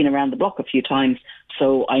 we've been around the block a few times,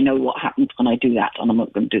 so I know what happens when I do that, and I'm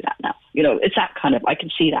not going to do that now. You know, it's that kind of, I can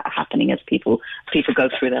see that happening as people go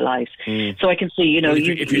through their lives. So I can see, you know...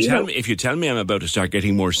 If you tell me I'm about to start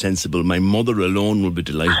getting more sensible, my mother alone will be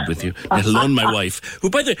delighted with you, let alone my wife. Who,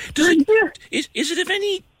 by the way, is it of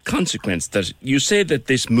any consequence that you say that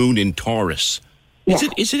this moon in Taurus,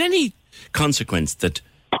 is it any consequence that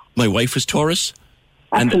my wife is Taurus?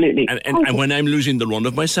 Absolutely. And when I'm losing the run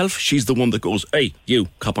of myself, she's the one that goes, hey, you,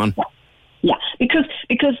 cop on. Yeah, because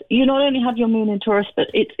you not only have your moon in Taurus, but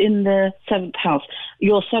it's in the 7th house.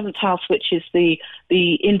 Your 7th house, which is the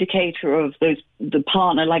indicator of the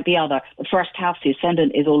partner like the other. The 1st house, the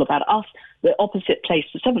ascendant, is all about us. The opposite place,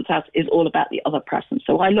 the 7th house, is all about the other person.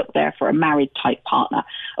 So I look there for a married type partner.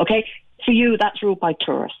 Okay, for you, that's ruled by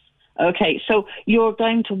Taurus. Okay, so you're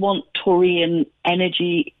going to want Taurian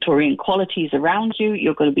energy, Taurian qualities around you.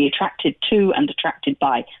 You're going to be attracted to and attracted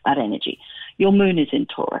by that energy. Your moon is in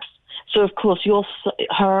Taurus. So, of course,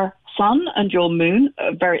 her sun and your moon,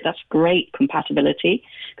 that's great compatibility,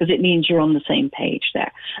 because it means you're on the same page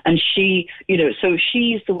there. And she, you know, so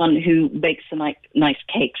she's the one who bakes the nice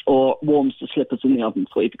cakes or warms the slippers in the oven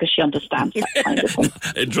for you, because she understands that kind of thing.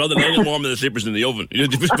 I'd rather not warm the slippers in the oven. I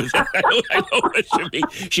know what she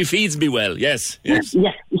means. She feeds me well, yes. Yes,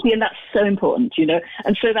 you see, and that's so important, you know.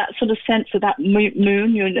 And so that sort of sense of that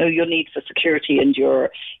moon, you know, your need for security and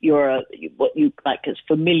your what you like is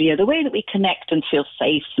familiar, the way that we connect and feel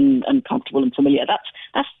safe and comfortable and familiar,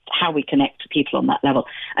 that's how we connect to people on that level.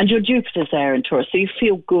 And your Jupiter's there in Taurus, so you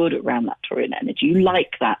feel good around that Taurian energy. You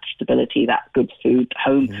like that stability, that good food,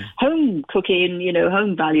 home cooking, you know,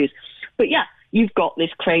 home values. But yeah, you've got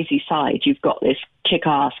this crazy side. You've got this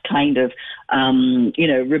kick-ass kind of, you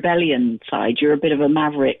know, rebellion side. You're a bit of a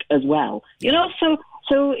maverick as well, you know. So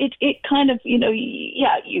it kind of, you know,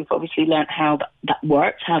 yeah, you've obviously learned how that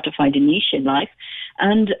works, how to find a niche in life,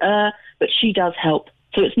 and but she does help.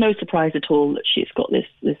 So it's no surprise at all that she's got this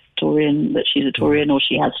Taurian, that she's a Taurian, or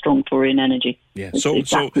she has strong Taurian energy. Yeah. It's so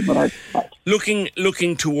exactly what I expect.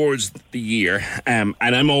 Looking towards the year, and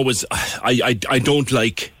I'm always I don't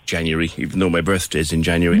like January, even though my birthday's in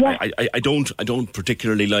January. Yeah. I don't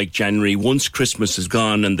particularly like January. Once Christmas is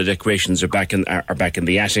gone and the decorations are back in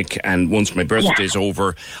the attic, and once my birthday's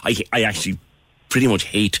over, I actually pretty much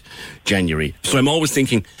hate January. So I'm always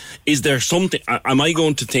thinking, is there something, am I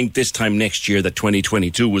going to think this time next year that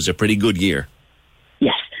 2022 was a pretty good year?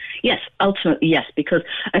 Yes, ultimately, yes, because,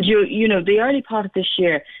 and you know, the early part of this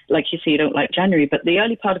year, like you say, you don't like January, but the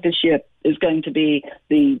early part of this year is going to be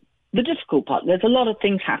the difficult part. There's a lot of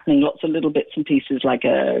things happening, lots of little bits and pieces, like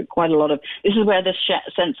quite a lot of, this is where this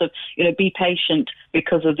sense of, you know, be patient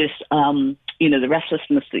because of this, you know, the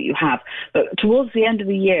restlessness that you have. But towards the end of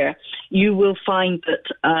the year, you will find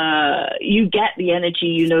that you get the energy,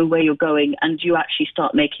 you know where you're going, and you actually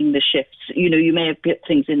start making the shifts. You know, you may have put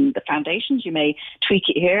things in the foundations, you may tweak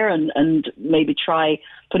it here and maybe try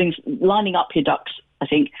lining up your ducks, I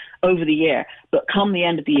think, over the year. But come the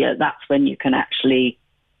end of the year, that's when you can actually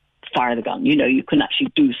fire the gun. You know, you can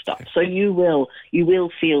actually do stuff. So you will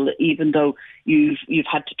feel that even though you've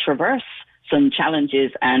had to traverse some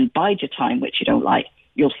challenges and bide your time, which you don't like,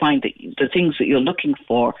 you'll find that the things that you're looking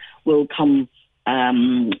for will come,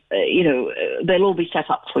 you know, they'll all be set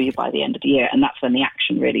up for you by the end of the year, and that's when the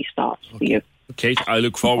action really starts for you. Kate, I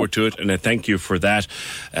look forward to it, and I thank you for that.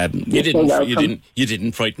 You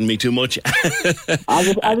didn't frighten me too much.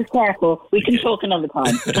 I was careful. We can talk another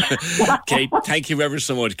time. Kate, thank you ever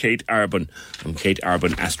so much, Kate Arbon from Kate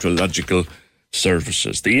Arbon Astrological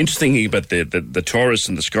Services. The interesting thing about the Taurus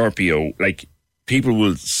and the Scorpio, like, people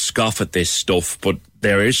will scoff at this stuff, but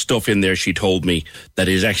there is stuff in there, she told me, that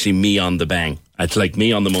is actually me on the bang. It's like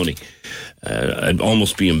me on the money. I'd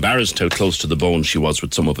almost be embarrassed how close to the bone she was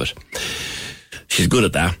with some of it. She's good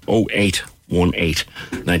at that.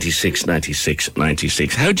 0818 96 96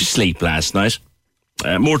 96. How'd you sleep last night?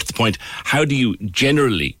 More to the point, how do you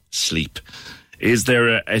generally sleep? Is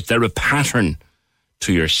there a pattern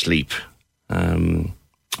to your sleep? And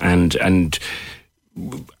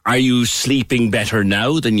are you sleeping better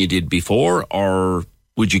now than you did before, or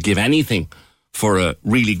would you give anything for a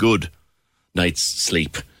really good night's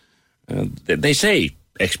sleep? They say,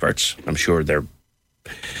 experts, I'm sure they're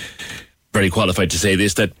very qualified to say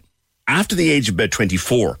this, that after the age of about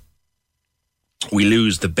 24, we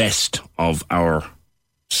lose the best of our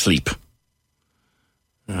sleep.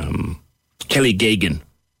 Kelly Gagan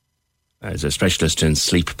is a specialist in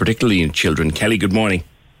sleep, particularly in children. Kelly, good morning.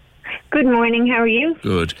 Good morning, how are you?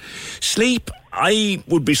 Good. Sleep, I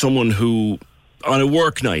would be someone who, on a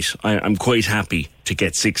work night, I'm quite happy to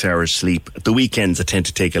get 6 hours sleep. At the weekends, I tend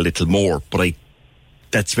to take a little more, but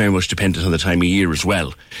that's very much dependent on the time of year as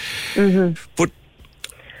well. But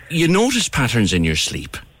you notice patterns in your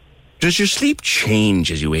sleep. Does your sleep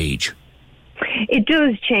change as you age? It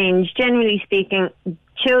does change. Generally speaking,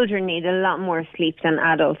 children need a lot more sleep than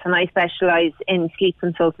adults, and I specialise in sleep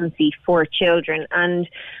consultancy for children.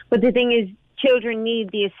 But the thing is, children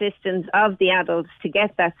need the assistance of the adults to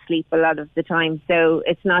get that sleep a lot of the time. So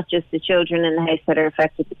it's not just the children in the house that are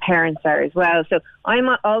affected, the parents are as well. So I'm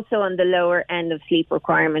also on the lower end of sleep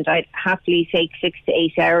requirement. I'd happily take 6 to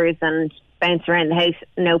 8 hours and bounce around the house,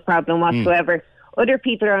 no problem whatsoever. Other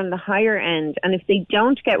people are on the higher end, and if they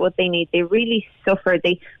don't get what they need, they really suffer.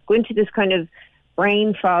 They go into this kind of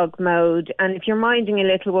brain fog mode, and if you're minding a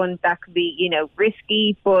little one, that could be,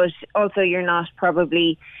 risky, but also you're not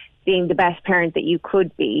probably being the best parent that you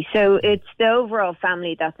could be. So it's the overall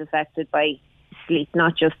family that's affected by sleep,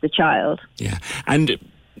 not just the child. Yeah. And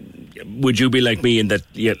would you be like me in that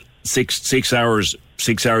 6 hours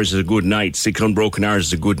is a good night, 6 unbroken hours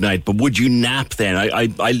is a good night, but would you nap then?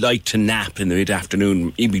 I like to nap in the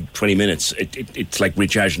mid-afternoon, even 20 minutes. It's like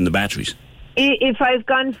recharging the batteries. If I've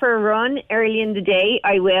gone for a run early in the day,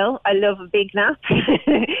 I will. I love a big nap.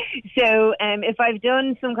 So if I've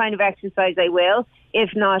done some kind of exercise, I will. If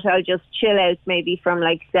not, I'll just chill out maybe from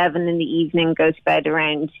 7 in the evening, go to bed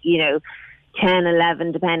around, 10,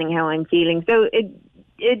 11, depending how I'm feeling. So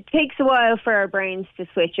it takes a while for our brains to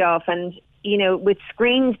switch off. And, with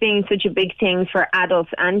screens being such a big thing for adults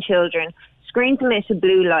and children, screens emit a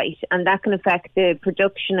blue light, and that can affect the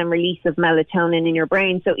production and release of melatonin in your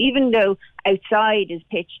brain. So even though outside is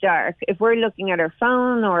pitch dark, if we're looking at our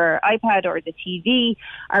phone or our iPad or the TV,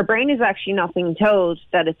 our brain is actually not being told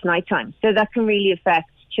that it's nighttime. So that can really affect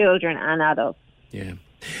children and adults. Yeah.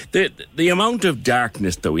 The amount of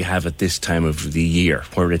darkness that we have at this time of the year,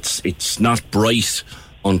 where it's not bright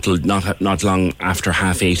until not long after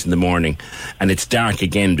 7:30 in the morning, and it's dark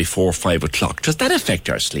again before 5 o'clock, does that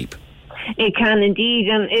affect our sleep? It can indeed,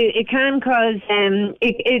 and it can cause.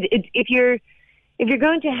 If you're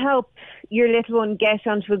going to help your little one get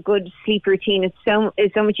onto a good sleep routine, it's so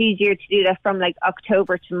much easier to do that from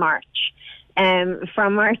October to March.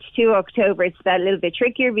 From March to October, it's that little bit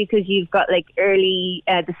trickier because you've got early,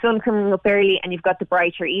 the sun coming up early, and you've got the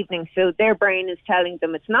brighter evening. So their brain is telling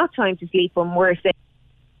them it's not time to sleep when we're saying.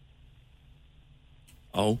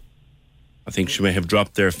 Oh, I think she may have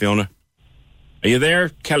dropped there, Fiona. Are you there,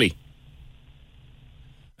 Kelly?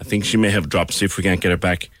 I think she may have dropped. See if we can't get her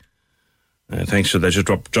back. Thanks for that. Just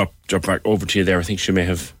drop back over to you there. I think she may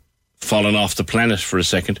have fallen off the planet for a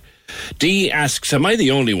second. Dee asks, am I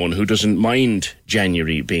the only one who doesn't mind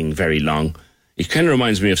January being very long? It kind of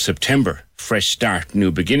reminds me of September, fresh start,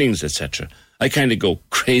 new beginnings, etc. I kind of go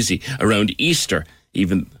crazy around Easter,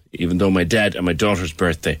 even though my dad and my daughter's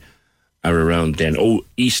birthday are around then. Oh,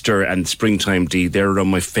 Easter and springtime, Dee, they're around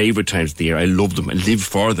my favourite times of the year. I love them. I live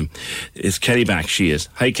for them. Is Kelly back? She is.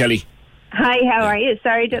 Hi, Kelly. Hi, how are you?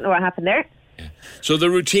 Sorry, I don't know what happened there. Yeah. So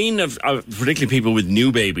the routine of particularly people with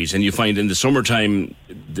new babies, and you find in the summertime,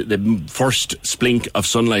 the first splink of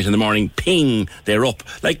sunlight in the morning, ping, they're up.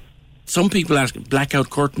 Some people ask,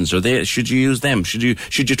 blackout curtains, should you use them? Should you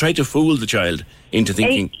try to fool the child into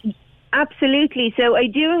thinking... Absolutely. So I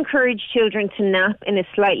do encourage children to nap in a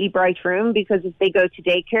slightly bright room, because if they go to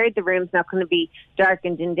daycare, the room's not going to be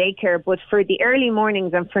darkened in daycare. But for the early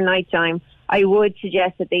mornings and for nighttime, I would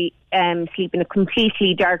suggest that they sleep in a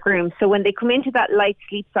completely dark room. So when they come into that light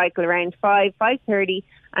sleep cycle around 5:30,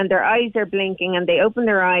 and their eyes are blinking and they open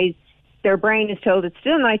their eyes, their brain is told it's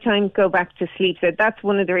still nighttime, go back to sleep. So that's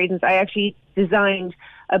one of the reasons I actually designed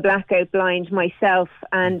a blackout blind myself,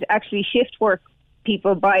 and actually shift work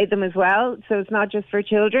people buy them as well, so it's not just for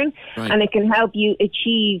children. Right. And it can help you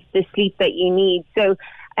achieve the sleep that you need. So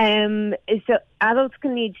adults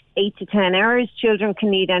can need 8 to 10 hours, children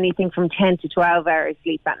can need anything from 10 to 12 hours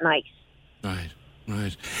sleep at night.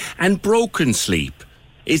 Right. And broken sleep,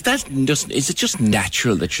 is it just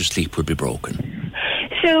natural that your sleep would be broken?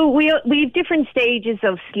 So we have different stages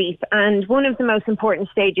of sleep, and one of the most important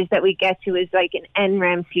stages that we get to is an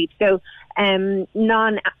NREM sleep, so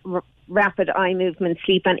non-rapid eye movement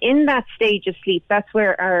sleep. And in that stage of sleep, that's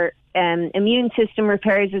where our immune system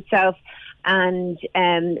repairs itself, and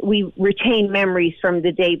we retain memories from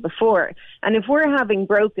the day before. And if we're having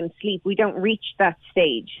broken sleep, we don't reach that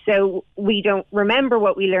stage. So we don't remember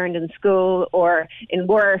what we learned in school or in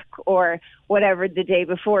work or whatever the day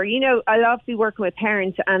before. I'll often be working with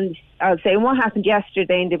parents, and I'll say, what happened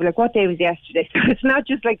yesterday? And they'll be like, what day was yesterday? So it's not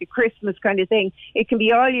just like a Christmas kind of thing. It can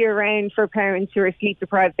be all year round for parents who are sleep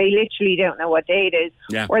deprived. They literally don't know what day it is.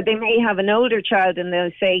 Yeah. Or they may have an older child and they'll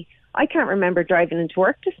say, I can't remember driving into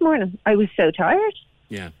work this morning. I was so tired.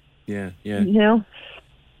 Yeah.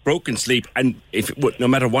 broken sleep, and no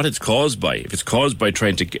matter what it's caused by, if it's caused by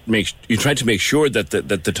trying to make sure that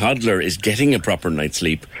the toddler is getting a proper night's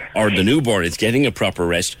sleep, or the newborn is getting a proper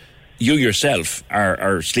rest, you yourself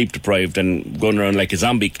are sleep deprived and going around like a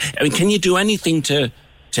zombie. I mean, can you do anything to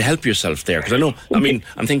help yourself there? Because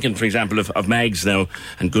I'm thinking, for example, of Mags now,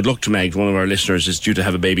 and good luck to Mags, one of our listeners is due to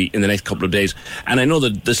have a baby in the next couple of days, and I know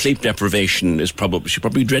that the sleep deprivation she's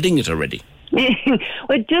probably dreading it already.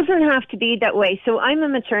 Well, it doesn't have to be that way. So I'm a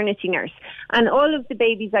maternity nurse, and all of the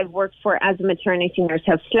babies I've worked for as a maternity nurse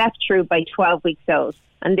have slept through by 12 weeks old,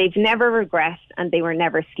 and they've never regressed, and they were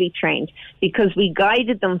never sleep trained, because we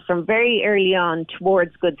guided them from very early on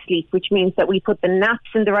towards good sleep, which means that we put the naps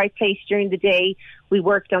in the right place during the day. We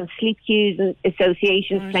worked on sleep cues and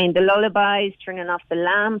associations, playing the lullabies, turning off the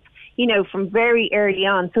lamp, from very early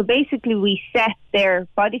on. So basically we set their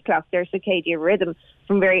body clock, their circadian rhythm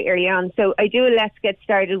from very early on. So I do a Let's Get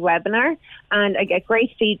Started webinar, and I get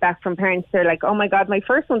great feedback from parents. They're like, oh my God, my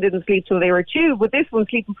first one didn't sleep till they were 2, but this one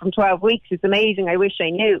sleeping from 12 weeks is amazing. I wish I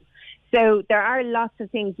knew. So there are lots of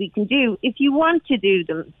things we can do if you want to do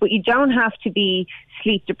them, but you don't have to be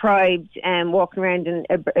sleep deprived and walking around in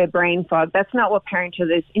a brain fog. That's not what parenthood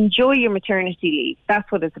is. Enjoy your maternity leave.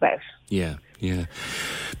 That's what it's about. Yeah.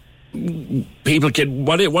 People can.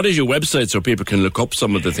 What is your website so people can look up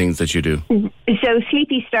some of the things that you do? So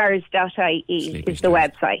sleepystars.ie is the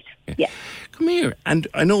website. Yeah. Come here, and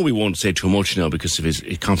I know we won't say too much now because of his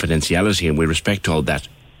confidentiality, and we respect all that.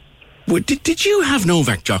 Did you have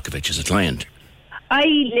Novak Djokovic as a client? I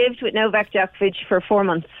lived with Novak Djokovic for 4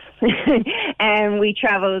 months, and we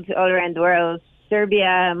travelled all around the world: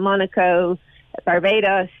 Serbia, Monaco,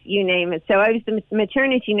 Barbados, you name it. So I was the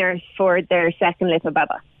maternity nurse for their second little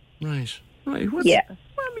Baba. Right. Yeah.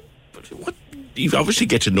 You obviously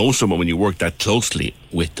get to know someone when you work that closely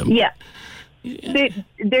with them. Yeah.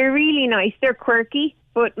 They're really nice. They're quirky,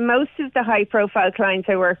 but most of the high-profile clients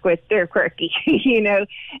I work with, they're quirky,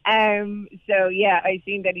 So, yeah, I've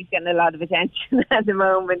seen that he's getting a lot of attention at the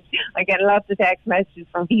moment. I get lots of text messages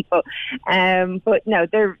from people. But, no,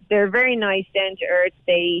 they're very nice, down to earth.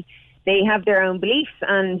 They have their own beliefs,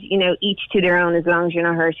 and, each to their own, as long as you're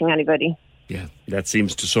not hurting anybody. Yeah, that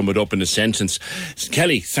seems to sum it up in a sentence.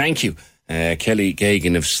 Kelly, thank you. Kelly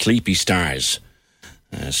Gagan of Sleepy Stars,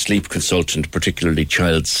 sleep consultant, particularly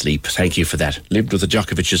child sleep. Thank you for that. Lived with the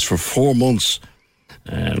Djokovic's for 4 months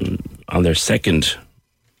on their second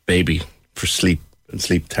baby for sleep and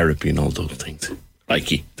sleep therapy and all those things.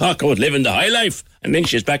 Likey, talk about living the high life. And then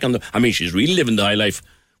she's back on she's really living the high life,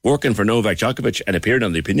 working for Novak Djokovic and appeared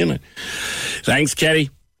on the Opinion Line. Thanks, Kelly.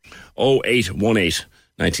 0818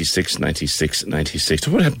 96 96 96.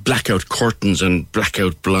 What about blackout curtains and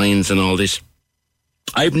blackout blinds and all this?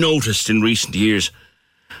 I've noticed in recent years,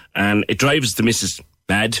 and it drives the missus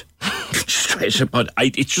mad. But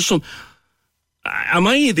it's just some. Am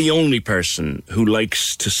I the only person who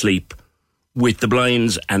likes to sleep with the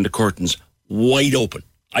blinds and the curtains wide open?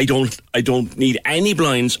 I don't need any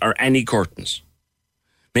blinds or any curtains.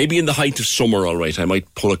 Maybe in the height of summer, all right, I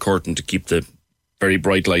might pull a curtain to keep the very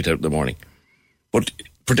bright light out in the morning. But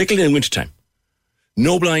particularly in wintertime,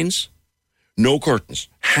 no blinds, no curtains,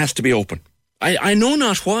 has to be open. I know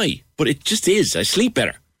not why, but it just is. I sleep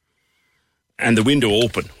better. And the window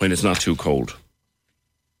open when it's not too cold.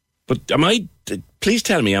 But please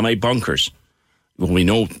tell me, am I bonkers? Well,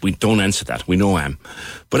 we don't answer that. We know I am.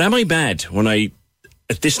 But am I bad when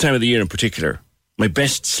at this time of the year in particular, my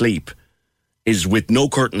best sleep is with no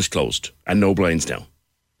curtains closed and no blinds down?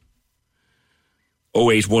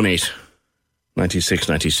 0818 96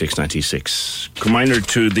 96 96. Reminder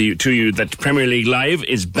to you that Premier League Live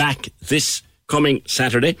is back this coming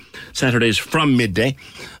Saturday. Saturdays from midday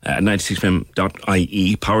at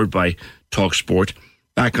 96fm.ie, powered by TalkSport.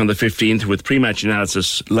 Back on the 15th with pre-match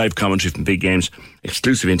analysis, live commentary from big games,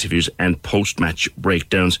 exclusive interviews and post-match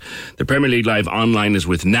breakdowns. The Premier League Live online is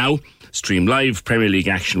with Now. Stream live Premier League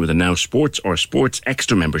action with a Now Sports or Sports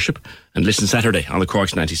Extra membership, and listen Saturday on the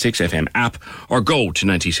Cork's 96FM app or go to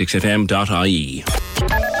 96fm.ie.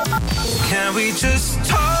 Can we just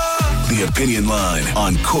talk? The Opinion Line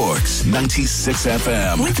on Cork's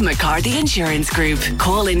 96FM. With McCarthy Insurance Group.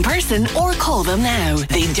 Call in person or call them now.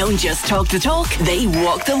 They don't just talk the talk, they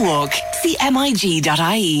walk the walk. See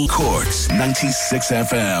MIG.ie. Cork's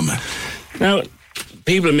 96FM. Now,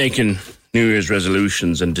 people are making New Year's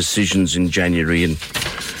resolutions and decisions in January and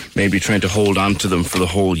maybe trying to hold on to them for the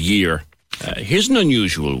whole year. Here's an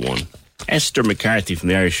unusual one. Esther McCarthy from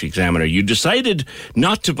the Irish Examiner. You decided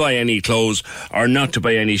not to buy any clothes or not to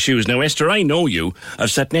buy any shoes. Now, Esther, I know you.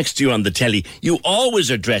 I've sat next to you on the telly. You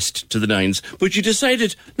always are dressed to the nines, but you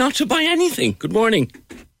decided not to buy anything. Good morning.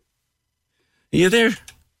 Are you there?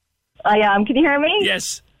 I am. Can you hear me?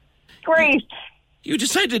 Yes. Great. You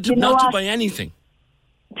decided not to buy anything.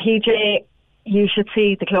 PJ, you should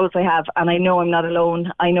see the clothes I have, and I know I'm not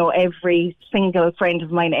alone. I know every single friend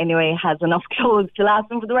of mine anyway has enough clothes to last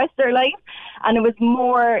them for the rest of their life. And it was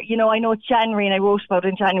more, I know it's January, and I wrote about it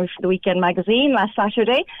in January for the Weekend magazine last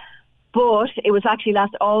Saturday, but it was actually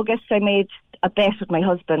last August I made a bet with my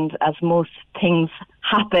husband, as most things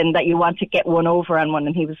happen, that you want to get one over on one,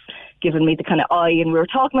 and he was giving me the kind of eye, and we were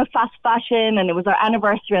talking about fast fashion, and it was our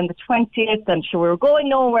anniversary on the 20th, and sure, we were going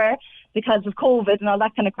nowhere because of COVID and all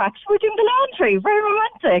that kind of crack. So we're doing the laundry, very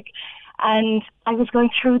romantic. And I was going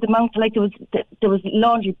through the mountain, like there was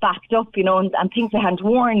laundry backed up, and things I hadn't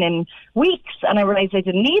worn in weeks. And I realised I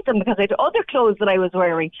didn't need them because I had other clothes that I was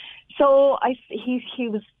wearing. So he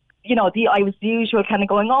was, I was the usual kind of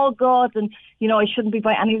going, oh God, and I shouldn't be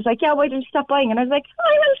buying. And he was like, yeah, why don't you stop buying? And I was like,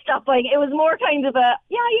 I will stop buying. It was more kind of a,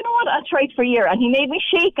 yeah, you know what, I'll try it for a year. And he made me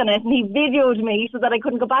shake on it, and he videoed me so that I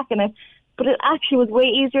couldn't go back on it. But it actually was way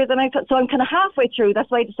easier than I thought. So I'm kind of halfway through. That's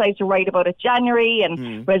why I decided to write about it. January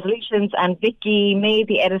and resolutions. And Vicky May,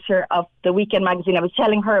 the editor of the Weekend magazine, I was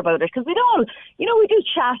telling her about it because we'd all, we do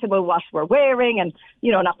chat about what we're wearing, and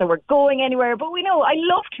not that we're going anywhere, but we know I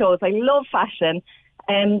love clothes, I love fashion.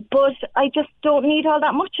 But I just don't need all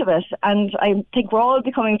that much of it. And I think we're all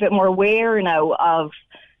becoming a bit more aware now of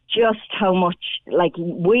just how much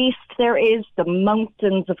waste there is, the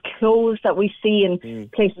mountains of clothes that we see in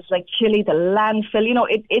places like Chile, the landfill.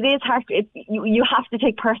 It is hard. You have to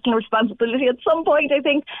take personal responsibility at some point, I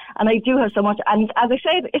think. And I do have so much. And as I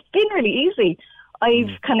said, it's been really easy.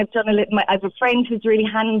 I've kind of done I have a friend who's really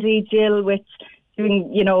handy, Jill, with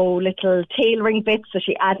doing, little tailoring bits. So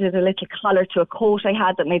she added a little collar to a coat I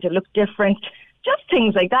had that made it look different. Just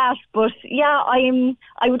things like that. But yeah,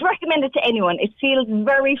 I would recommend it to anyone. It feels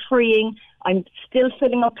very freeing. I'm still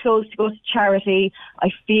filling up clothes to go to charity. I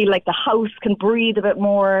feel like the house can breathe a bit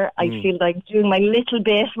more. I feel like doing my little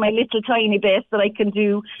tiny bit that I can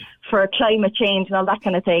do for climate change and all that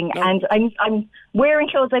kind of thing. No. And I'm wearing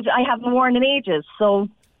clothes I haven't worn in ages. So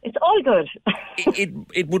it's all good.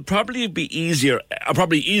 It would probably be easier,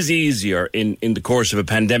 easier in the course of a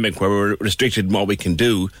pandemic where we're restricted in what we can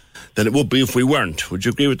do than it would be if we weren't. Would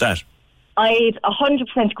you agree with that? I'd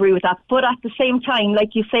 100% agree with that. But at the same time,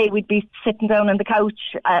 like you say, we'd be sitting down on the couch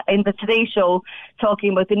in the Today Show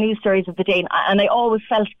talking about the news stories of the day. And I always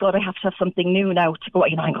felt, God, I have to have something new now to go,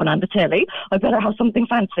 I'm going on the telly. I better have something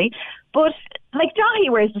fancy. But like Dahi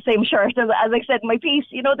wears the same shirt, as I said in my piece,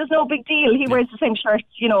 there's no big deal. He wears the same shirt,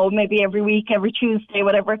 maybe every week, every Tuesday,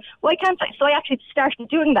 whatever. Why can't I? So I actually started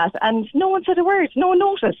doing that, and no one said a word. No one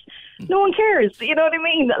noticed. No one cares. You know what I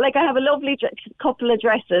mean? Like, I have a lovely couple of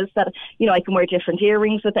dresses that, I can wear different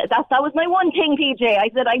earrings with it. That was my one thing, PJ. I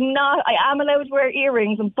said I am allowed to wear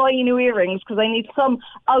earrings and buy new earrings because I need some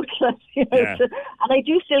outlet. And I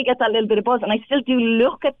do still get that little bit of buzz, and I still do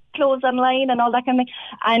look at clothes online and all that kind of thing.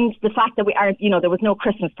 And the fact that we aren't, there was no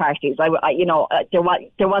Christmas parties. There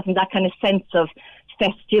wasn't that kind of sense of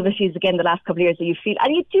festivities again the last couple of years that you feel,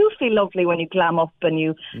 and you do feel lovely when you glam up and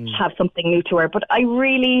you have something new to wear. But I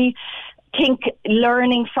really think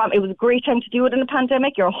learning from, it was a great time to do it in the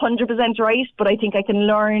pandemic. You're 100% right, but I think I can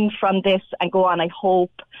learn from this and go on, I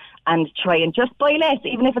hope, and try and just buy less,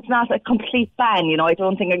 even if it's not a complete ban. I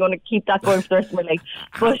don't think I'm going to keep that going for the rest of my life.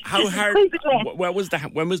 But how hard? When was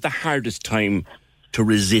the hardest time to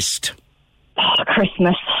resist?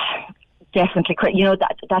 Christmas. Definitely,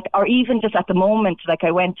 that, or even just at the moment, like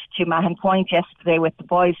I went to Mahon Point yesterday with the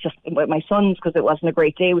boys, just with my sons, because it wasn't a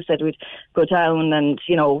great day. We said we'd go down and,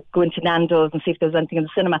 go into Nando's and see if there was anything in the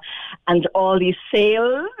cinema. And all these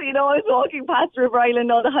sales, I was walking past River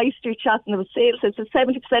Island, all the high street shops, and there was sales. So it's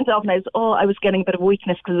 70% off, and I was getting a bit of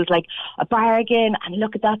weakness because it was like a bargain, and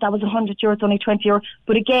look at that was €100, it's only €20.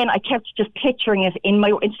 But again, I kept just picturing it in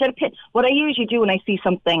my, what I usually do when I see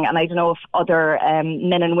something, and I don't know if other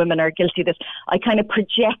men and women are guilty of this, I kind of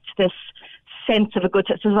project this sense of a good,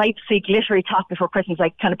 so I see glittery top before Christmas, I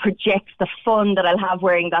kind of project the fun that I'll have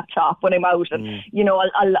wearing that top when I'm out, and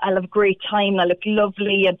I'll have a great time, and I'll look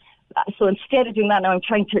lovely. And so instead of doing that now, I'm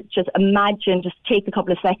trying to just imagine, just take a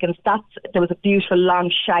couple of seconds. There was a beautiful long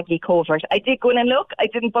shaggy covert. I did go in and look, I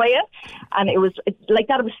didn't buy it, and it was like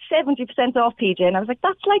that. It was 70% off, PJ, and I was like,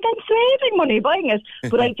 that's like I'm saving money buying it.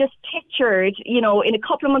 But I just pictured, in a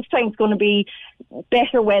couple of months' time, it's going to be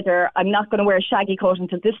better weather. I'm not going to wear a shaggy coat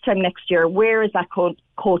until this time next year. Where is that coat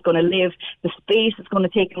going to live? The space it's going to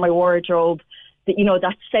take in my wardrobe.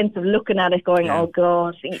 That sense of looking at it going, oh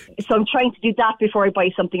God. So I'm trying to do that before I buy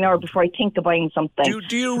something, or before I think of buying something.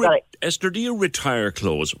 Esther, do you retire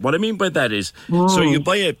clothes? What I mean by that is, so you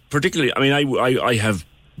buy it, particularly, I mean, I have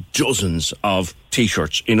dozens of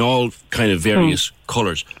T-shirts in all kind of various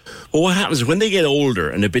colours. But what happens is when they get older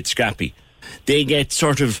and a bit scrappy, they get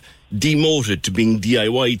sort of demoted to being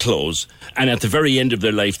DIY clothes, and at the very end of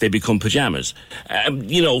their life they become pyjamas.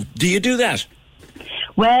 Do you do that?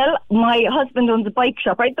 Well, my husband owns a bike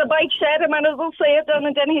shop, right? The bike shed, I might as well say it, down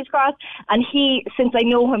in Dennehy's Cross. And he, since I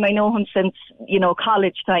know him since,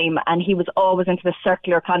 college time, and he was always into the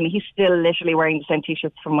circular economy. He's still literally wearing the same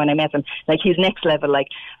T-shirts from when I met him. Like, he's next level, like.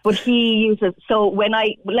 But he uses, so when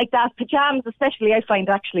I, like that, pyjamas especially, I find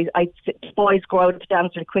actually, boys grow out of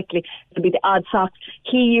pyjamas really quickly. It'll be the odd socks.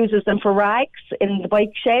 He uses them for rags in the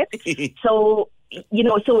bike shed. So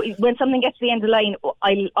when something gets to the end of the line,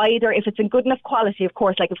 I'll either, if it's in good enough quality, of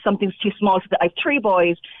course, like if something's too small, I have 3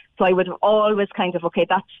 boys, so I would always kind of, okay,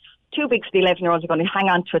 that's too big for the 11-year-olds, are going to hang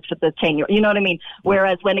on to it for the 10-year-old, you know what I mean?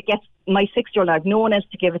 Whereas when it gets, my 6-year-old, I've no one else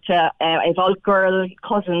to give it to. I have all girl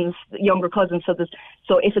cousins, younger cousins,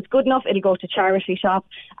 so if it's good enough, it'll go to charity shop,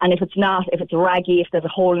 and if it's not, if it's raggy, if there's a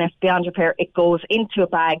hole in it, beyond repair, it goes into a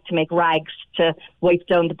bag to make rags to wipe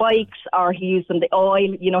down the bikes, or he used them, the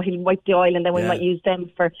oil, he'll wipe the oil and then we might use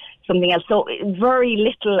them for something else. So very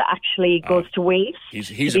little actually goes to waste.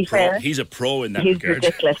 He's a pro. He's a pro in that regard. He's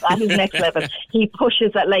ridiculous. At his next level. He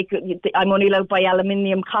pushes at, like, I'm only allowed to buy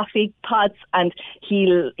aluminium coffee pods, and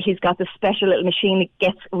he's got this special little machine that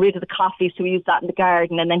gets rid of the coffee, so we use that in the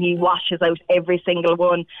garden, and then he washes out every single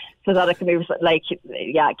one so that it can be, like,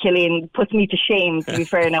 Killian puts me to shame, to be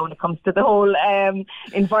fair, now when it comes to the whole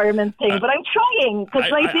environment thing. But I'm trying,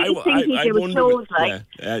 because I didn't think he would close, like.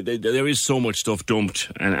 There is so much stuff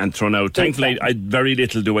dumped and thrown out. Thankfully, very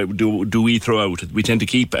little do we throw out. We tend to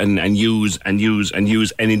keep and use and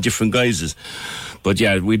in different guises. But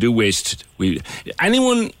yeah, we do waste.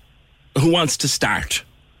 Anyone who wants to start,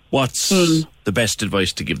 what's the best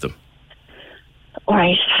advice to give them?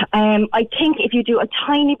 Right. I think if you do a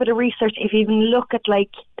tiny bit of research, if you even look at,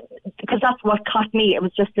 like, because that's what caught me. It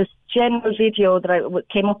was just this general video that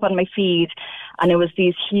came up on my feed, and it was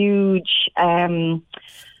these huge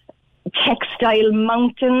textile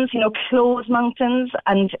mountains, clothes mountains,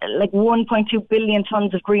 and like 1.2 billion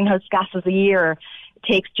tons of greenhouse gases a year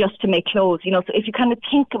takes just to make clothes, so if you kind of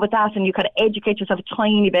think about that and you kind of educate yourself a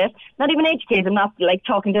tiny bit, not even educate, I'm not like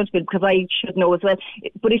talking down to people because I should know as well,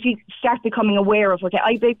 but if you start becoming aware of, okay,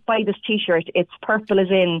 I buy this T-shirt, it's purple as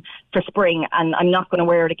in for spring and I'm not going to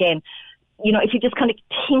wear it again. If you just kind of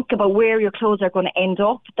think about where your clothes are going to end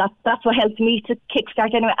up, that's what helped me to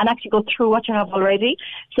kickstart anyway, and actually go through what you have already.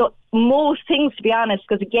 So most things, to be honest,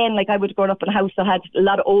 because again, like I would have grown up in a house that had a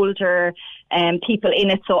lot of older people in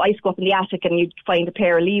it, so I used to go up in the attic and you'd find a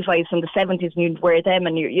pair of Levi's from the 70s and you'd wear them,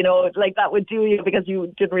 and like that would do you, because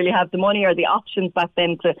you didn't really have the money or the options back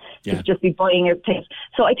then to just be buying your things.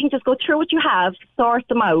 So I think just go through what you have, sort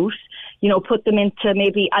them out, put them into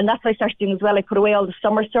maybe, and that's what I started doing as well. I put away all the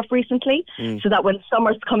summer stuff recently, so that when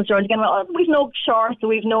summer comes around again, we've no shorts, or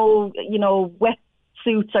we've no, wet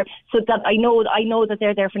suits, or so that I know that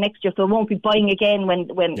they're there for next year, so I won't be buying again when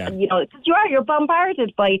you're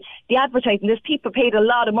bombarded by the advertising. There's people paid a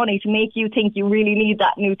lot of money to make you think you really need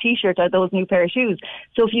that new T-shirt or those new pair of shoes.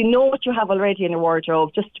 So if you know what you have already in your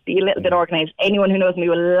wardrobe, just be a little bit organised. Anyone who knows me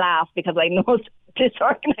will laugh because I know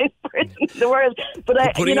disorganised person in the world.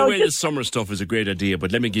 But putting away the summer stuff is a great idea,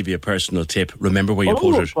 but let me give you a personal tip. Remember where you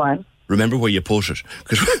put it. Remember where you put it,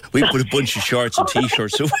 because we put a bunch of shorts and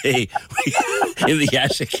T-shirts away in the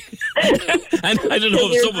attic. And I don't know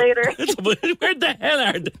if someone, where the hell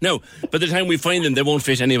are they? No, by the time we find them, they won't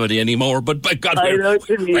fit anybody anymore. But by God, where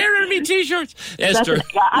are my T-shirts? Esther.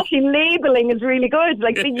 Actually, labelling is really good,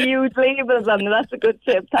 like big huge labels on them. That's a good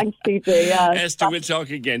tip. Thanks, PJ. Yeah. Esther, we'll talk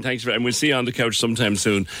again. Thanks and we'll see you on the couch sometime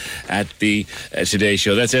soon at the Today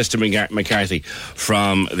Show. That's Esther McCarthy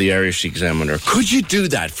from the Irish Examiner. Could you do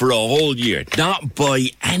that for a whole year? Not buy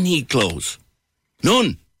any clothes?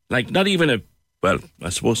 None. Like, not even well, I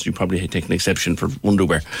suppose you probably take an exception for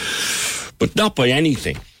underwear, but not buy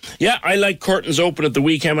anything. Yeah, I like curtains open at the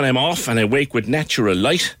weekend when I'm off and I wake with natural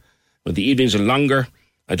light. When the evenings are longer,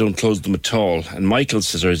 I don't close them at all. And Michael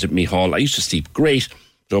says, at me hall, I used to sleep great,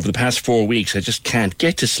 but over the past 4 weeks, I just can't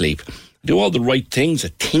get to sleep. I do all the right things, I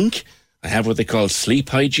think. I have what they call sleep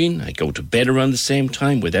hygiene. I go to bed around the same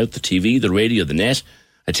time without the TV, the radio, the net.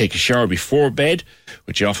 I take a shower before bed,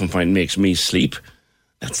 which I often find makes me sleep.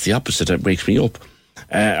 That's the opposite, that wakes me up.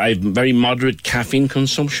 I have very moderate caffeine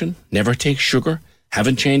consumption, never take sugar,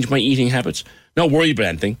 haven't changed my eating habits, not worried about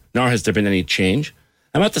anything, nor has there been any change.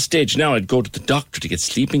 I'm at the stage now I'd go to the doctor to get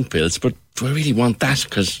sleeping pills, but do I really want that?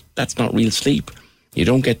 Because that's not real sleep. You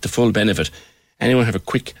don't get the full benefit. Anyone have a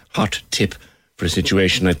quick, hot tip for a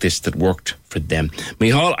situation like this that worked for them.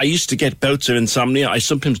 Micheál, I used to get bouts of insomnia. I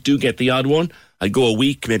sometimes do get the odd one. I'd go a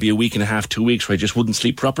week, maybe a week and a half, 2 weeks where I just wouldn't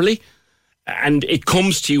sleep properly. And it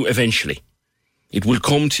comes to you eventually. It will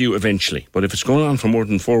come to you eventually. But if it's going on for more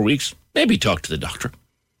than 4 weeks, maybe talk to the doctor.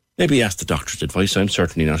 Maybe ask the doctor's advice. I'm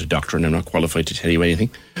certainly not a doctor and I'm not qualified to tell you anything.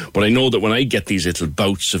 But I know that when I get these little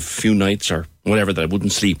bouts of a few nights or whatever that I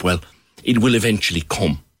wouldn't sleep well, it will eventually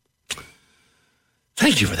come.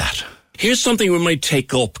 Thank you for that. Here's something we might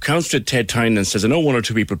take up. Councillor Ted Tynan says, I know one or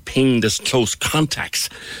two people pinged as close contacts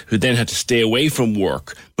who then had to stay away from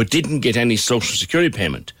work but didn't get any social security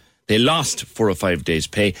payment. They lost 4 or 5 days'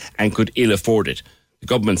 pay and could ill afford it. The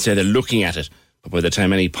government say they're looking at it, but by the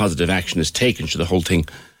time any positive action is taken, so the whole thing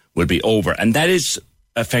will be over. And that is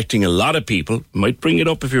affecting a lot of people. Might bring it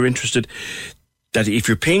up if you're interested, that if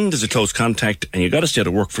you're pinged as a close contact and you've got to stay out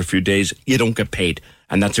of work for a few days, you don't get paid.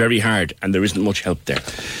 And that's very hard, and there isn't much help there.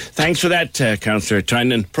 Thanks for that, Councillor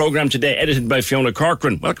Tynan. Programme today edited by Fiona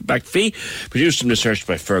Corcoran. Welcome back, Fee. Produced and researched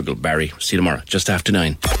by Fergal Barry. See you tomorrow, just after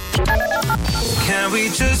 9. Can we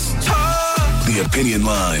just talk? The Opinion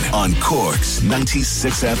Line on Cork's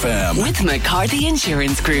 96 FM. With McCarthy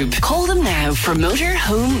Insurance Group. Call them now for motor,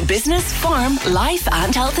 home, business, farm, life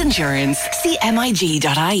and health insurance. See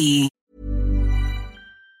MIG.ie.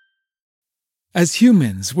 As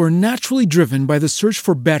humans, we're naturally driven by the search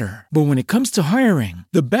for better. But when it comes to hiring,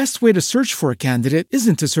 the best way to search for a candidate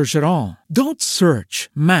isn't to search at all. Don't search,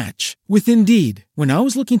 match with Indeed. When I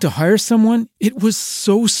was looking to hire someone, it was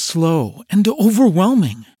so slow and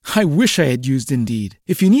overwhelming. I wish I had used Indeed.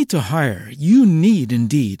 If you need to hire, you need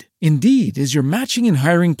Indeed. Indeed is your matching and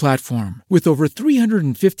hiring platform with over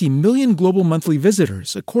 350 million global monthly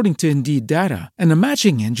visitors, according to Indeed data, and a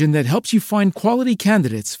matching engine that helps you find quality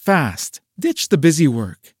candidates fast. Ditch the busy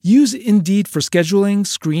work. Use Indeed for scheduling,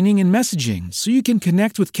 screening, and messaging so you can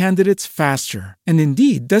connect with candidates faster. And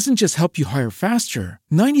Indeed doesn't just help you hire faster.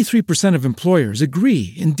 93% of employers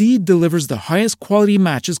agree Indeed delivers the highest quality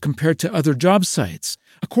matches compared to other job sites,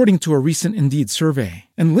 according to a recent Indeed survey.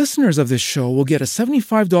 And listeners of this show will get a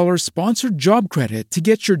 $75 sponsored job credit to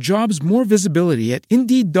get your jobs more visibility at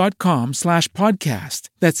Indeed.com/podcast.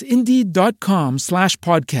 That's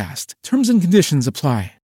Indeed.com/podcast. Terms and conditions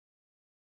apply.